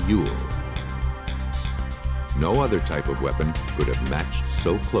Glee Ewell. No other type of weapon could have matched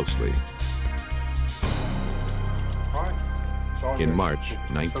so closely. In March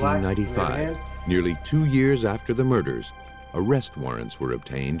 1995, nearly 2 years after the murders, arrest warrants were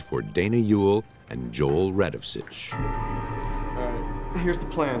obtained for Dana Ewell and Joel Radovsich. Here's the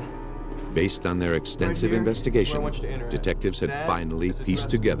plan. Based on their extensive investigation, detectives had finally pieced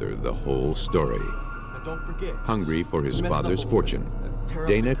together the whole story. Hungry for his father's fortune,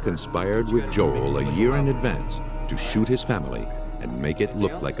 Dana conspired with Joel a year in advance to shoot his family and make it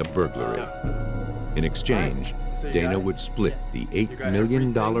look like a burglary. In exchange, Dana would split the $8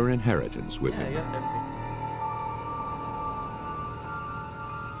 million inheritance with him.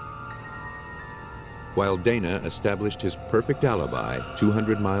 While Dana established his perfect alibi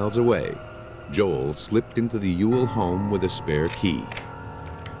 200 miles away, Joel slipped into the Ewell home with a spare key.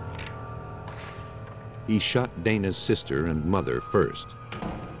 He shot Dana's sister and mother first,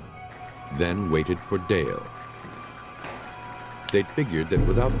 then waited for Dale. They'd figured that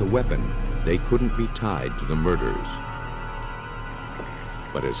without the weapon, they couldn't be tied to the murders.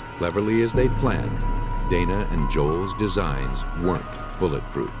 But as cleverly as they'd planned, Dana and Joel's designs weren't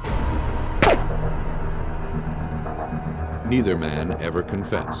bulletproof. Neither man ever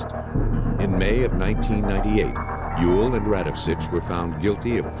confessed. In May of 1998, Ewell and Radovsich were found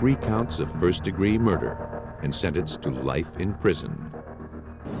guilty of 3 counts of first-degree murder and sentenced to life in prison.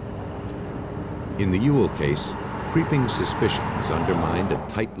 In the Ewell case, creeping suspicions undermined a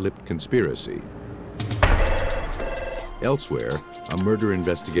tight-lipped conspiracy. Elsewhere, a murder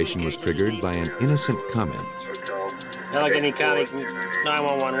investigation was triggered by an innocent comment. Allegheny County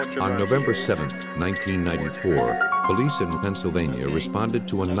 911, what's your On November 7th, 1994, police in Pennsylvania responded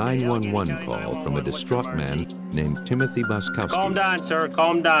to a 911 call from a distraught man named Timothy Boskowski. Calm down, sir,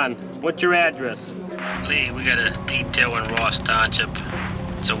 calm down. What's your address? Lee, we got a detail in Ross Township.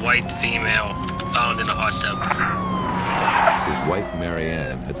 It's a white female found in a hot tub. His wife, Mary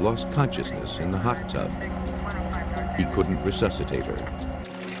Ann, had lost consciousness in the hot tub. He couldn't resuscitate her.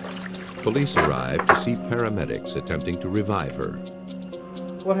 Police arrived to see paramedics attempting to revive her.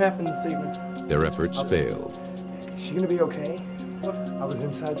 What happened this evening? Their efforts failed. Is she gonna be okay? I was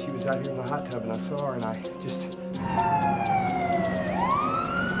inside, she was out here in the hot tub, and I saw her, and I just...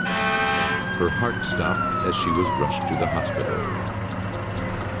 Her heart stopped as she was rushed to the hospital.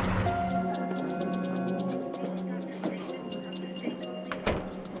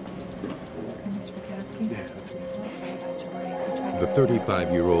 The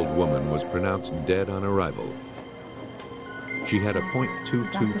 35-year-old woman was pronounced dead on arrival. She had a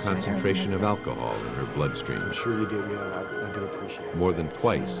 .22 concentration of alcohol in her bloodstream. I'm sure you did, yeah, I do appreciate it. More than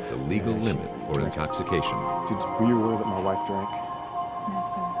twice the legal limit for intoxication. Were you aware that my wife drank?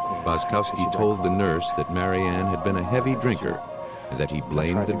 Boskowski told the nurse that Mary Ann had been a heavy drinker and that he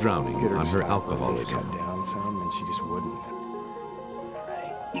blamed the drowning on her alcoholism. Down some, and she just wouldn't.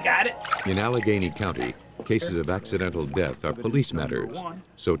 You got it? In Allegheny County, cases of accidental death are police matters,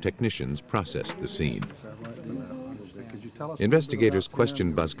 so technicians process the scene. Investigators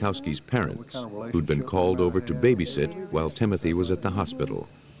questioned Boskowski's parents, who'd been called over to babysit while Timothy was at the hospital.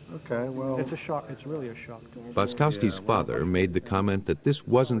 Okay, well... It's a shock. It's really a shock. Boskowski's father made the comment that this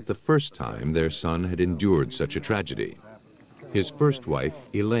wasn't the first time their son had endured such a tragedy. His first wife,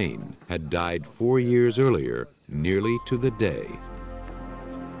 Elaine, had died 4 years earlier, nearly to the day.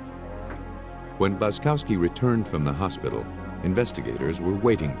 When Boskowski returned from the hospital, investigators were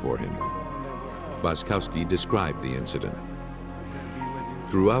waiting for him. Boskowski described the incident.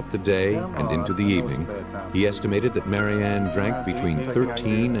 Throughout the day and into the evening, he estimated that Mary Ann drank between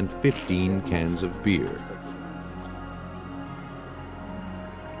 13 and 15 cans of beer.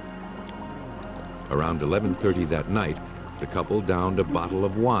 Around 11:30 that night, the couple downed a bottle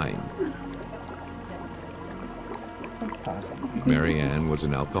of wine. Mary Ann was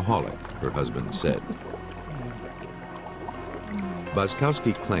an alcoholic, her husband said.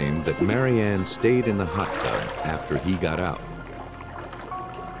 Boskowski claimed that Mary Ann stayed in the hot tub after he got out.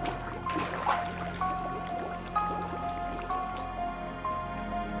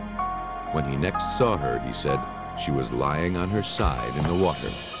 When he next saw her, he said, she was lying on her side in the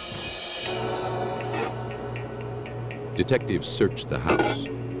water. Detectives searched the house.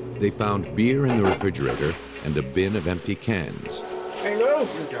 They found beer in the refrigerator and a bin of empty cans.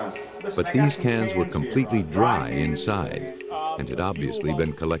 But these cans were completely dry inside and had obviously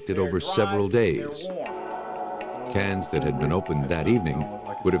been collected over several days. Cans that had been opened that evening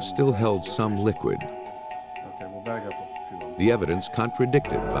would have still held some liquid. The evidence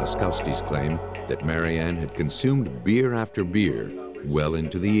contradicted Boskowski's claim that Mary Ann had consumed beer after beer well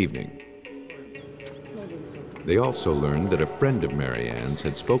into the evening. They also learned that a friend of Mary Ann's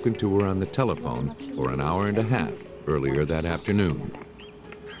had spoken to her on the telephone for an hour and a half earlier that afternoon.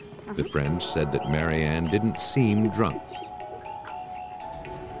 The friend said that Mary Ann didn't seem drunk.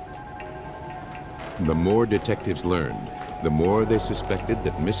 The more detectives learned, the more they suspected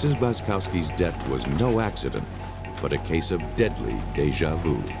that Mrs. Boskowski's death was no accident, but a case of deadly déjà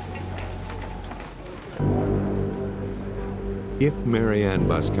vu. If Mary Ann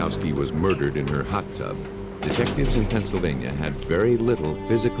Boskowski was murdered in her hot tub, detectives in Pennsylvania had very little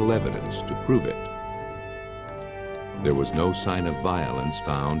physical evidence to prove it. There was no sign of violence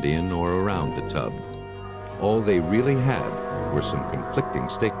found in or around the tub. All they really had were some conflicting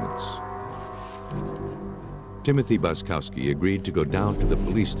statements. Timothy Boskowski agreed to go down to the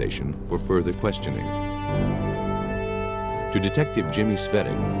police station for further questioning. To Detective Jimmy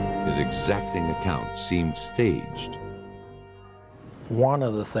Svedek, his exacting account seemed staged. One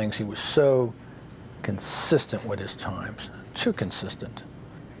of the things, he was so consistent with his times, too consistent.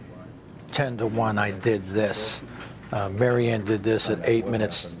 10 to 1, I did this. Mary Ann did this at 8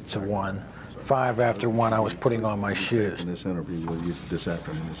 minutes to 1. 5 after 1, I was putting on my shoes. In this interview with you this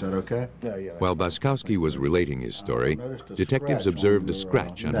afternoon, is that okay? Yeah. While Baskowski was relating his story, detectives observed a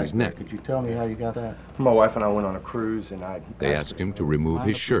scratch on his neck. Could you tell me how you got that? My wife and I went on a cruise, and They asked him to remove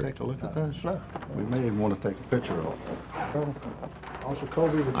his shirt. Take a look at this? No. We may even want to take a picture of it. Officer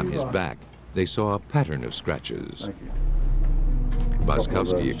Colby, would On you, his back, they saw a pattern of scratches. Thank you.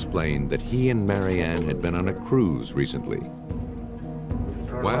 Baskowski explained that he and Marianne had been on a cruise recently.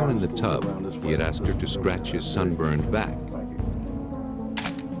 While in the tub, he had asked her to scratch his sunburned back.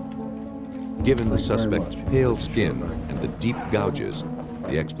 Given the suspect's pale skin and the deep gouges,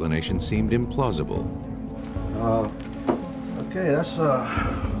 the explanation seemed implausible. Okay, that's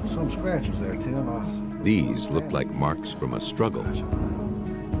some scratches there, Tim. These looked like marks from a struggle.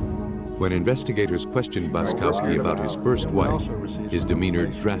 When investigators questioned Baskowski about his first wife, his demeanor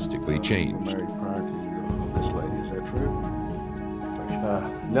drastically changed.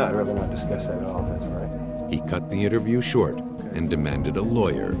 No, I'd rather not discuss that at all, if that's all right. He cut the interview short and demanded a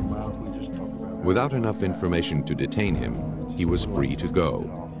lawyer. Without enough information to detain him, he was free to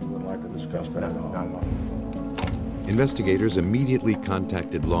go. Investigators immediately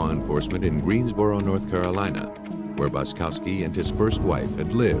contacted law enforcement in Greensboro, North Carolina, where Baskowski and his first wife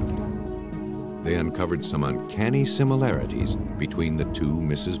had lived. They uncovered some uncanny similarities between the two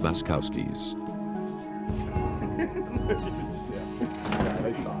Mrs. Baskowskis.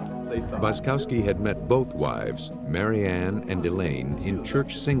 Baskowski had met both wives, Marianne and Elaine, in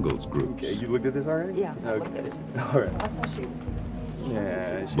church singles groups. You looked at this already? Yeah, I looked at it. All right.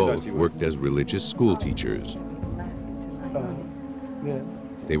 Yeah, Both worked as religious school teachers. Yeah.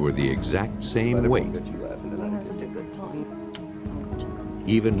 They were the exact same weight.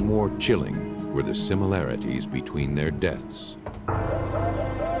 Even more chilling were the similarities between their deaths.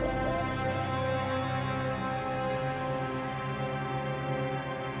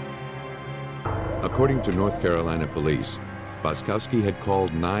 According to North Carolina police, Baskowski had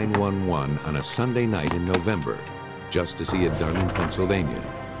called 911 on a Sunday night in November, just as he had done in Pennsylvania.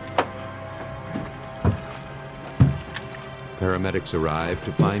 Paramedics arrived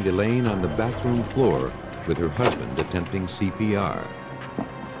to find Elaine on the bathroom floor with her husband attempting CPR.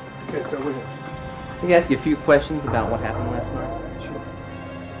 Okay, so we're here. Can I ask you a few questions about what happened last night? Sure.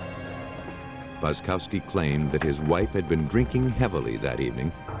 Baskowski claimed that his wife had been drinking heavily that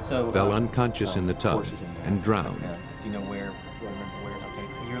evening, fell unconscious in the tub, and drowned. Do you know where?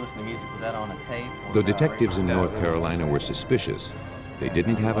 Okay, you're listening to music. Was that on a tape? Though detectives in North Carolina were suspicious, they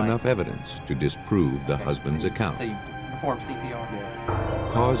didn't have enough evidence to disprove the husband's account. So you performed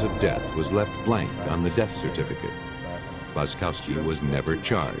CPR? Cause of death was left blank on the death certificate. Baskowski was never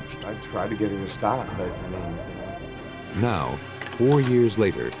charged. I tried to get her to stop, but I mean, Now, 4 years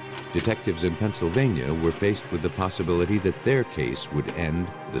later, detectives in Pennsylvania were faced with the possibility that their case would end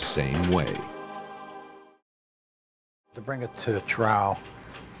the same way. To bring it to trial,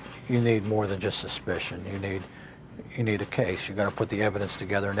 you need more than just suspicion. You need a case. You got to put the evidence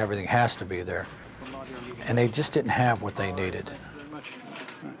together, and everything has to be there. And they just didn't have what they needed.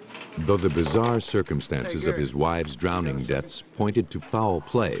 Though the bizarre circumstances of his wife's drowning deaths pointed to foul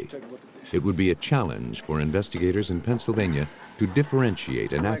play, it would be a challenge for investigators in Pennsylvania to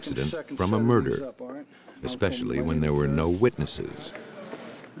differentiate an accident from a murder, especially when there were no witnesses.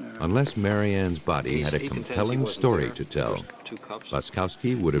 Unless Marianne's body had a compelling story to tell,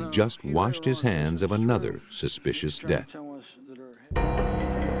 Baskowski would have just washed his hands of another suspicious death.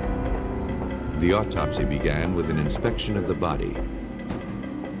 The autopsy began with an inspection of the body.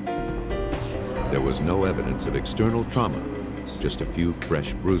 There was no evidence of external trauma, just a few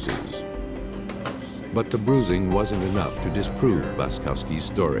fresh bruises. But the bruising wasn't enough to disprove Baskowski's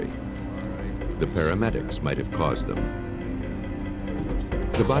story. The paramedics might have caused them.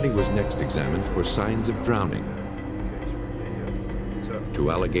 The body was next examined for signs of drowning.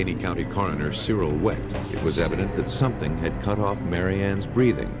 To Allegheny County Coroner Cyril Wecht, it was evident that something had cut off Marianne's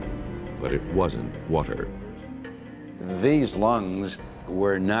breathing, but it wasn't water. These lungs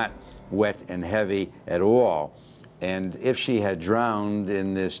were not wet and heavy at all, and if she had drowned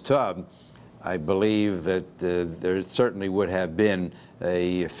in this tub, I believe that there certainly would have been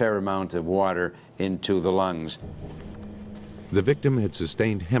a fair amount of water into the lungs. The victim had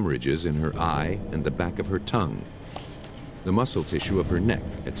sustained hemorrhages in her eye and the back of her tongue. The muscle tissue of her neck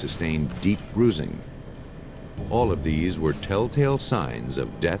had sustained deep bruising. All of these were telltale signs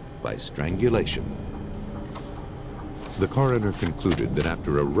of death by strangulation. The coroner concluded that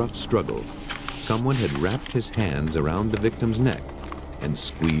after a rough struggle, someone had wrapped his hands around the victim's neck and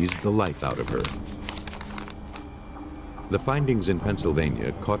squeezed the life out of her. The findings in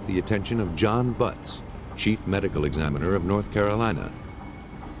Pennsylvania caught the attention of John Butts, Chief Medical Examiner of North Carolina.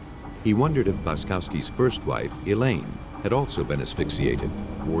 He wondered if Boskowski's first wife, Elaine, had also been asphyxiated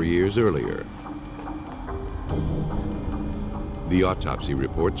 4 years earlier. The autopsy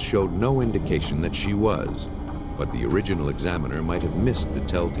reports showed no indication that she was, but the original examiner might have missed the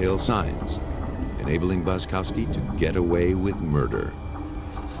telltale signs, enabling Boskowski to get away with murder.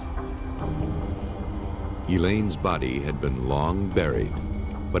 Elaine's body had been long buried,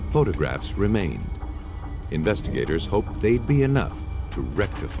 but photographs remained. Investigators hoped they'd be enough to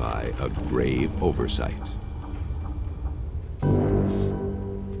rectify a grave oversight.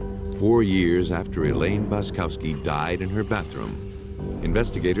 4 years after Elaine Boskowski died in her bathroom,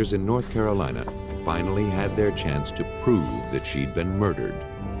 investigators in North Carolina finally had their chance to prove that she'd been murdered.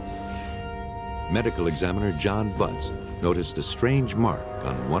 Medical examiner John Butts noticed a strange mark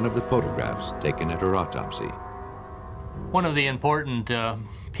on one of the photographs taken at her autopsy. One of the important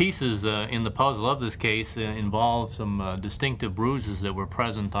pieces in the puzzle of this case involved some distinctive bruises that were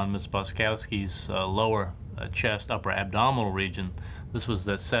present on Ms. Boskowski's lower chest, upper abdominal region. This was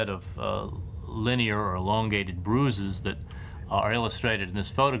the set of linear or elongated bruises that are illustrated in this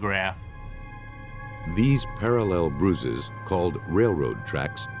photograph. These parallel bruises, called railroad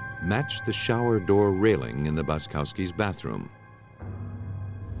tracks, matched the shower door railing in the Boskowski's bathroom.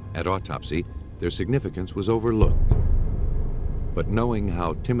 At autopsy, their significance was overlooked. But knowing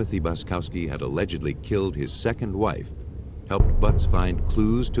how Timothy Boskowski had allegedly killed his second wife helped Butts find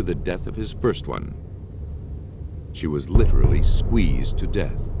clues to the death of his first one. She was literally squeezed to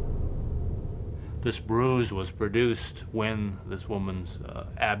death. This bruise was produced when this woman's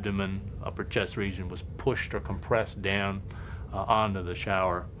abdomen, upper chest region was pushed or compressed down onto the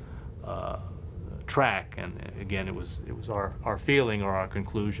shower track, and again it was our feeling or our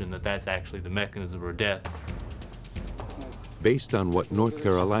conclusion that that's actually the mechanism of her death. Based on what North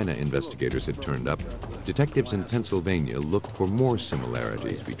Carolina investigators had turned up, detectives in Pennsylvania looked for more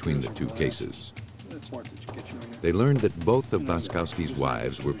similarities between the two cases. They learned that both of Boskowski's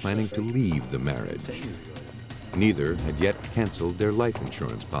wives were planning to leave the marriage. Neither had yet canceled their life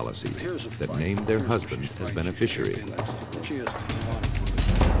insurance policies that named their husband as beneficiary.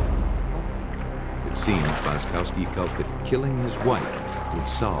 It seemed Boskowski felt that killing his wife would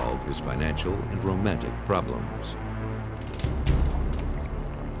solve his financial and romantic problems.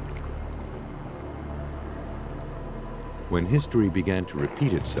 When history began to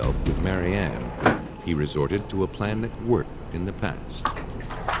repeat itself with Mary Ann, he resorted to a plan that worked in the past.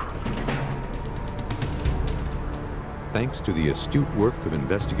 Thanks to the astute work of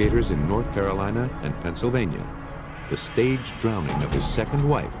investigators in North Carolina and Pennsylvania, the staged drowning of his second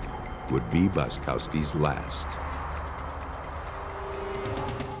wife would be Boskowski's last.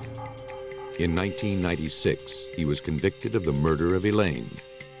 In 1996, he was convicted of the murder of Elaine.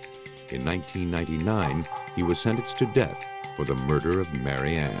 In 1999, he was sentenced to death for the murder of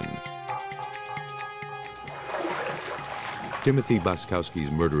Mary Ann. Timothy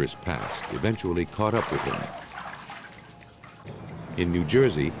Boskowski's murderous past eventually caught up with him. In New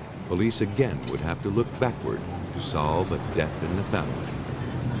Jersey, police again would have to look backward to solve a death in the family.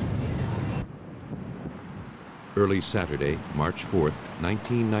 Early Saturday, March 4th,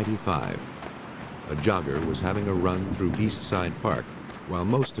 1995, a jogger was having a run through East Side Park while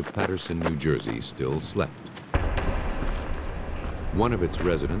most of Paterson, New Jersey still slept. One of its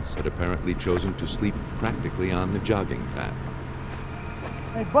residents had apparently chosen to sleep practically on the jogging path.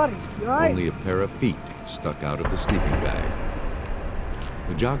 Hey, buddy, you all right? Only a pair of feet stuck out of the sleeping bag.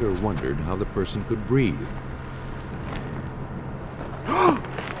 The jogger wondered how the person could breathe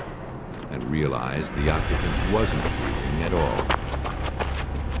and realized the occupant wasn't breathing at all.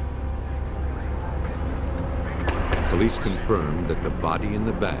 Police confirmed that the body in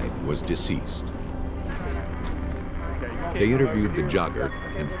the bag was deceased. They interviewed the jogger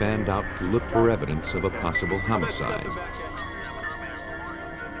and fanned out to look for evidence of a possible homicide.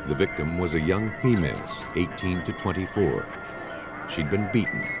 The victim was a young female, 18 to 24. She'd been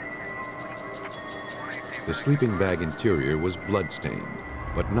beaten. The sleeping bag interior was blood-stained,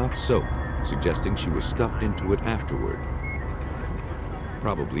 but not soap, suggesting she was stuffed into it afterward,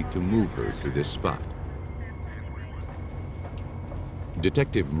 probably to move her to this spot.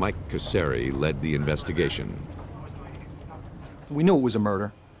 Detective Mike Cassari led the investigation. We knew it was a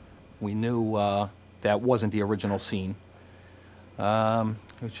murder. We knew that wasn't the original scene.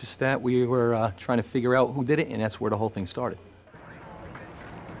 It's just that we were trying to figure out who did it, and that's where the whole thing started.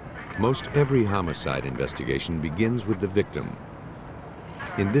 Most every homicide investigation begins with the victim.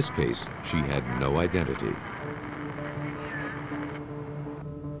 In this case, she had no identity.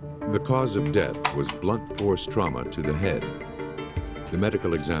 The cause of death was blunt force trauma to the head. The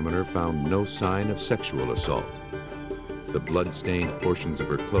medical examiner found no sign of sexual assault. The blood-stained portions of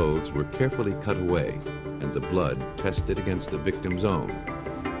her clothes were carefully cut away and the blood tested against the victim's own.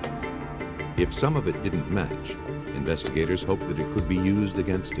 If some of it didn't match, investigators hoped that it could be used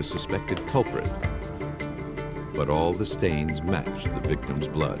against a suspected culprit. But all the stains matched the victim's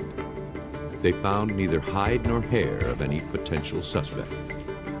blood. They found neither hide nor hair of any potential suspect.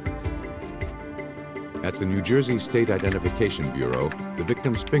 At the New Jersey State Identification Bureau, the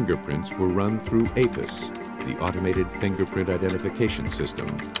victim's fingerprints were run through AFIS, the Automated Fingerprint Identification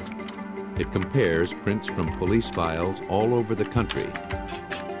System. It compares prints from police files all over the country.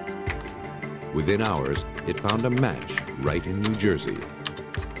 Within hours, it found a match right in New Jersey.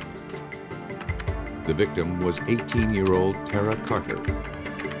 The victim was 18-year-old Tara Carter.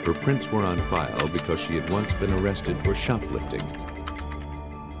 Her prints were on file because she had once been arrested for shoplifting.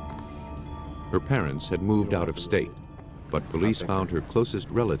 Her parents had moved out of state, but police found her closest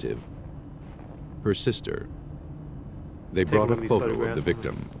relative, her sister. They brought a photo of the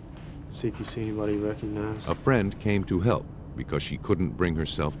victim. See if you see anybody you recognize. A friend came to help because she couldn't bring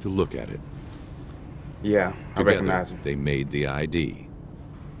herself to look at it. Yeah, I recognize her. They made the ID.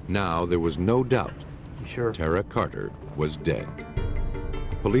 Now there was no doubt. Sure? Tara Carter was dead.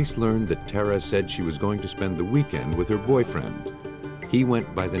 Police learned that Tara said she was going to spend the weekend with her boyfriend. He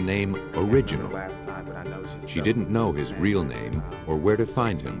went by the name Original. She didn't know his real name or where to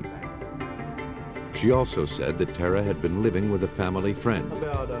find him. She also said that Tara had been living with a family friend,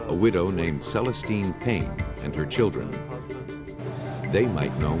 a widow named Celestine Payne, and her children. They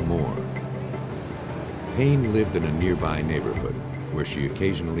might know more. Payne lived in a nearby neighborhood where she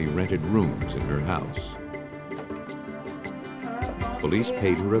occasionally rented rooms in her house. Police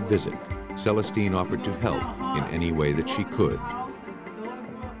paid her a visit. Celestine offered to help in any way that she could.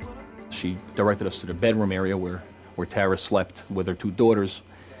 She directed us to the bedroom area where Tara slept with her two daughters.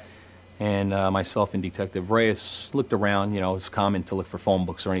 And myself and Detective Reyes looked around. You know, it's common to look for phone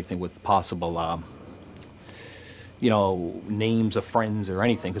books or anything with possible, you know, names of friends or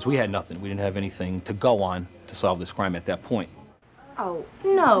anything, because we had nothing. We didn't have anything to go on to solve this crime at that point. Oh,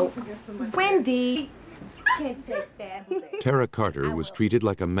 no. Wendy, you can't take that. Tara Carter was treated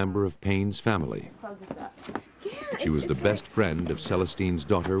like a member of Payne's family. She was the best friend of Celestine's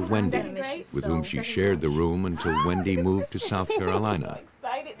daughter, Wendy, with whom she shared the room until Wendy moved to South Carolina.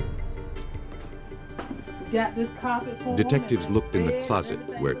 Detectives looked in the closet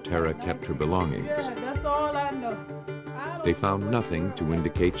where Tara kept her belongings. That's all I know. They found nothing to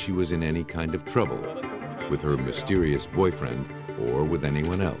indicate she was in any kind of trouble with her mysterious boyfriend or with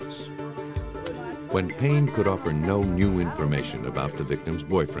anyone else. When Payne could offer no new information about the victim's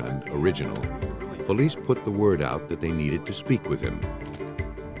boyfriend, Original, police put the word out that they needed to speak with him.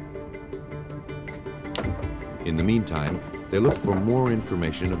 In the meantime, they looked for more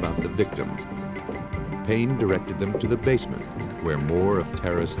information about the victim. Payne directed them to the basement, where more of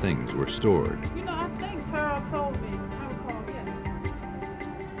Tara's things were stored. You know, I think Tara told me.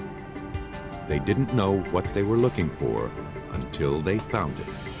 They didn't know what they were looking for until they found it.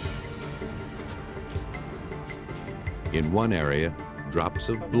 In one area, drops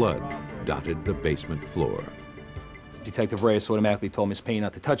of blood dotted the basement floor. Detective Reyes automatically told Miss Payne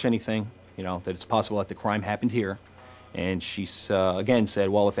not to touch anything, you know, that it's possible that the crime happened here. And she again said,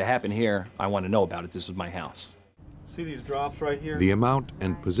 well, if it happened here, I want to know about it. This is my house. See these drops right here? The amount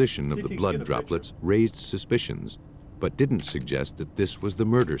and position of the blood droplets raised suspicions, but didn't suggest that this was the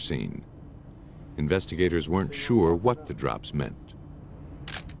murder scene. Investigators weren't sure what the drops meant.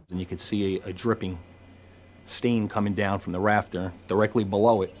 And you could see a dripping stain coming down from the rafter. Directly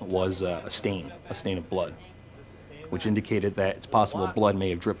below it was a stain of blood, which indicated that it's possible blood may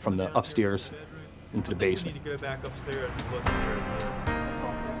have dripped from the upstairs into the basement. You need to go back upstairs and look there.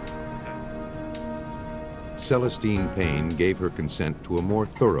 Celestine Payne gave her consent to a more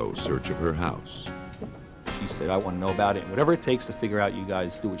thorough search of her house. She said, I want to know about it. Whatever it takes to figure out, you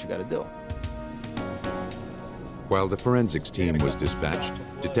guys do what you got to do. While the forensics team was dispatched,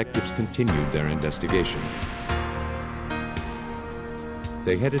 detectives continued their investigation.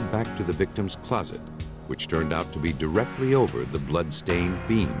 They headed back to the victim's closet, which turned out to be directly over the blood-stained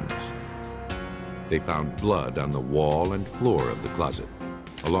beams. They found blood on the wall and floor of the closet,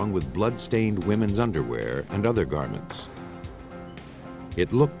 along with blood-stained women's underwear and other garments.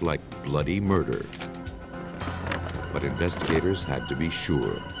 It looked like bloody murder, but investigators had to be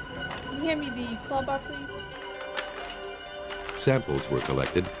sure. Can you hand me the club bar, please? Samples were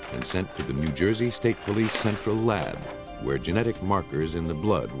collected and sent to the New Jersey State Police Central Lab, where genetic markers in the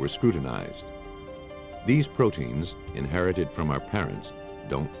blood were scrutinized. These proteins, inherited from our parents,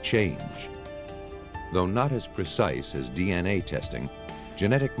 don't change. Though not as precise as DNA testing,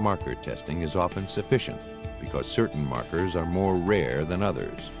 genetic marker testing is often sufficient, because certain markers are more rare than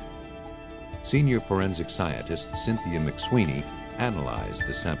others. Senior forensic scientist Cynthia McSweeney analyzed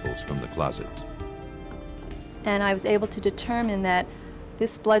the samples from the closet. And I was able to determine that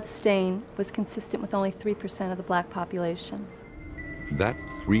this blood stain was consistent with only 3% of the black population. That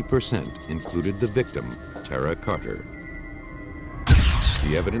 3% included the victim, Tara Carter.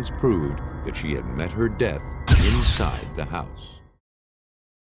 The evidence proved that she had met her death inside the house.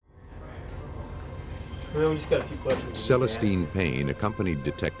 Well, we just got a few questions. Celestine Payne accompanied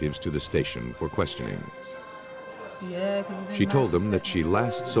detectives to the station for questioning. She told them that she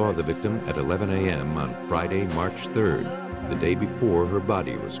last saw the victim at 11 a.m. on Friday, March 3rd, the day before her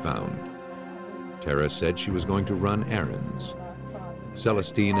body was found. Tara said she was going to run errands.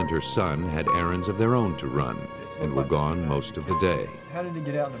 Celestine and her son had errands of their own to run and were gone most of the day. How did he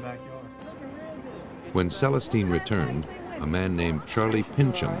get out in the backyard? When Celestine returned, a man named Charlie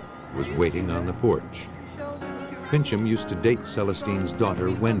Pincham was waiting on the porch. Pincham used to date Celestine's daughter,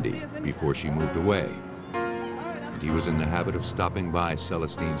 Wendy, before she moved away. And he was in the habit of stopping by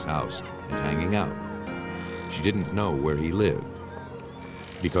Celestine's house and hanging out. She didn't know where he lived.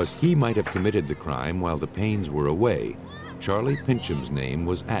 Because he might have committed the crime while the Paynes were away, Charlie Pincham's name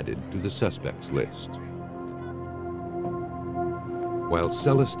was added to the suspects list. While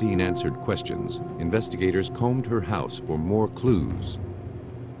Celestine answered questions, investigators combed her house for more clues.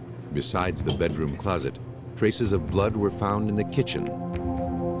 Besides the bedroom closet, traces of blood were found in the kitchen.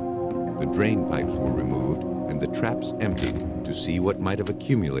 The drain pipes were removed and the traps emptied to see what might have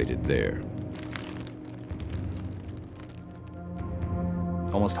accumulated there.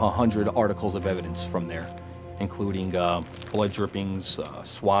 Almost 100 articles of evidence from there, including blood drippings,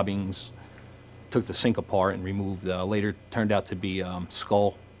 swabbings. Took the sink apart and removed, later turned out to be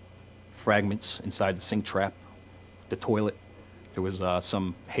skull fragments inside the sink trap, the toilet. There was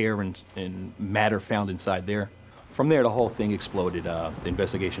some hair and matter found inside there. From there, the whole thing exploded. The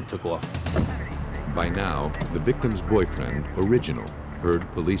investigation took off. By now, the victim's boyfriend, Original, heard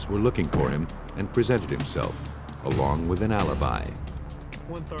police were looking for him and presented himself, along with an alibi.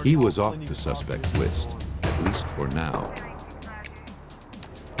 He was off the suspects list, at least for now.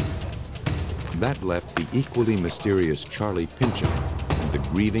 That left the equally mysterious Charlie Pincham and the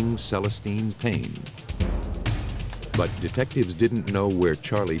grieving Celestine Payne. But detectives didn't know where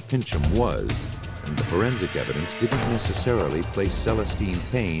Charlie Pincham was, and the forensic evidence didn't necessarily place Celestine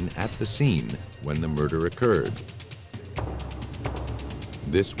Payne at the scene when the murder occurred.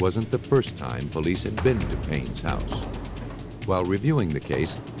 This wasn't the first time police had been to Payne's house. While reviewing the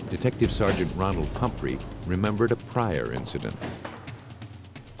case, Detective Sergeant Ronald Humphrey remembered a prior incident.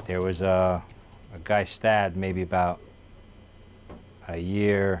 There was a guy stabbed maybe about a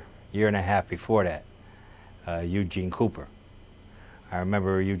year and a half before that, Eugene Cooper. I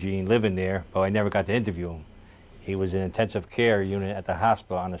remember Eugene living there, but I never got to interview him. He was in intensive care unit at the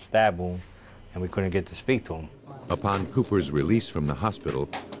hospital on a stab wound, and we couldn't get to speak to him. Upon Cooper's release from the hospital,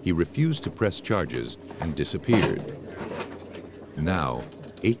 he refused to press charges and disappeared. Now,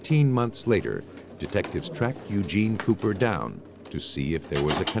 18 months later, detectives tracked Eugene Cooper down to see if there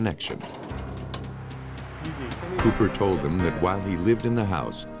was a connection. Cooper told them that while he lived in the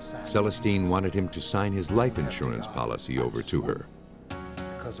house, Celestine wanted him to sign his life insurance policy over to her.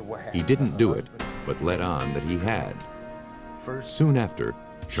 He didn't do it, but let on that he had. Soon after,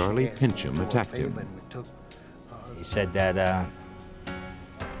 Charlie Pincham attacked him. He said that at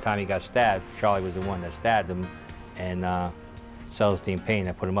the time he got stabbed, Charlie was the one that stabbed him, and Celestine Payne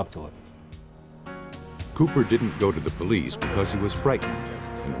that put him up to it. Cooper didn't go to the police because he was frightened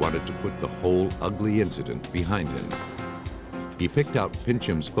and wanted to put the whole ugly incident behind him. He picked out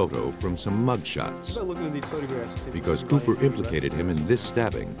Pincham's photo from some mugshots. Because Cooper implicated him in this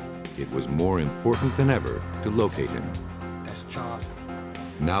stabbing, it was more important than ever to locate him.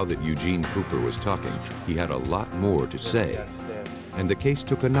 Now that Eugene Cooper was talking, he had a lot more to say. And the case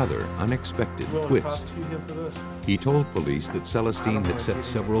took another unexpected twist. He told police that Celestine had set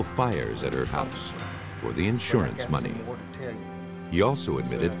several fires at her house for the insurance money. He also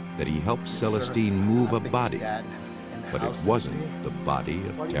admitted that he helped Celestine move a body, but it wasn't the body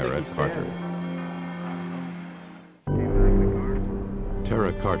of Tara Carter.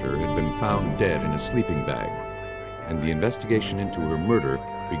 Tara Carter had been found dead in a sleeping bag, and the investigation into her murder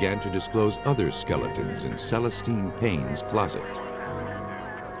began to disclose other skeletons in Celestine Payne's closet.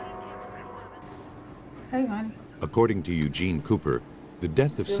 Hey, honey. According to Eugene Cooper, the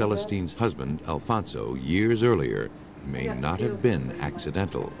death of Celestine's husband, Alfonso, years earlier, may not have been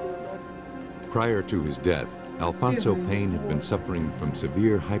accidental. Prior to his death, Alfonso Payne had been suffering from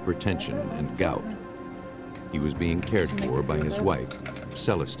severe hypertension and gout. He was being cared for by his wife,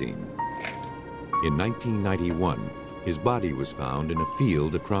 Celestine. In 1991, his body was found in a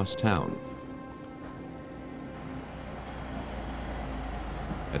field across town.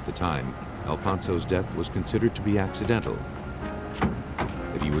 At the time, Alfonso's death was considered to be accidental,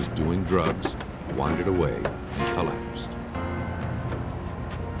 that he was doing drugs, wandered away, and collapsed.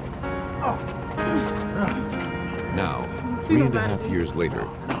 Now, 3.5 years later,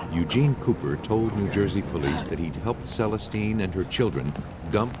 Eugene Cooper told New Jersey police that he'd helped Celestine and her children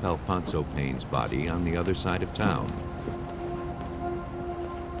dump Alfonso Payne's body on the other side of town.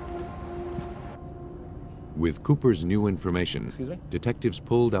 With Cooper's new information, detectives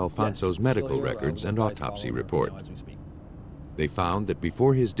pulled Alfonso's medical records and autopsy report. They found that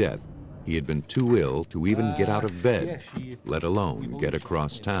before his death, he had been too ill to even get out of bed, let alone get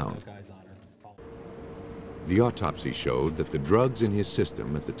across town. The autopsy showed that the drugs in his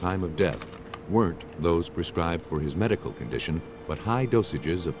system at the time of death weren't those prescribed for his medical condition, but high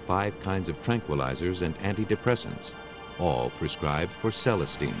dosages of 5 kinds of tranquilizers and antidepressants, all prescribed for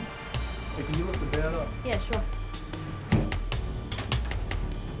Celestine. Hey, can you lift the bed up? Yeah, sure.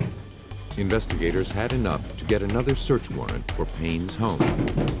 Investigators had enough to get another search warrant for Payne's home.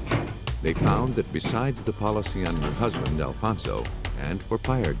 They found that besides the policy on her husband, Alfonso, and for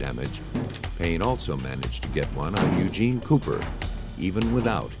fire damage, Payne also managed to get one on Eugene Cooper, even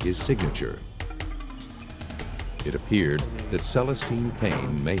without his signature. It appeared that Celestine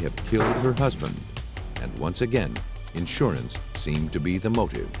Payne may have killed her husband, and once again, insurance seemed to be the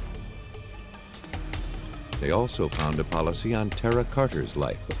motive. They also found a policy on Tara Carter's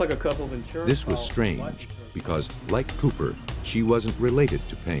life. Looks like a couple of insurance This was strange because, like Cooper, she wasn't related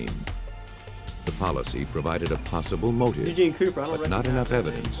to Payne. The policy provided a possible motive, Eugene Cooper, but not enough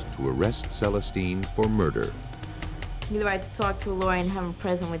evidence to arrest Celestine for murder. You have the right to talk to a lawyer and have him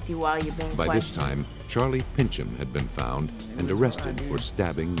present with you while you're being questioned. By this time, Charlie Pincham had been found and arrested for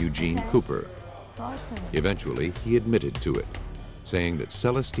stabbing Eugene Cooper. Eventually, he admitted to it, saying that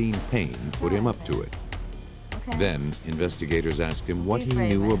Celestine Payne put him up to it. Then, investigators asked him what he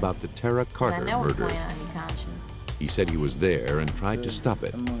knew about the Tara Carter murder. He said he was there and tried to stop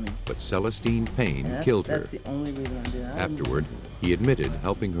it, but Celestine Payne killed her. Afterward, he admitted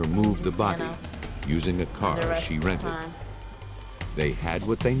helping her move the body, using a car she rented. They had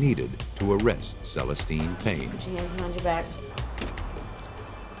what they needed to arrest Celestine Payne.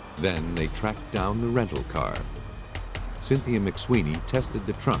 Then they tracked down the rental car. Cynthia McSweeney tested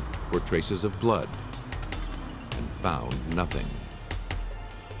the trunk for traces of blood and found nothing.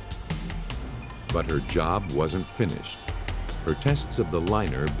 But her job wasn't finished. Her tests of the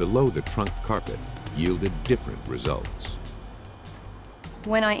liner below the trunk carpet yielded different results.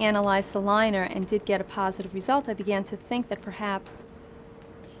 When I analyzed the liner and did get a positive result, I began to think that perhaps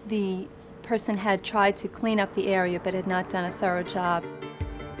the person had tried to clean up the area but had not done a thorough job.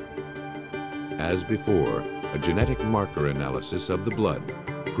 As before, a genetic marker analysis of the blood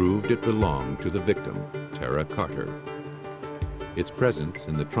proved it belonged to the victim, Tara Carter. Its presence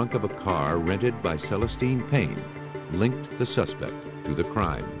in the trunk of a car rented by Celestine Payne linked the suspect to the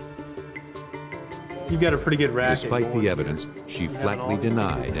crime. You've got a pretty good racket. Despite the evidence, she flatly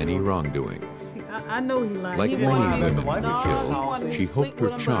denied any wrongdoing. I know he lied. Like many women who kill, she hoped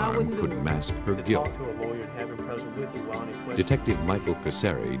her charm could mask her guilt. Detective Michael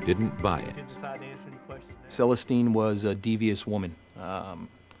Casari didn't buy it. Celestine was a devious woman.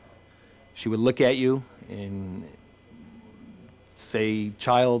 She would look at you and say,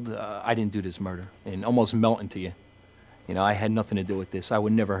 "Child, I didn't do this murder," and almost melt into you. You know, I had nothing to do with this. I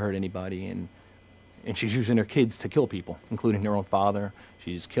would never hurt anybody. And she's using her kids to kill people, including her own father.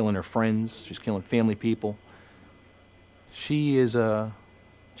 She's killing her friends. She's killing family people. She's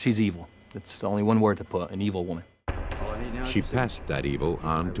evil. That's the only one word to put, an evil woman. She passed that evil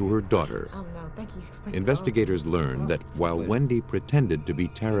on to her daughter. Investigators learned that while Wendy pretended to be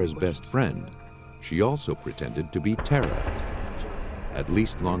Tara's best friend, she also pretended to be Tara, at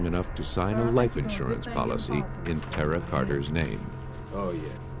least long enough to sign a life insurance policy in Tara Carter's name. Oh, yeah.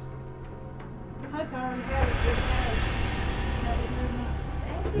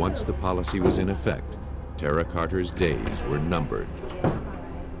 Once the policy was in effect, Tara Carter's days were numbered.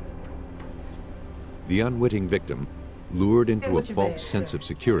 The unwitting victim, lured into a false sense of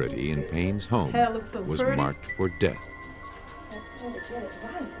security in Payne's home, was marked for death.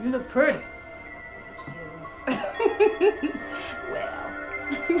 You look pretty.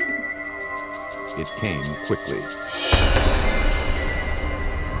 It came quickly.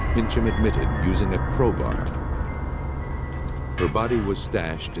 Pincham admitted using a crowbar. Her body was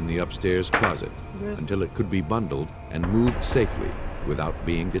stashed in the upstairs closet until it could be bundled and moved safely without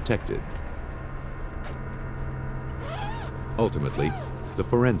being detected. Ultimately, The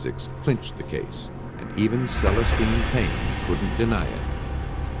forensics clinched the case, and even Celestine Payne couldn't deny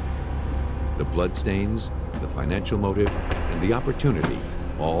it. The bloodstains, the financial motive, and the opportunity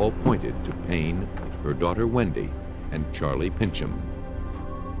all pointed to Payne, her daughter Wendy, and Charlie Pincham.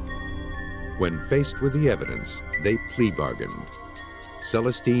 When faced with the evidence, they plea bargained.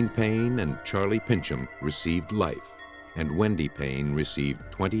 Celestine Payne and Charlie Pincham received life, and Wendy Payne received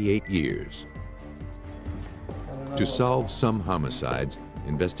 28 years. To solve some homicides,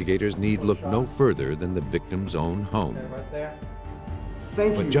 investigators need look no further than the victim's own home.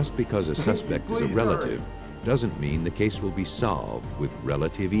 But just because a suspect is a relative doesn't mean the case will be solved with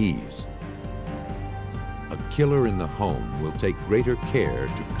relative ease. A killer in the home will take greater care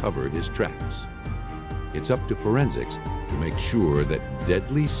to cover his tracks. It's up to forensics to make sure that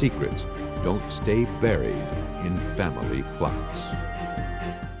deadly secrets don't stay buried in family plots.